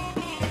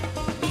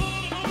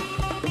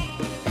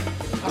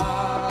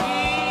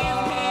 Please,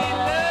 me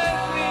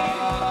love me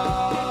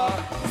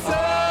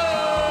so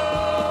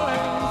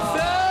and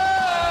so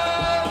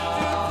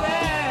to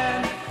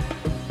them.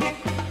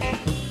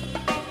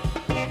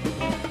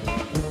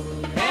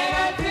 And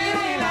I feel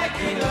it like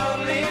a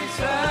lovely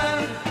sun.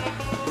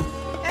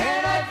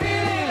 And I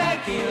feel it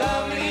like a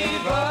lovely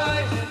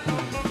voice.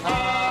 And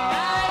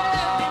I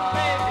love you,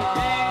 baby.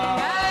 And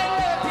I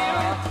love you.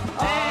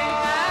 And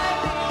I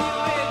need you,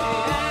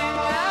 baby. And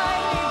I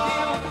need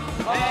you.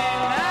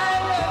 And I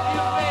love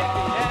you,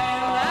 baby.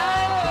 And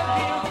I love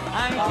you.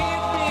 And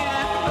kiss me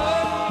and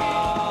hold me.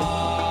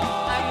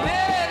 And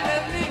never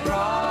let me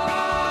cry.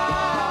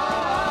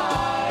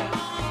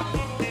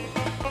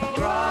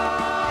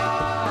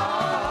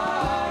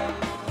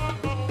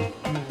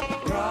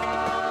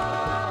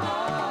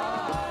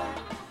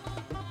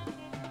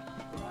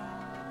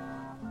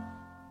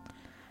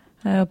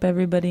 I hope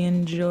everybody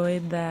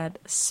enjoyed that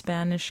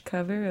Spanish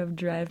cover of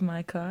Drive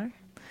My Car.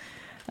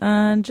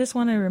 Just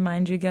want to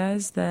remind you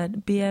guys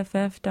that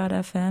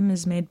BFF.FM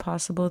is made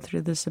possible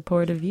through the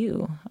support of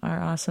you, our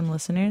awesome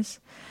listeners,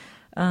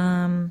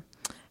 and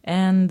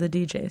the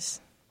DJs.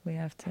 We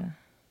have to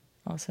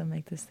also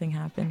make this thing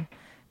happen.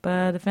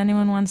 But if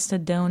anyone wants to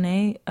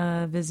donate,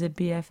 visit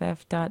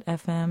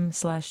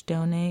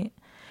bff.fm/donate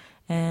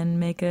and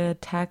make a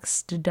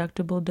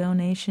tax-deductible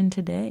donation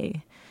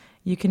today.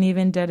 You can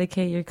even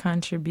dedicate your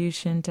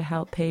contribution to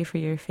help pay for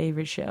your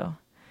favorite show.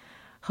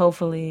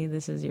 Hopefully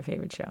this is your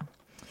favorite show.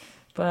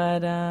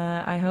 But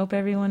I hope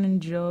everyone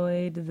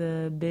enjoyed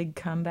the big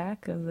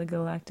comeback of the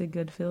Galactic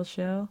Goodfill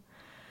show.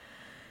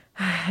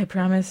 I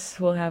promise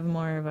we'll have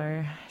more of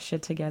our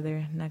shit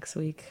together next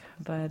week.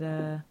 But,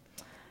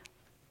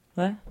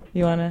 what?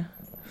 You wanna?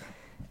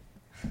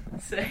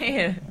 Say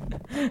it.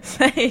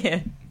 Say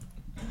it.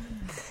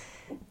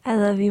 I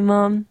love you,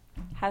 Mom.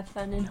 Have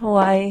fun in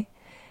Hawaii.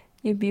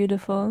 You're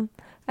beautiful.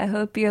 I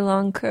hope your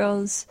long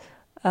curls,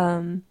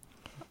 your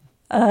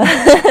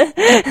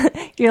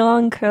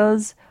long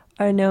curls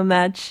are no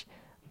match.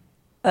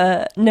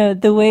 No,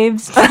 the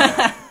waves,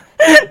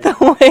 the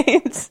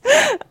waves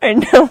are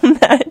no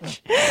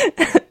match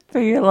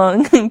for your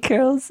long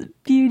curls,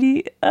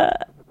 beauty.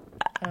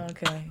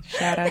 Okay.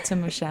 Shout out to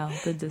Michelle,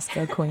 the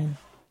disco queen.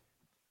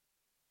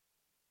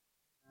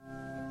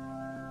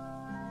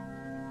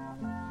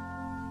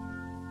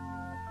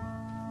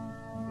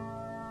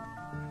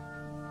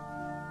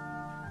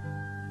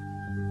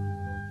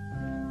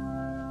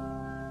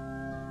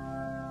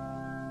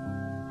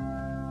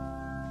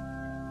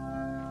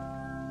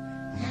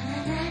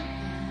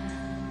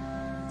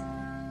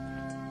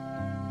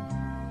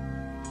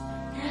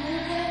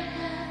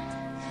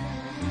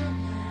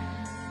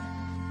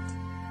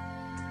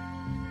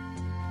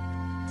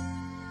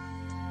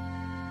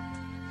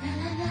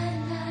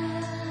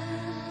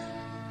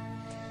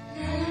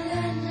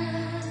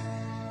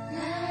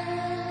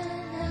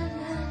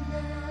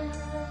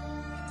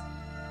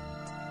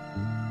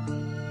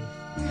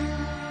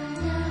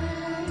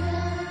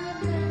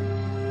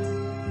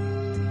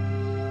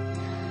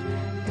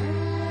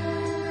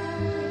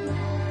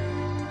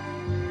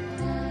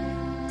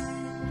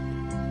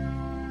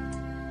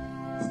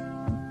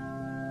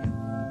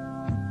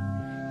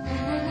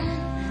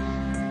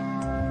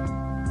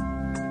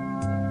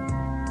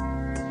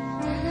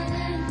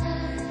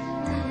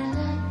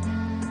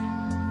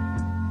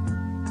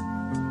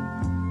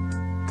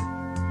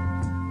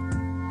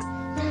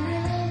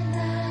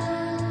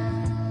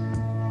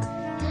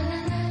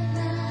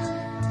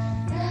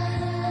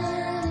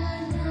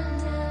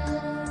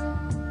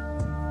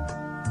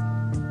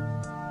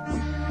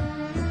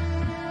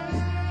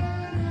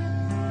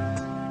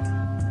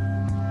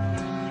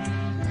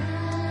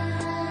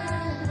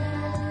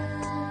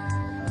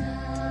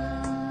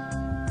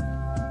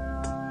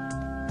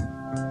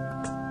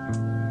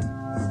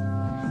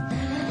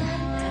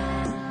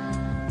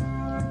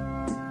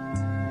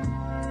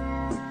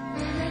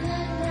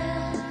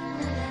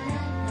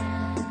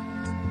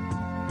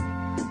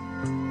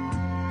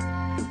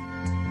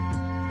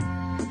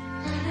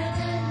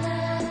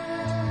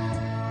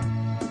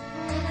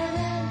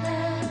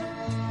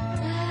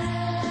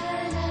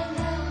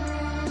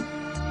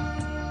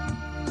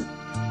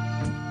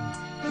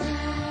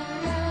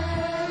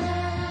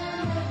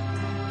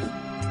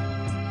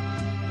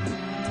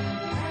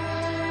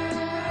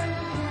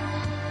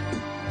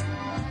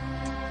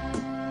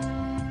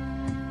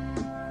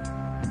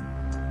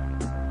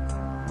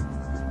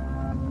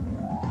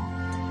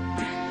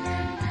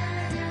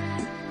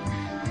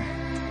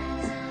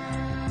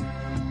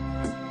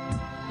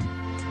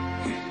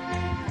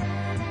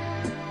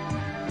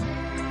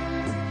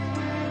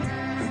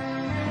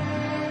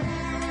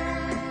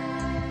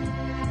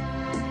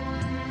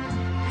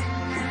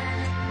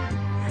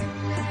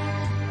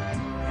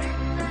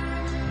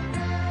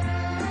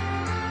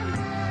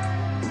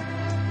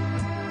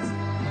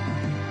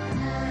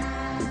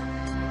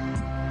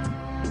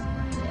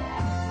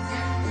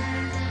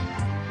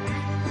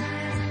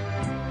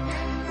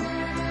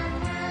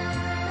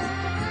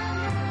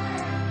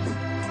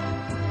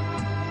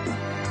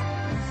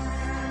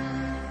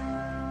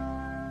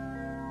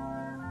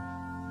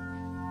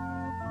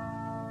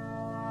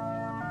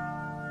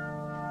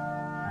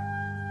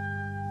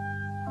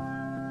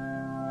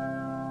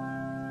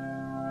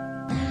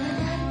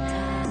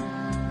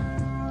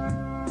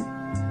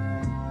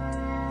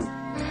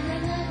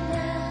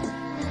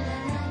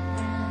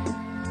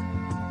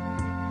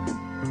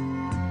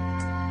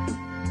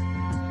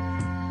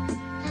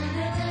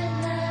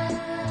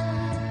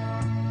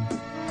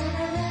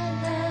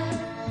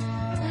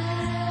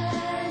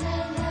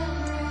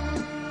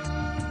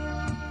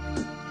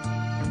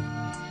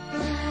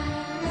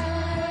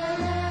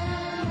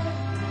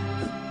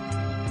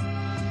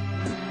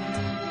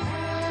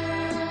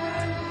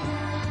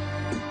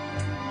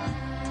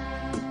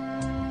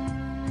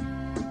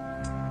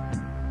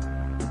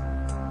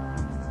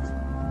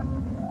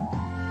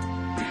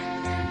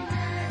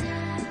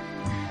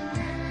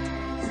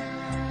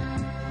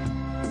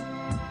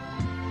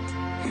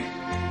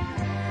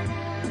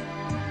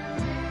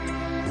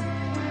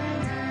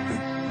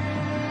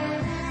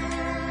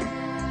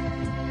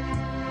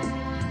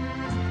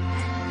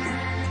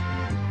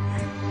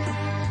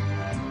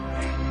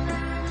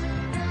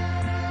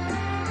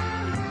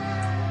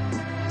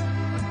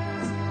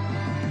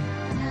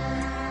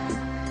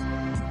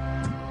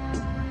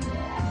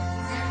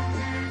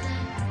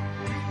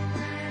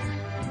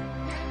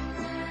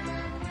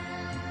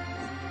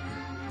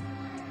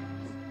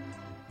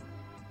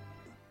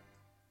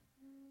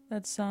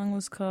 That song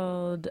was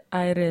called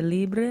Aire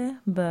Libre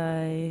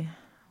by,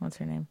 what's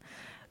her name?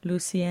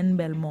 Lucienne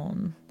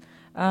Belmont.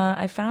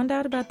 I found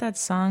out about that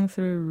song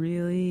through a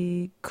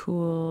really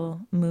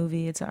cool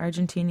movie. It's an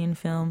Argentinian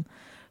film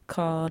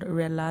called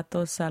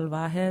Relatos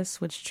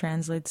Salvajes, which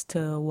translates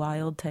to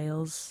Wild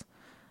Tales,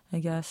 I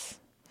guess.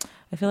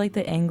 I feel like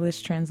the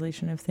English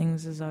translation of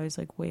things is always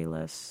like way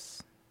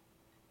less,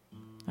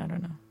 I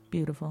don't know,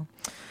 beautiful.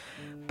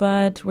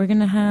 But we're going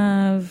to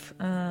have,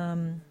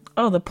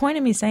 the point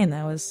of me saying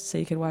that was so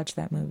you could watch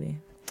that movie.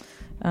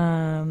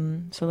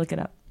 So look it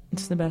up.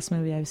 It's the best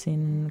movie I've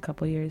seen in a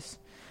couple years.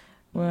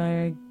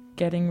 We're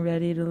getting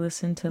ready to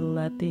listen to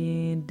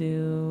Letty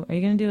do... Are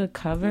you going to do a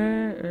cover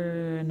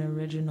or an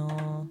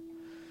original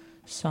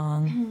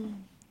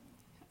song?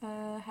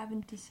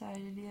 Haven't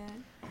decided yet.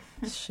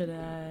 Should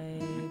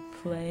I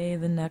play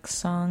the next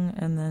song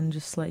and then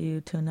just let you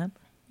tune up?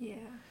 Yeah.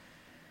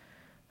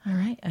 All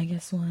right, I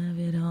guess we'll have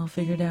it all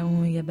figured out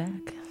when we get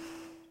back.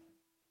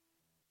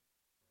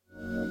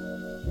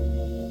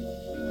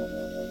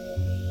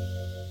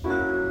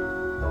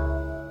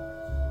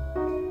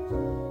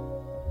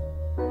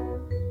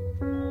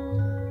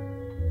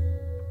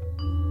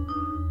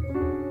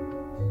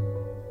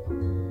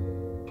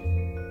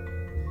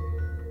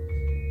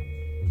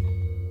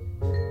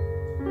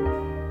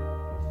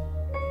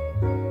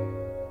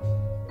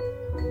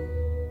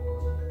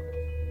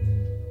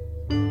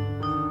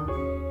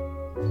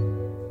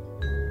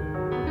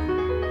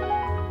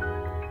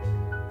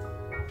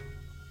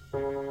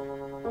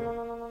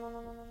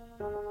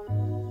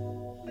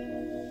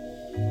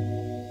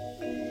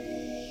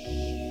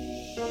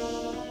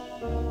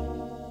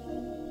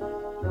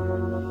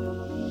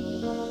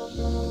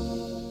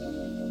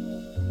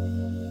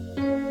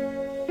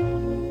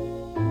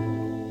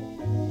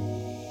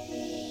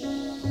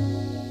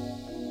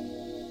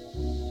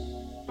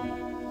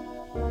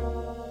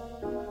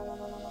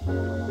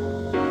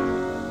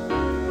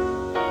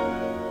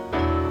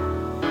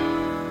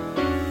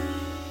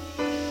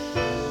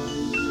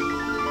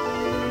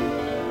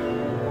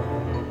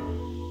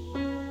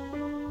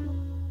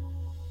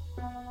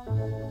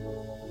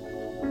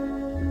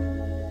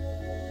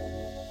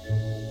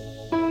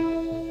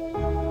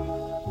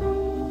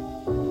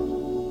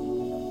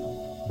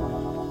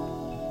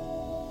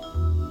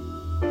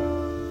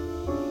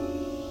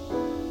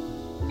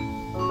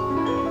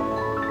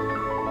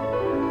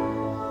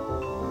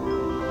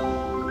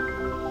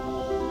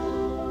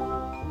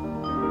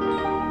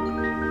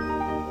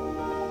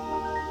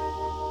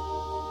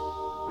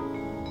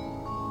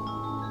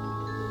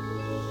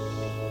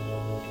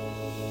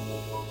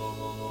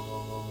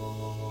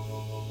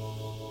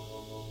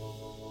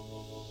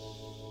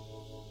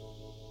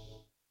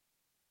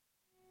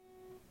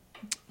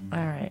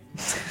 All right.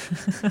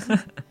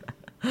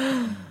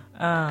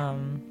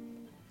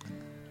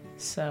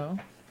 So,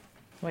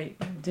 wait,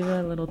 do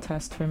a little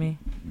test for me.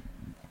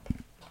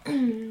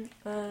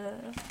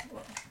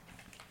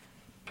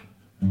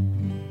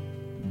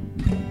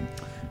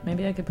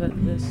 Maybe I could put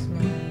this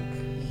mic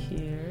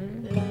here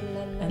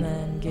and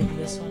then give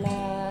this one.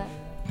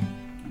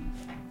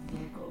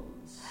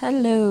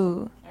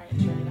 Hello. Alright,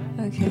 turn it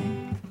on. Okay.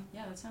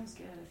 Yeah, that sounds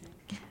good, I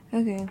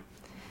think.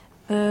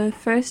 Okay.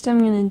 First I'm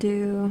gonna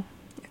do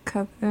a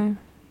cover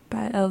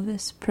by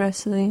Elvis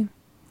Presley.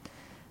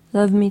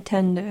 Love Me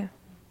Tender.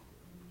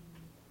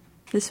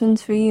 This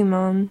one's for you,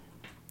 Mom.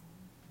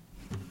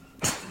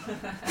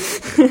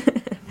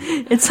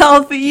 It's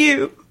all for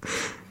you.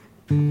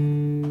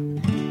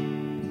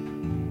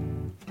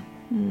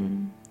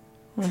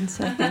 One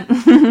second.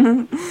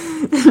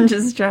 I'm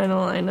just trying to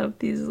line up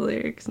these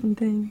lyrics and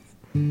things.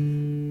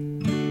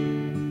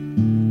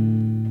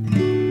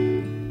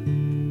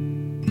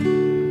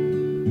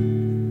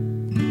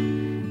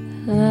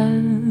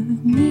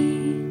 Love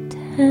me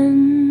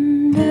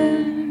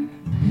tender,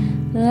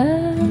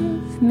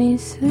 love me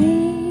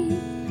sweet,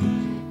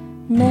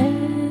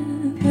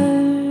 never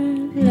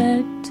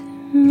let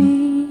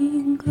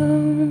me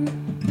go.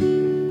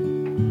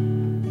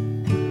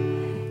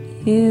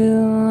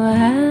 You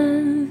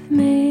have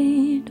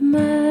made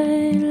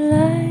my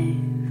life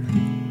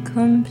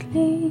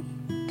complete,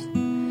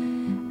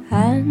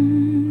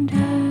 and I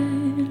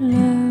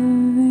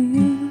love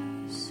you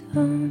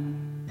so.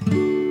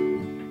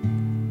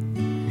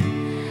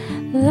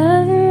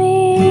 Love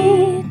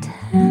me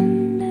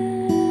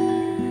tender,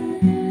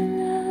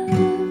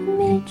 love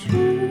me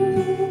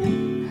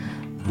true,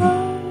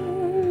 all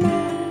my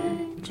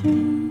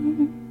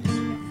dreams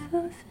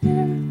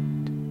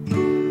fulfilled.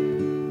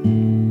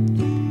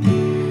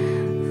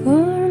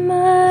 For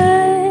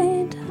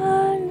my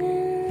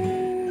darling,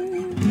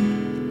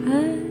 I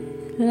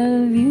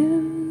love you,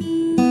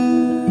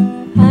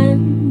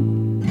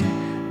 and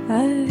I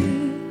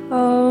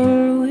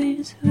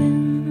always will.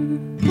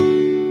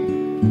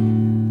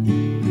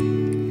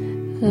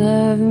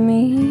 Love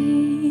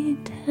me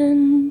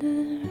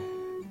tender,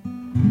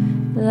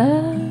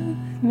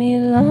 love me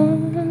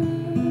long,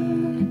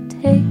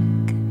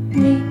 take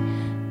me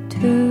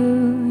to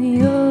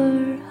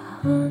your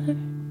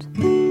heart.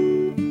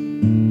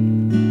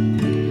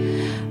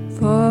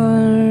 For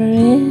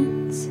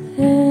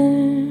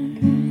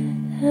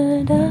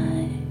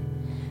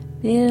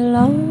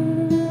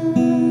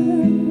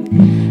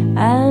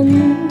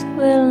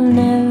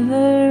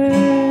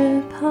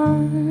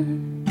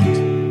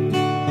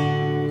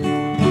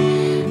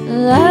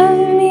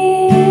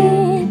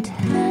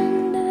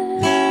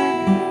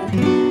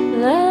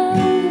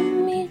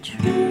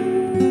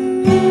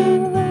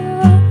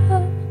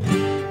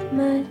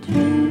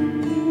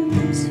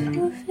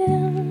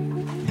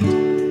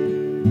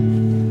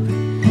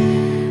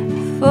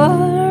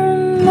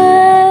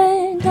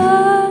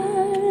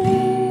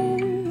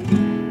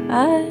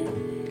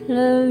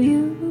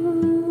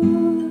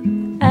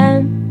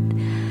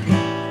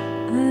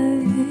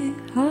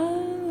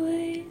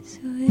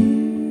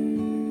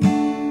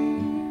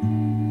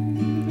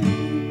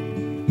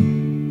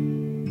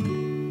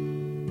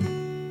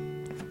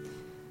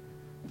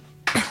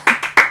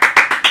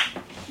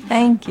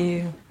Thank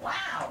you.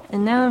 Wow.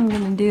 And now I'm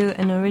gonna do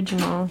an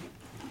original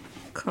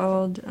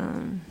called,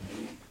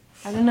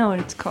 I don't know what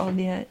it's called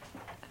yet.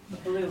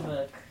 Blue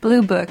Book.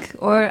 Blue Book,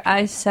 or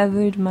I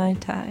Severed My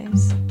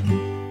Ties.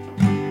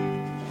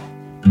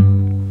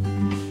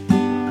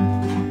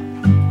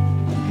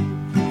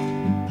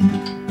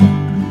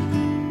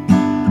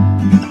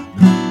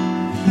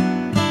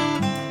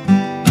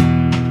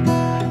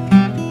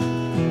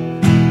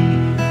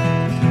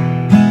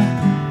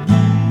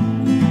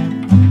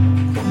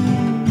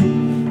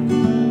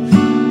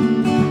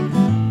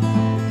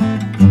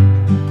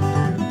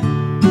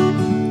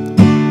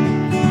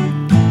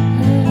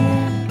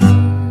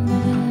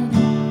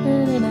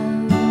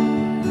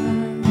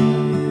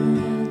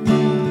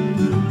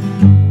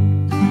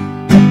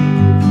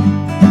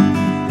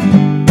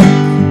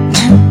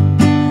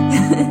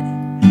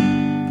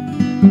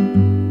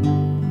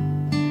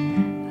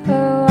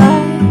 Oh,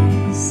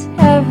 I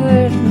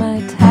severed my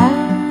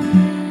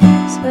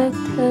ties with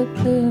the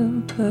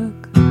Blue Book,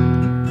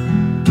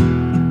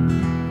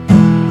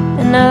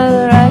 and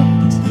I'll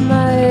write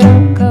my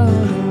own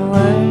golden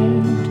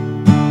word,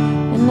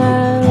 and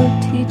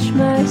I'll teach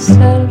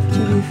myself to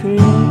be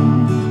free.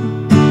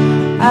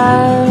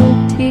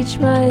 I'll teach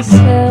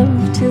myself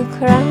to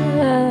cry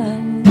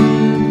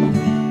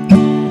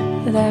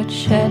without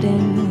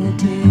shedding a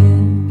tear.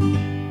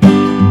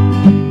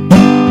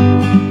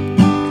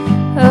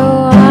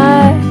 Oh, I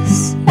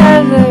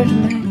severed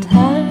my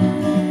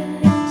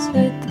ties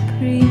with the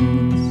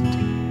priest,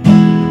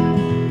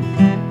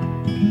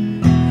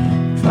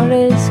 for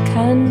his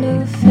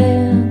candle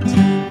failed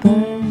to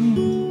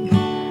burn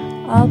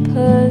all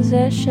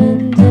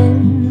possessions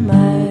in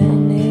my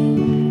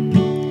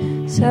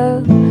name.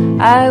 So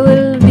I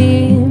will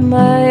be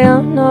my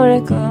own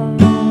oracle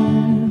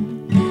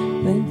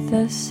with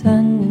the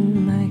sun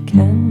in my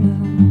candle.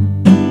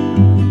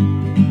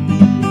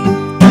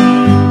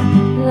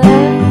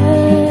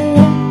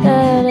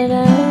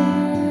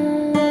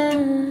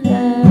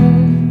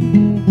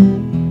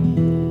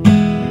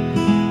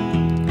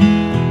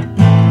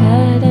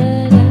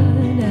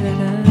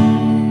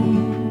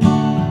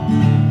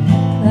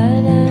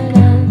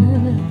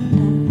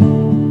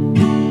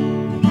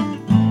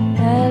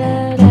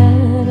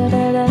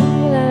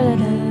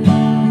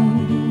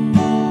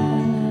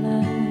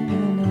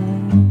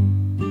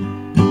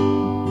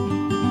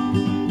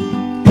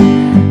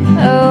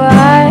 Oh,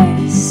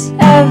 I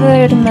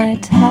severed my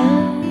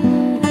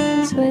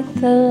ties with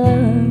the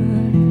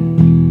Lord,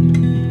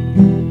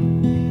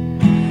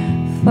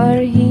 for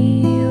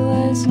he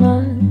was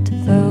not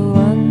the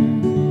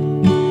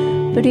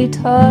one, but he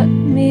taught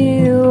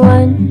me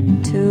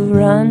when to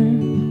run.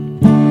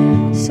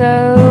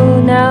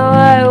 So now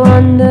I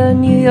wander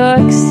New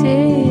York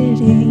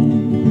City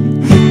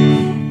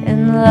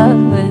in love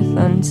with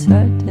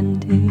uncertainty.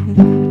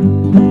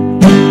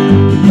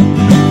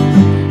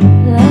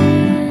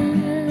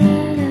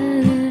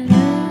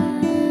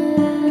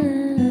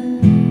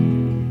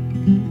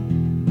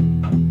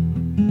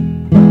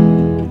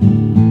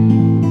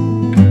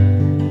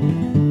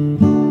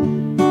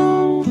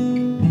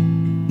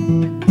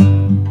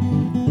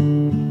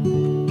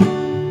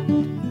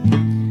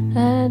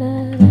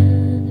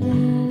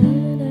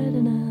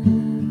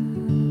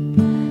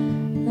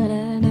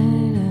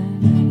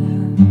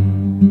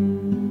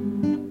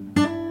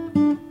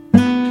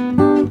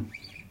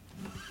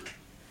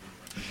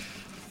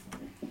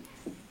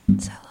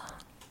 So long.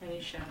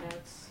 Any shout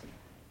outs?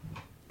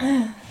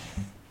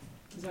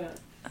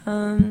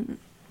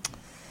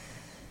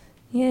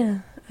 Yeah,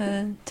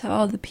 to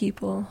all the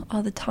people,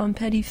 all the Tom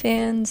Petty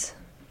fans.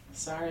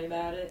 Sorry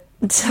about it.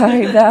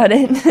 Sorry about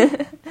it.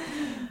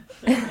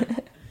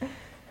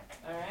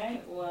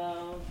 Alright,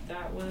 well,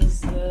 that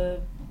was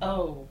the...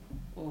 Oh,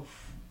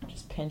 oof.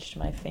 Just pinched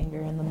my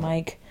finger in the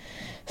mic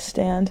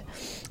stand.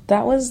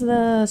 That was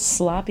the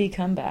sloppy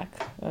comeback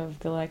of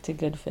Galactic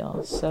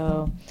Goodfill.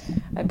 So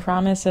I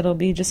promise it'll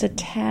be just a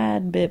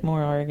tad bit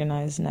more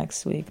organized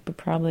next week, but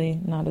probably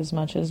not as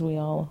much as we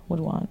all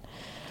would want.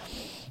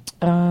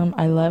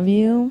 I love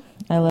you. I love